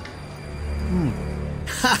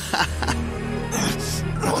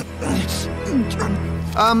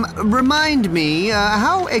 Remind me,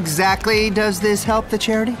 how exactly does this help the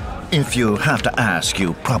charity? If you have to ask,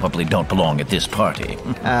 you probably don't belong at this party.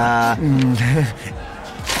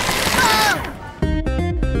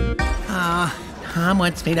 Tom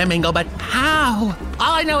wants me to mingle, but how?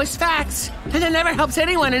 All I know is facts, and it never helps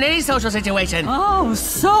anyone in any social situation. Oh,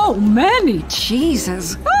 so many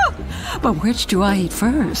cheeses. But which do I eat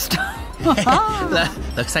first?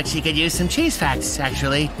 Looks like she could use some cheese facts,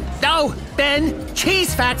 actually. No, Ben,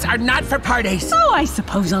 cheese facts are not for parties. Oh, I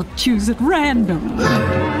suppose I'll choose at random.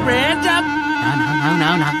 Random?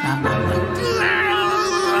 No.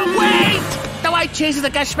 Wait! The white cheese is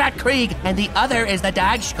the Geschmack Krieg, and the other is the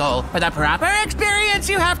Dodge Skull. For the proper experience,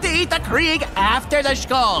 you have to eat the Krieg after the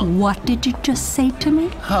Skull. What did you just say to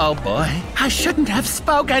me? Oh, boy. I shouldn't have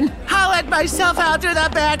spoken. I'll let myself out through the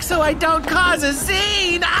back so I don't cause a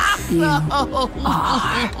scene. You are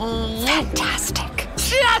fantastic.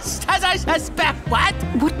 Just as I suspect. What?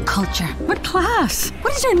 What culture? What class?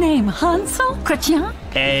 What is your name? Hansel? Chrétien?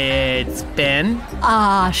 It's Ben.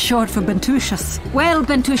 Short for Bentusius. Well,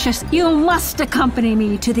 Bentusius, you must accompany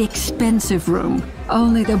me to the expensive room.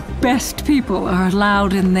 Only the best people are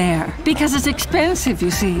allowed in there. Because it's expensive,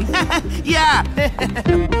 you see. Yeah. They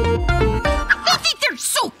think they're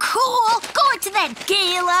so cool. Going to that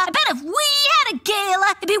gala. I bet if we had a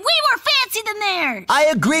gala, it'd be way more fancy than theirs. I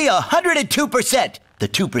agree 102%. The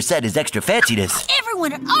 2% is extra fanciness.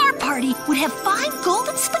 Everyone at our party would have 5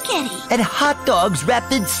 golden spaghetti. And hot dogs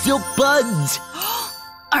wrapped in silk buns.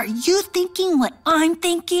 Are you thinking what I'm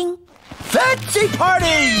thinking? Fancy party!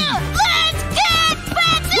 Let's get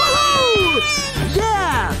fancy! Woohoo!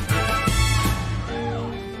 Yeah!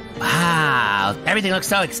 Wow, everything looks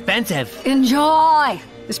so expensive. Enjoy!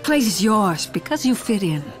 This place is yours because you fit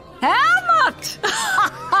in. Helmut!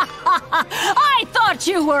 I thought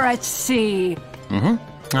you were at sea.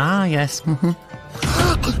 Yes.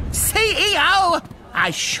 CEO!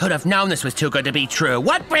 I should have known this was too good to be true.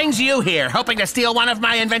 What brings you here? Hoping to steal one of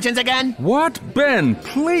my inventions again? What, Ben?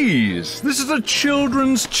 Please. This is a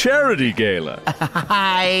children's charity gala.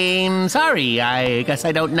 I'm sorry. I guess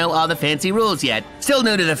I don't know all the fancy rules yet. Still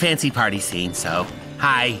new to the fancy party scene, so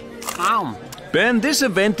hi. Ben, this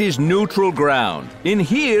event is neutral ground. In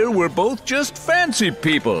here, we're both just fancy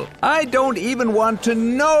people. I don't even want to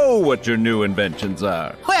know what your new inventions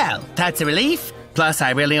are. Well, that's a relief. Plus,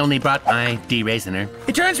 I really only brought my de-raisiner.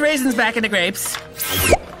 It turns raisins back into grapes.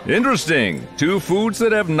 Interesting. 2 foods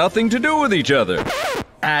that have nothing to do with each other.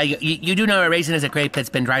 You do know a raisin is a grape that's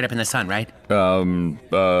been dried up in the sun, right?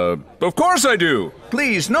 Of course I do.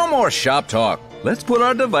 Please, no more shop talk. Let's put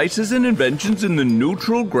our devices and inventions in the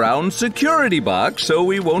neutral ground security box so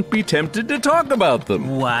we won't be tempted to talk about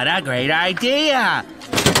them. What a great idea!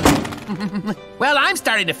 Well, I'm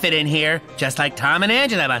starting to fit in here, just like Tom and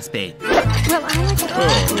Angela must be. Well,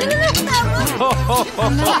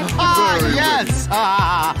 I like Yes!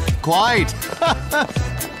 Quite!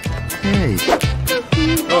 Hey.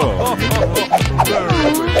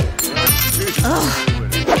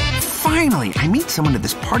 Finally, I meet someone at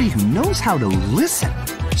this party who knows how to listen.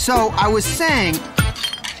 So, I was saying...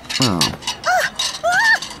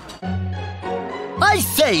 I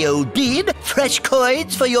say, old bean, fresh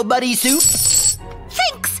coins for your muddy soup?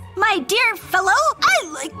 Thanks, my dear fellow. I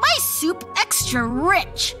like my soup extra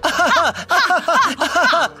rich.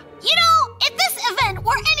 You know, if this event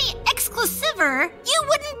were any exclusiver, you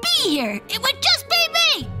wouldn't be here. It would just be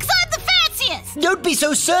me, because I'm the fanciest. Don't be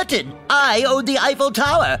so certain. I own the Eiffel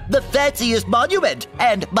Tower, the fanciest monument,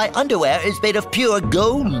 and my underwear is made of pure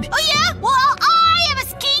gold. Oh yeah? Well, I have a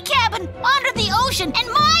ski cabin under the ocean, and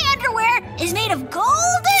my underwear is made of gold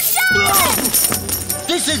and diamonds.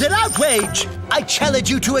 This is an outrage. I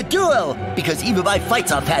challenge you to a duel, because even my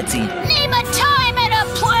fights are fancy. Name a time and a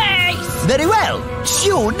place. Very well.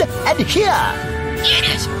 Soon and here. It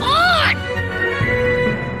is on.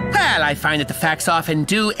 Well, I find that the facts often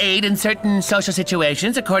do aid in certain social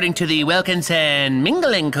situations. According to the Wilkinson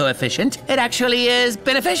mingling coefficient, it actually is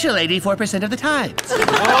beneficial 84% of the time.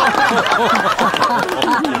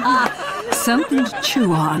 Something to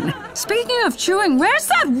chew on. Speaking of chewing, where's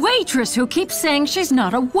that waitress who keeps saying she's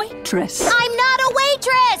not a waitress? I'm not a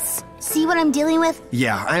waitress! See what I'm dealing with?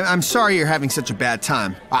 Yeah, I'm sorry you're having such a bad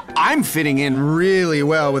time. I'm fitting in really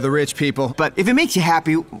well with the rich people, but if it makes you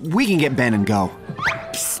happy, we can get Ben and go.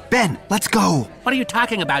 Psst, Ben, let's go. What are you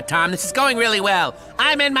talking about, Tom? This is going really well.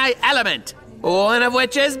 I'm in my element. One of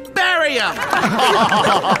which is barium.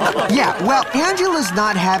 Yeah, well, Angela's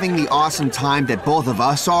not having the awesome time that both of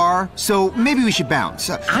us are, so maybe we should bounce.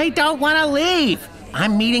 I don't want to leave.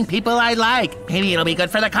 I'm meeting people I like. Maybe it'll be good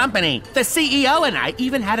for the company. The CEO and I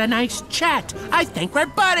even had a nice chat. I think we're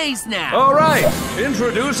buddies now. All right,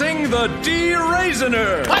 introducing the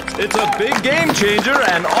D-Raisener. What? It's a big game changer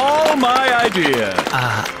and all my idea.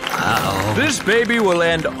 This baby will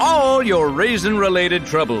end all your raisin-related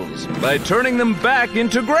troubles by turning them back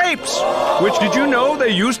into grapes, which did you know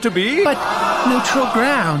they used to be? But neutral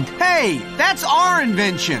ground. Hey, that's our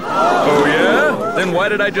invention. Oh, yeah? Then why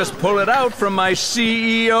did I just pull it out from my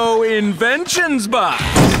CEO inventions box?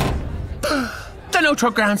 The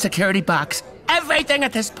neutral ground security box. Everything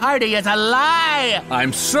at this party is a lie!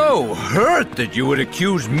 I'm so hurt that you would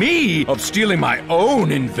accuse me of stealing my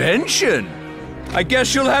own invention. I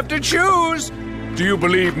guess you'll have to choose. Do you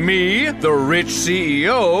believe me, the rich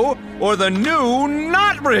CEO, or the new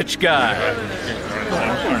not rich guy?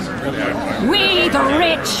 We, the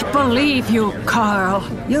rich, believe you, Carl.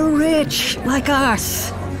 You're rich, like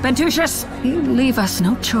us. Bentusius, you leave us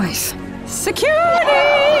no choice. Security!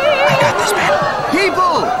 I got this, man.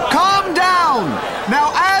 People, calm down.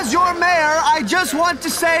 Now, as your mayor, I just want to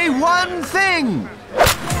say one thing.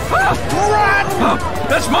 Run!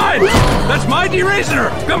 That's mine! That's my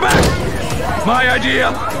D-Raisener! Come back! My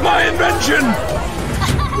idea! My invention!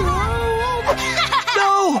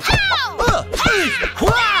 No!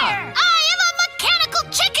 I am a mechanical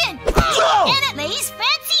chicken! And it lays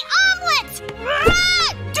fancy omelets!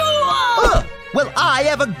 Well, I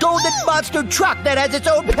have a golden monster truck that has its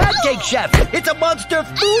own pancake chef. It's a monster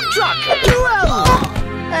food truck. Duel!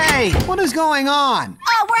 Hey, what is going on?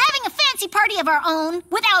 We're having a fancy party of our own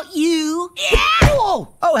without you. Whoa!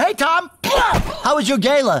 Oh, hey, Tom. How was your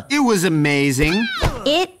gala? It was amazing.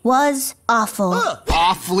 It was awful.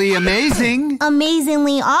 Awfully amazing.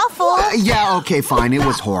 Amazingly awful. Yeah, okay, fine. It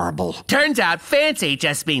was horrible. Turns out fancy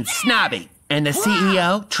just means snobby. And the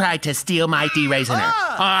CEO tried to steal my D-Raisener.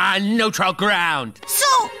 On neutral ground.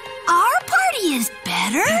 So, our party is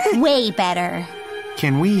better? Way better.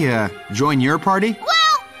 Can we, join your party?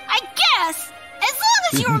 Well, I guess. As long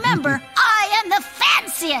as you remember, I am the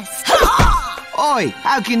fanciest. Oi,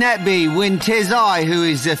 how can that be when 'tis I who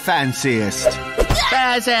is the fanciest?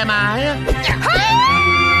 As am I.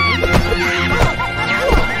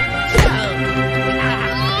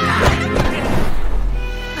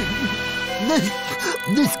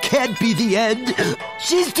 This can't be the end.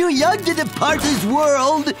 She's too young to depart this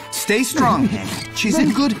world. Stay strong, Hank. She's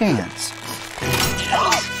in good hands.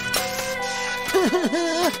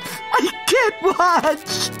 I can't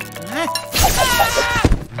watch.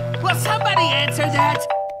 Will somebody answer that?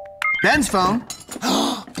 Ben's phone.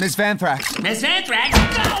 Miss Van Thrax. Miss Van Thrax?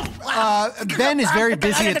 No! Ben is very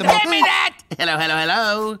busy at the moment. Give me that! Hello, hello,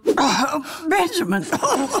 hello. Benjamin.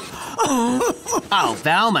 Oh,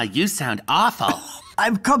 Velma, you sound awful.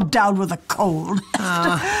 I've come down with a cold.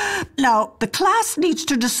 Now, the class needs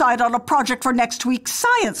to decide on a project for next week's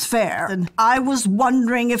science fair. And I was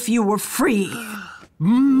wondering if you were free.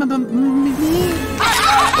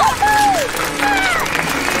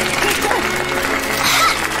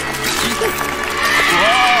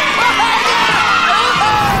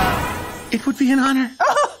 It would be an honor.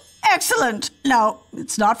 Oh, excellent. Now,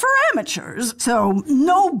 it's not for amateurs, so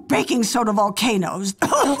no baking soda volcanoes.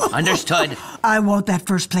 Understood. I want that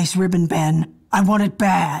first place ribbon, Ben. I want it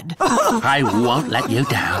bad. I won't let you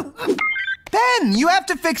down. Ben, you have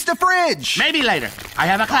to fix the fridge. Maybe later. I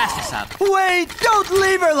have a class to sub. Wait, don't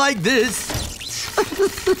leave her like this.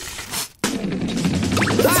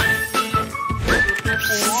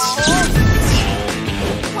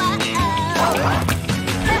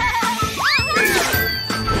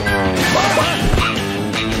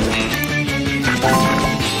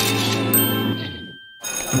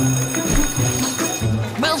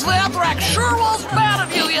 Miss Van Thrax sure was mad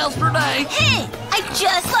at you yesterday. Hey, I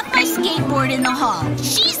just left my skateboard in the hall.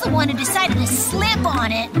 She's the one who decided to slip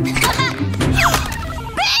on it. Ben!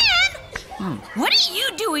 What are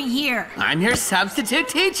you doing here? I'm your substitute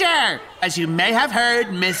teacher. As you may have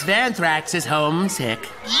heard, Miss Vanthrax is homesick.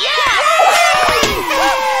 Yeah!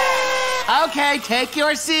 Okay, take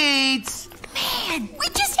your seats. Man, we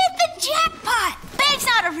just hit the jackpot. Ben's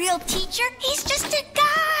not a real teacher. He's just a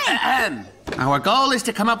guy. Our goal is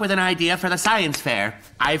to come up with an idea for the science fair.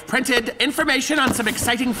 I've printed information on some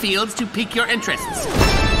exciting fields to pique your interests.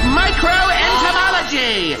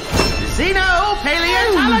 Microentomology,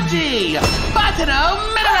 xenopaleontology,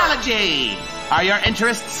 botanomineralogy. Are your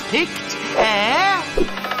interests piqued?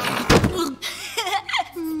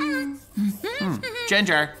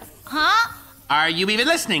 Ginger. Huh? Are you even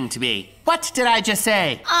listening to me? What did I just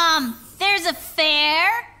say? There's a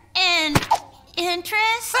fair and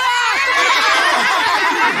interest.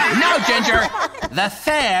 No, Ginger. The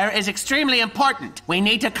fair is extremely important. We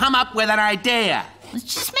need to come up with an idea. Let's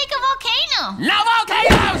just make a volcano. No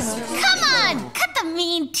volcanoes! Come on, cut the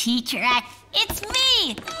mean teacher act. It's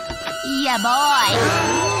me. Yeah, boy.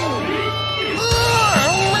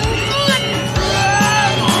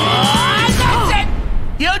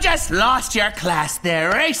 You just lost your class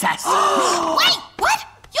there, recess. Wait, what?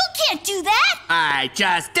 You can't do that. I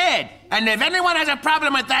just did. And if anyone has a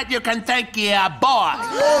problem with that, you can thank your boy.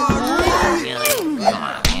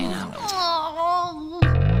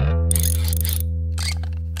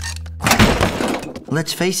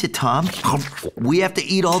 Let's face it, Tom. We have to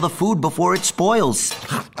eat all the food before it spoils.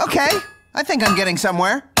 Okay, I think I'm getting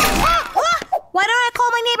somewhere. Why don't I call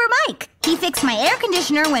my neighbor Mike? He fixed my air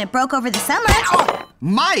conditioner when it broke over the summer.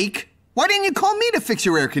 Mike? Why didn't you call me to fix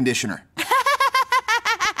your air conditioner?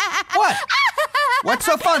 What? What's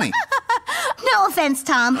so funny? No offense,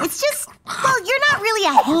 Tom. It's just, well, you're not really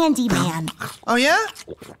a handyman. Oh, yeah?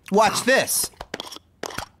 Watch this.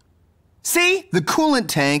 See? The coolant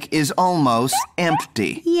tank is almost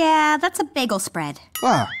empty. Yeah, that's a bagel spread.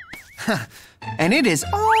 Wow. And it is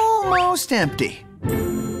almost empty.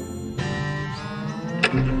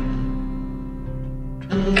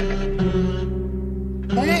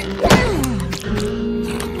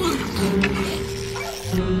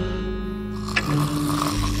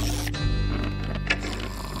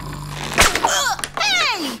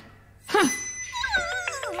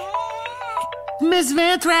 Miss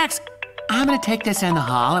Vanthrax, I'm gonna take this in the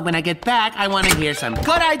hall, and when I get back, I want to hear some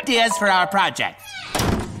good ideas for our project.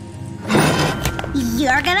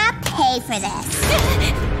 You're gonna pay for this.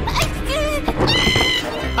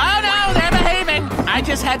 Oh no, they're behaving. I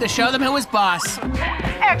just had to show them who was boss.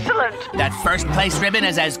 Excellent. That first place ribbon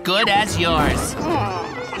is as good as yours.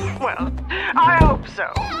 Well, I hope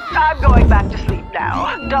so. I'm going back to sleep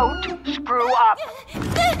now. Don't screw up.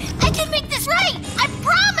 I can make this right. I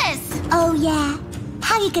promise. Oh, yeah?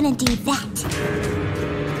 How you gonna do that?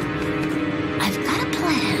 I've got a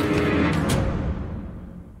plan.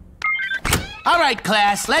 All right,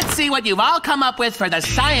 class, let's see what you've all come up with for the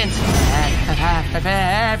science.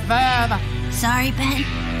 Sorry, Ben.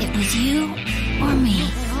 It was you or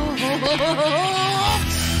me.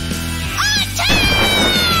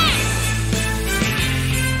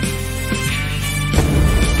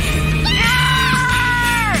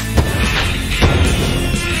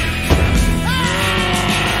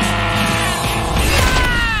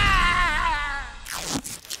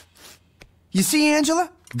 You see, Angela?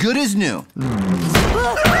 Good as new.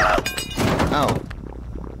 Oh.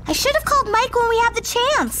 I should have called Mike when we had the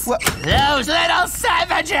chance. What? Those little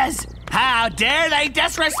savages! How dare they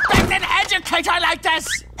disrespect an educator like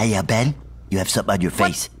this? Hey, Ben, you have something on your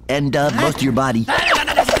face. And most of your body.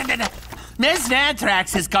 Miss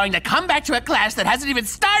Vanthrax is going to come back to a class that hasn't even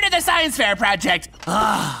started the science fair project.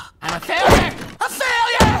 Oh, I'm a failure! A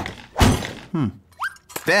failure!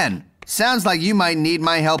 Ben, sounds like you might need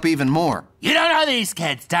my help even more. You don't know these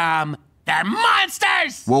kids, Tom. They're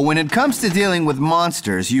monsters! Well, when it comes to dealing with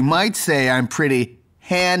monsters, you might say I'm pretty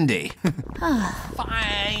handy.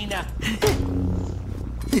 Fine.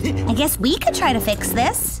 I guess we could try to fix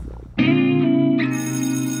this.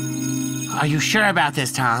 Are you sure about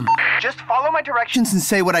this, Tom? Just follow my directions and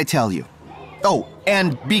say what I tell you. Oh,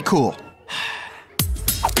 and be cool.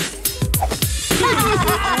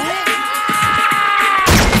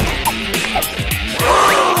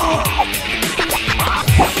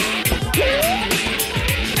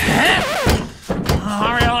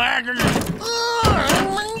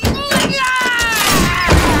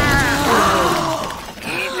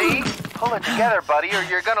 Pull it together, buddy, or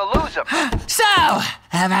you're gonna lose him. So,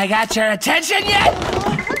 have I got your attention yet?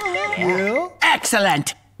 Yeah.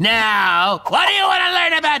 Excellent. Now, what do you want to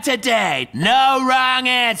learn about today? No wrong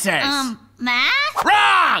answers. Math?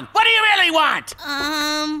 Wrong! What do you really want?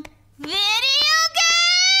 Video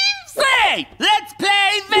games? Great! Let's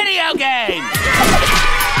play video games!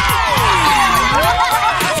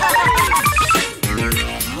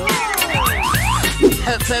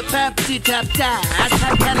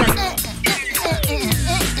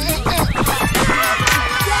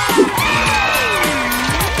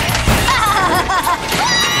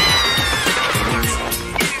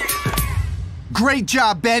 Great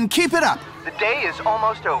job, Ben. Keep it up. The day is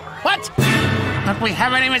almost over. What? But we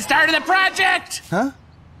haven't even started the project! Huh?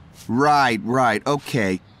 Right.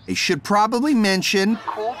 Okay. I should probably mention...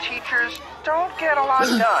 Cool teachers don't get a lot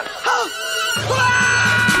done.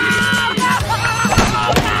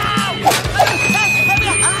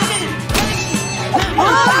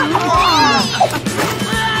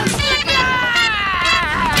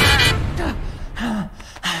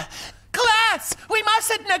 Class! We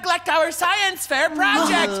mustn't neglect our science fair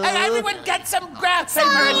project! And everyone get some graph paper!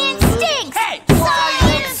 Science stinks! Hey!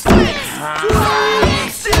 Science stinks!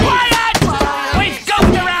 Quiet! We've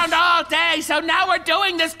goofed around all day, so now we're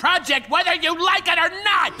doing this project whether you like it or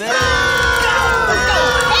not! Hey,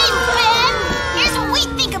 Ben! Here's what we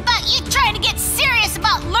think about you trying to get serious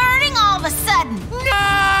about learning all of a sudden.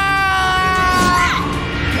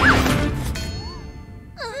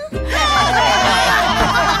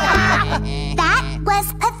 That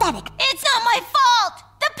was pathetic. It's not my fault!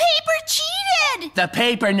 The paper cheated! The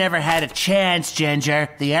paper never had a chance, Ginger.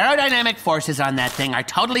 The aerodynamic forces on that thing are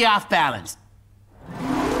totally off balance.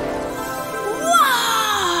 Wow!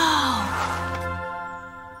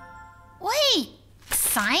 Wait,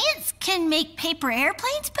 science can make paper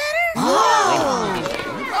airplanes better? Oh,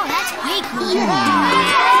 that's way cool.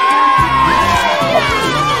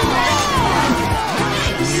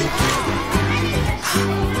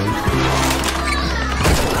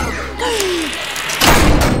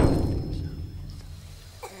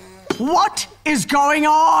 What is going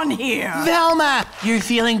on here? Velma, you're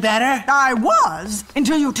feeling better? I was,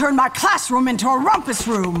 until you turned my classroom into a rumpus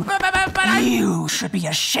room. But You should be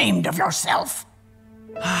ashamed of yourself.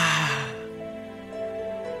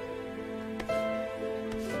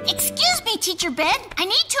 Excuse me, Teacher Ben. I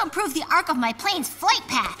need to improve the arc of my plane's flight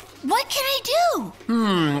path. What can I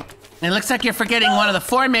do? It looks like you're forgetting one of the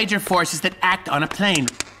 4 major forces that act on a plane.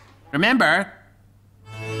 Remember?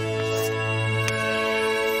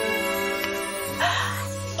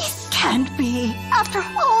 Can't be, after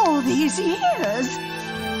all these years.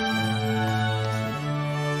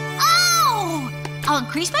 Oh! I'll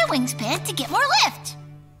increase my wingspan to get more lift.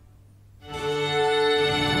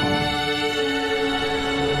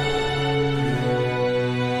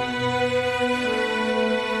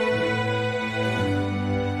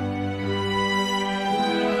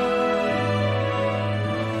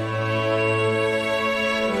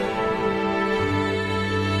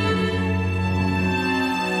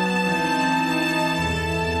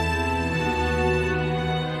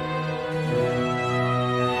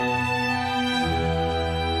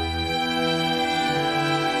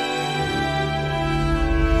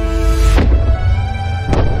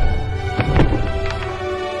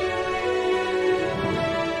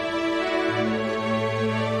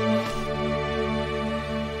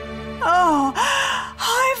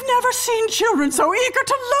 Seen children so eager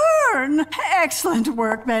to learn. Excellent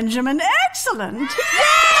work, Benjamin. Excellent.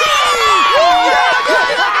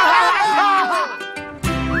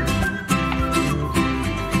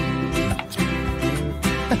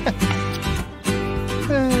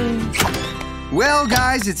 Well,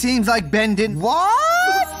 guys, it seems like Ben didn't... What?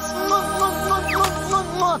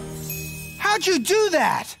 How'd you do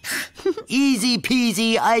that? Easy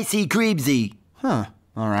peasy, icy creamsy. Huh.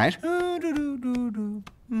 All right.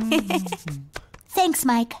 Thanks,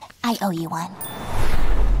 Mike. I owe you one.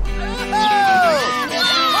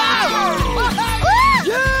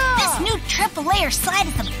 This new triple layer slide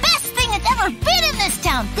is the best thing that's ever been in this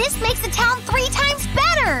town. This makes the town 3 times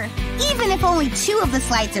better. Even if only 2 of the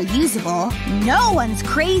slides are usable, no one's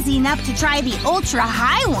crazy enough to try the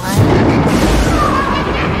ultra-high one.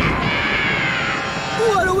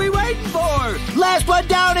 What are we waiting for? Last one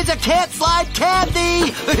down is a can't slide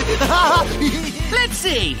Kathy! Let's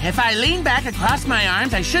see. If I lean back across my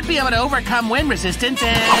arms, I should be able to overcome wind resistance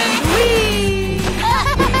and... whee!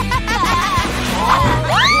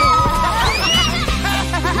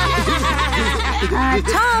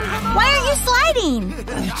 Tom, why aren't you sliding?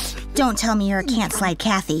 Don't tell me you're a can't slide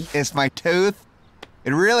Kathy. It's my tooth.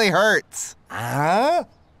 It really hurts. Ew!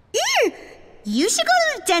 You should go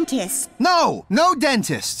to the dentist. No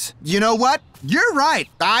dentists. You know what? You're right.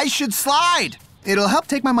 I should slide. It'll help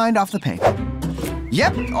take my mind off the pain.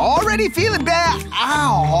 Yep, already feeling bad.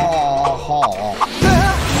 Ow!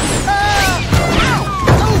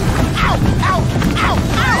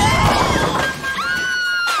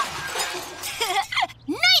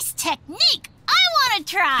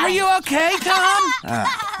 Are you okay, Tom?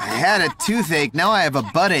 I had a toothache, now I have a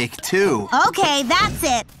butt ache too. Okay, that's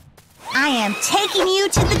it. I am taking you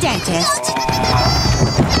to the dentist.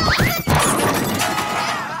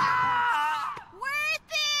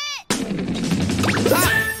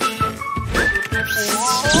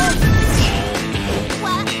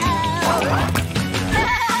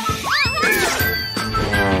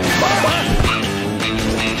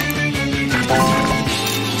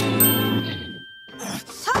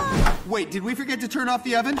 Wait, did we forget to turn off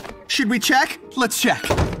the oven? Should we check? Let's check.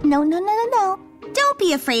 No. Don't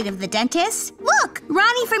be afraid of the dentist. Look,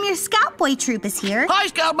 Ronnie from your Scout Boy troop is here. Hi,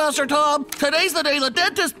 Scoutmaster Tom. Today's the day the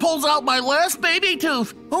dentist pulls out my last baby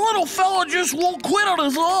tooth. The little fella just won't quit on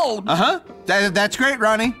his own. Uh-huh. That's great,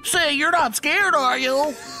 Ronnie. Say, you're not scared, are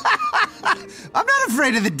you? I'm not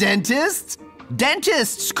afraid of the dentist.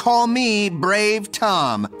 Dentists call me Brave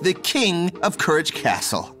Tom, the king of Courage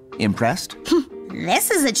Castle. Impressed?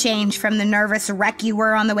 This is a change from the nervous wreck you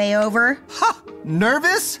were on the way over. Ha!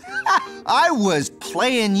 Nervous? I was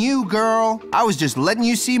playing you, girl. I was just letting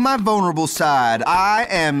you see my vulnerable side. I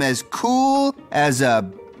am as cool as a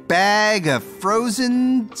bag of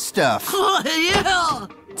frozen stuff. Yeah!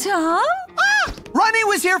 Tom? Ronnie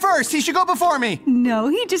was here first. He should go before me. No,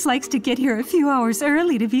 he just likes to get here a few hours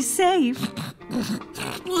early to be safe.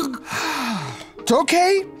 It's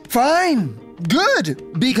okay. Fine.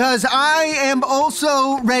 Good. Because I am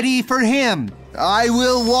also ready for him. I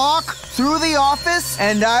will walk through the office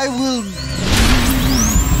and I will...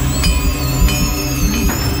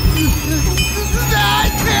 I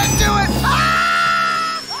can't do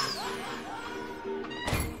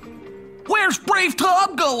it! Where's Brave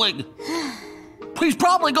Tom going? He's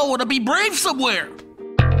probably going to be brave somewhere.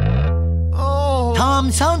 Oh.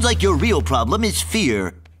 Tom, sounds like your real problem is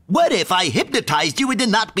fear. What if I hypnotized you into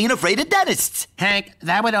not being afraid of dentists? Hank,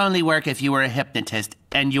 that would only work if you were a hypnotist,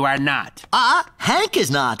 and you are not. Hank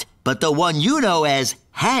is not. But the one you know as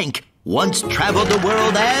Hank once traveled the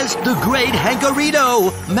world as the Great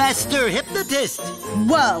Hankarito, Master Hypnotist.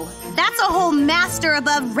 Whoa, that's a whole master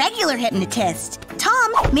above regular hypnotist.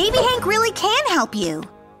 Tom, maybe Hank really can help you.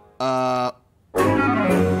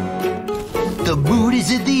 The mood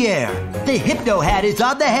is in the air, the hypno hat is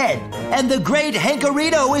on the head, and the Great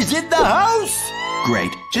Hankarito is in the house!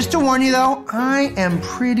 Great. Just to warn you, though, I am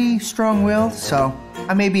pretty strong-willed, so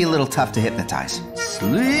I may be a little tough to hypnotize.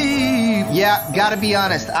 Sleep! Yeah, gotta be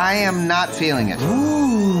honest, I am not feeling it.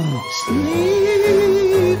 Ooh,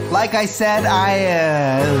 sleep! Like I said,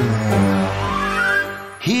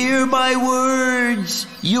 Hear my words.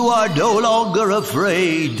 You are no longer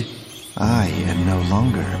afraid. I am no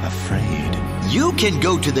longer afraid. You can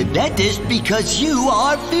go to the dentist because you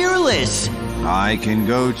are fearless. I can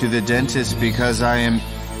go to the dentist because I am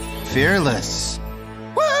fearless.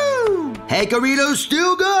 Woo! Hankarito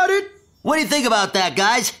still got it. What do you think about that,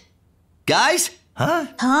 guys? Guys? Huh?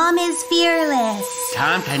 Tom is fearless.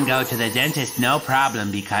 Tom can go to the dentist no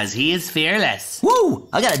problem because he is fearless. Woo!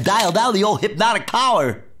 I gotta dial down the old hypnotic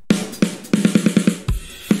power.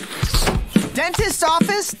 Dentist's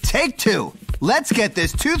office, take 2. Let's get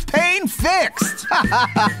this tooth pain fixed.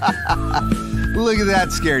 Look at that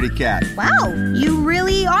scaredy cat. Wow, you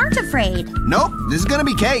really aren't afraid. Nope, this is gonna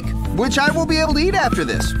be cake, which I will be able to eat after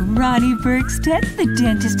this. Ronnie Bergstedt, the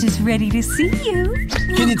dentist is ready to see you.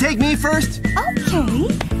 Can you take me first? Okay,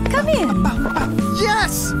 come in.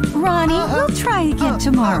 Yes! Ronnie, we'll try again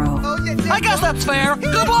tomorrow. I guess that's fair.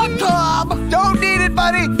 Good luck, Tom! Don't need it,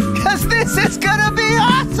 buddy, because this is gonna be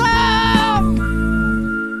awesome!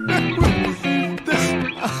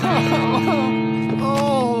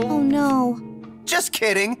 Oh no. Just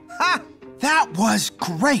kidding. Ha! That was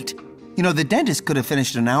great. You know, the dentist could have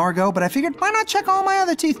finished an hour ago, but I figured why not check all my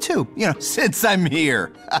other teeth too? You know, since I'm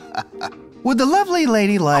here. Would the lovely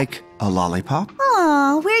lady like a lollipop?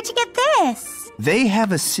 Aw, where'd you get this? They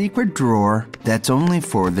have a secret drawer that's only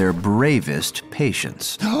for their bravest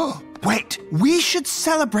patients. Wait, we should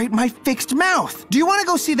celebrate my fixed mouth. Do you want to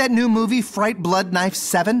go see that new movie, Fright Blood Knife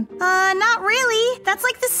 7? Not really. That's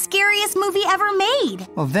like the scariest movie ever made.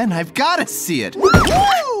 Well, then I've got to see it. Woo!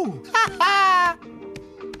 Ha-ha!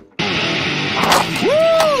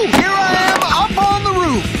 Woo! Here I am up on the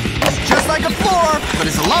roof. It's just like a floor, but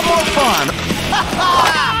it's a lot more fun.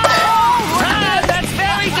 That's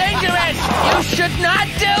very dangerous. You should not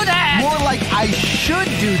do that. More like I should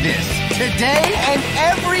do this today and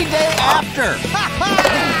every day after.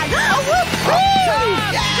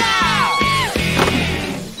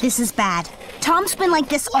 This is bad. Tom's been like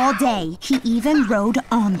this all day. He even rode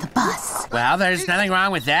on the bus. Well, there's nothing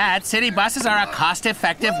wrong with that. City buses are a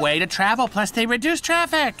cost-effective way to travel, plus they reduce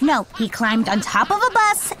traffic. No, he climbed on top of a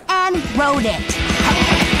bus and rode it.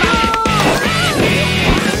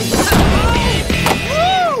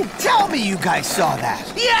 Woo! Tell me you guys saw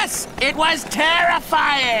that. Yes! It was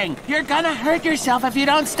terrifying! You're gonna hurt yourself if you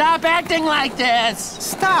don't stop acting like this!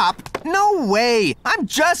 Stop? No way! I'm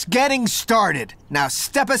just getting started. Now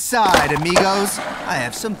step aside, amigos. I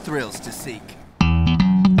have some thrills to seek.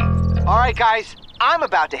 All right, guys. I'm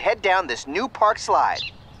about to head down this new park slide.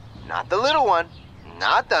 Not the little one.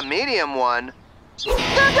 Not the medium one. The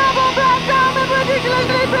double back down and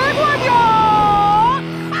ridiculously big one, y'all!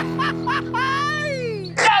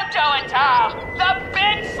 Don't do it, Tom! The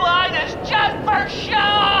big slide is just for show!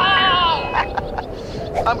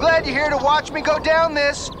 I'm glad you're here to watch me go down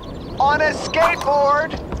this on a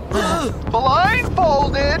skateboard,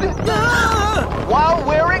 blindfolded, while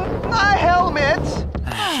wearing a helmet.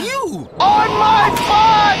 You! On my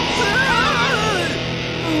butt!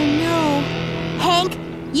 Oh no. Hank,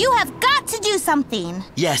 you have got to do something.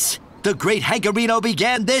 Yes, the great Hankerino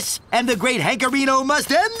began this, and the great Hankerino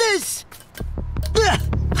must end this!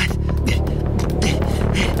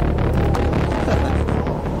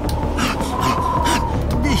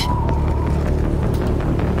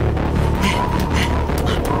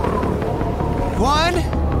 One, 2, 3!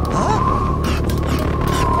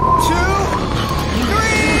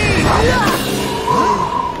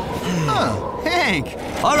 Oh, Hank!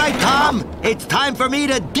 All right, Tom, it's time for me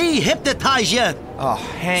to de-hypnotize you. Oh,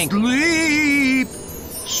 Hank. Sleep!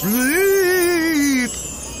 Sleep!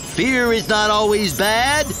 Fear is not always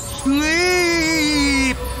bad.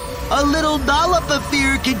 Sleep! A little dollop of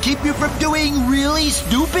fear can keep you from doing really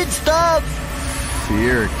stupid stuff.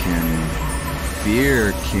 Fear can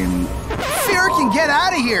get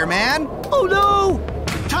out of here, man! Oh no!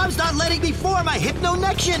 Tom's not letting me form a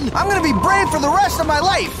hypno-nection! I'm gonna be brave for the rest of my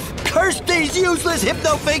life! Curse these useless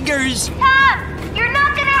hypno-fingers! Tom, you're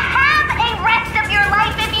not gonna have a rest of your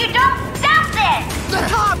life if you don't stop this!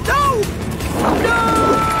 Tom, no! No!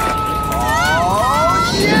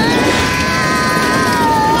 Oh, yeah!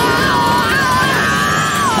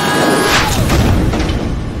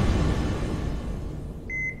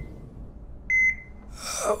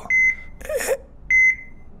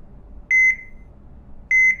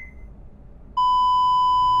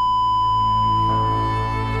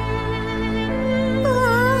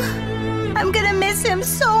 I'm gonna miss him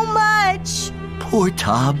so much. Poor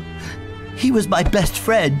Tom. He was my best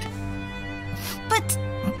friend. But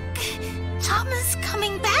Tom is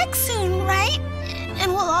coming back soon, right?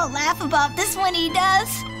 And we'll all laugh about this when he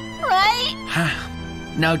does, right?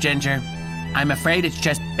 No, Ginger. I'm afraid it's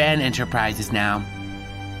just Ben Enterprises now.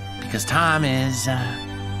 Because Tom is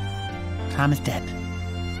dead.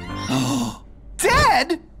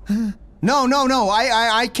 Dead? No,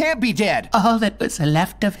 I can't be dead. All that was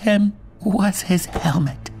left of him was his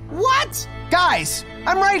helmet. What? Guys,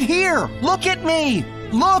 I'm right here. Look at me.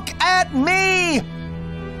 Look at me.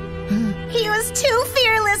 He was too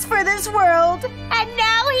fearless for this world, and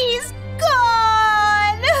now he's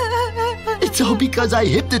gone. It's all because I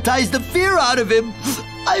hypnotized the fear out of him.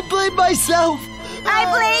 I blame myself. I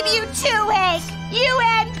blame you too, Hank. You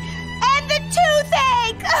and the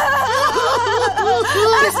toothache.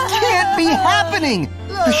 This can't be happening.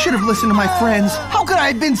 I should have listened to my friends. How could I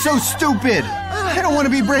have been so stupid? I don't want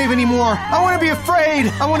to be brave anymore. I want to be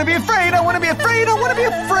afraid. I want to be afraid. I want to be afraid. I want to be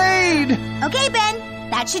afraid. Okay, Ben.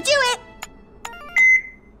 That should do it.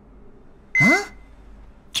 Huh?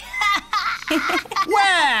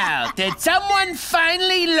 Well, did someone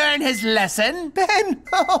finally learn his lesson? Ben,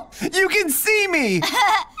 oh, you can see me.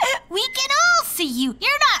 We can all see you.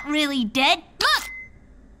 You're not really dead. Look!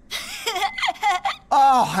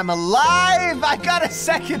 Oh, I'm alive. I got a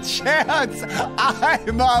second chance.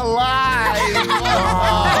 I'm alive.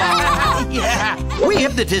 Yeah. We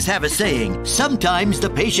hypnotists have a saying. Sometimes the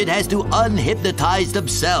patient has to unhypnotize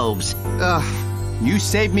themselves. You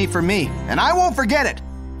saved me from me, and I won't forget it.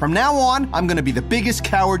 From now on, I'm gonna be the biggest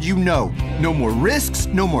coward you know. No more risks,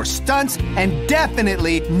 no more stunts, and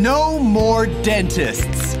definitely no more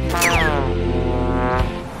dentists.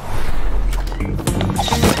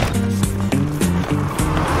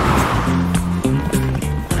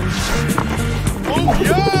 Oh,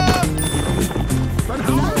 yeah!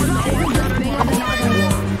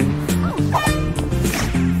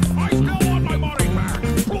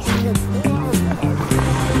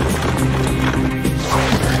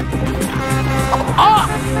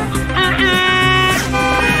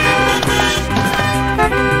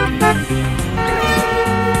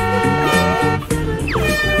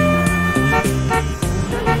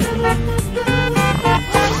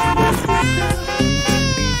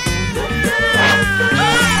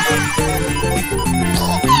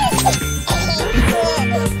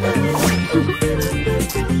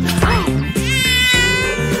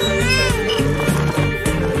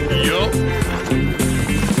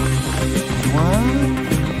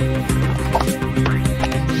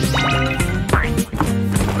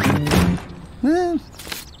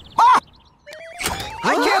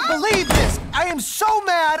 I can't believe this! I am so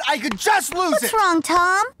mad I could just lose it! What's wrong,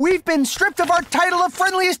 Tom? We've been stripped of our title of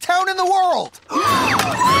friendliest town in the world! No,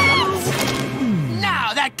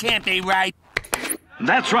 that can't be right.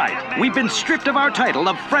 That's right. We've been stripped of our title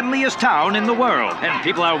of friendliest town in the world. And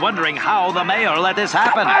people are wondering how the mayor let this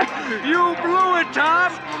happen. You blew it,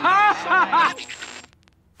 Tom!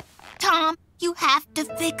 Tom, you have to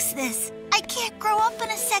fix this. I can't grow up in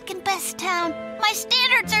a second-best town. My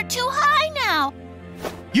standards are too high now.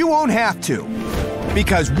 You won't have to,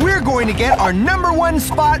 because we're going to get our #1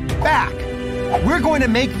 spot back. We're going to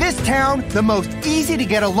make this town the most easy to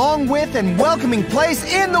get along with and welcoming place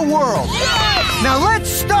in the world. Yes! Now let's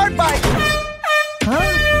start by...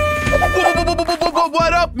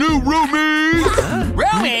 What up, new roomies?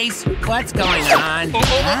 Roomies? What's going on?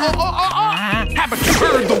 Haven't you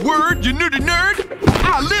heard the word, you nerdy nerd?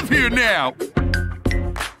 I live here now.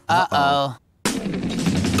 Uh-oh.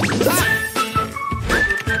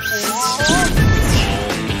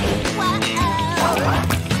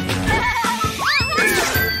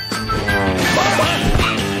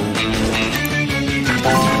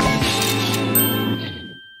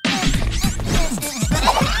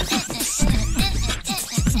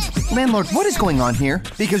 Landlord, what is going on here?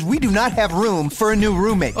 Because we do not have room for a new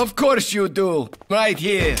roommate. Of course you do. Right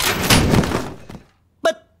here.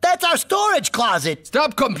 But that's our storage closet.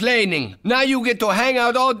 Stop complaining. Now you get to hang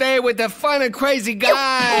out all day with the fun and crazy guys.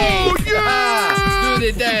 Oh, yeah! Do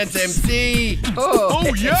the dance, MC. Oh,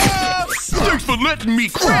 yeah! Thanks for letting me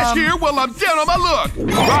crash here while I'm down on my luck.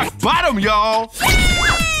 Rock bottom, y'all.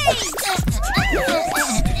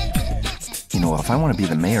 You know, if I want to be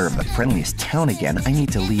the mayor of the friendliest town again, I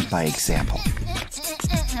need to lead by example.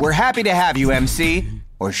 We're happy to have you, MC.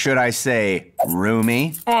 Or should I say,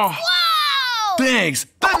 roomie? Oh, wow! Thanks.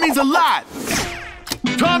 That means a lot.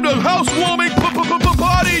 Time to housewarming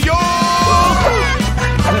party, y'all!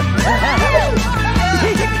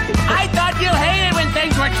 I thought you hated when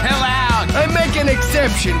things were too loud. I make an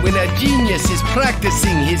exception when a genius is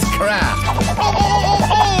practicing his craft.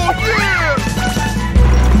 Oh, yeah!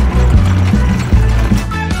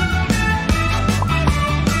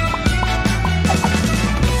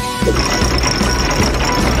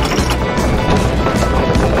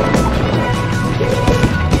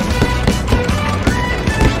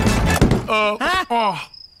 Oh,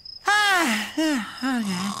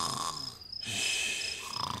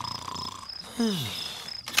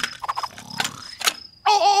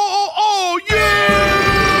 yeah!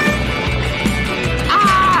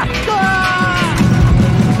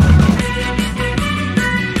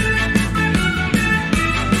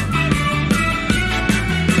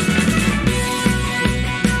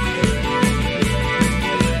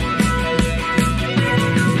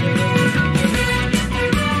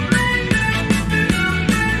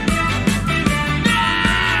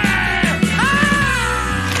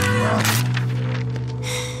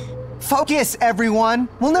 Focus, everyone.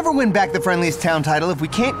 We'll never win back the friendliest town title if we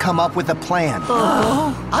can't come up with a plan.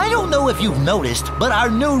 I don't know if you've noticed, but our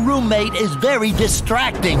new roommate is very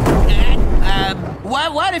distracting.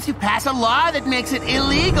 What if you pass a law that makes it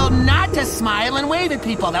illegal not to smile and wave at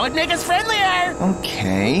people? That would make us friendlier.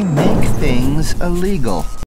 Okay, make things illegal.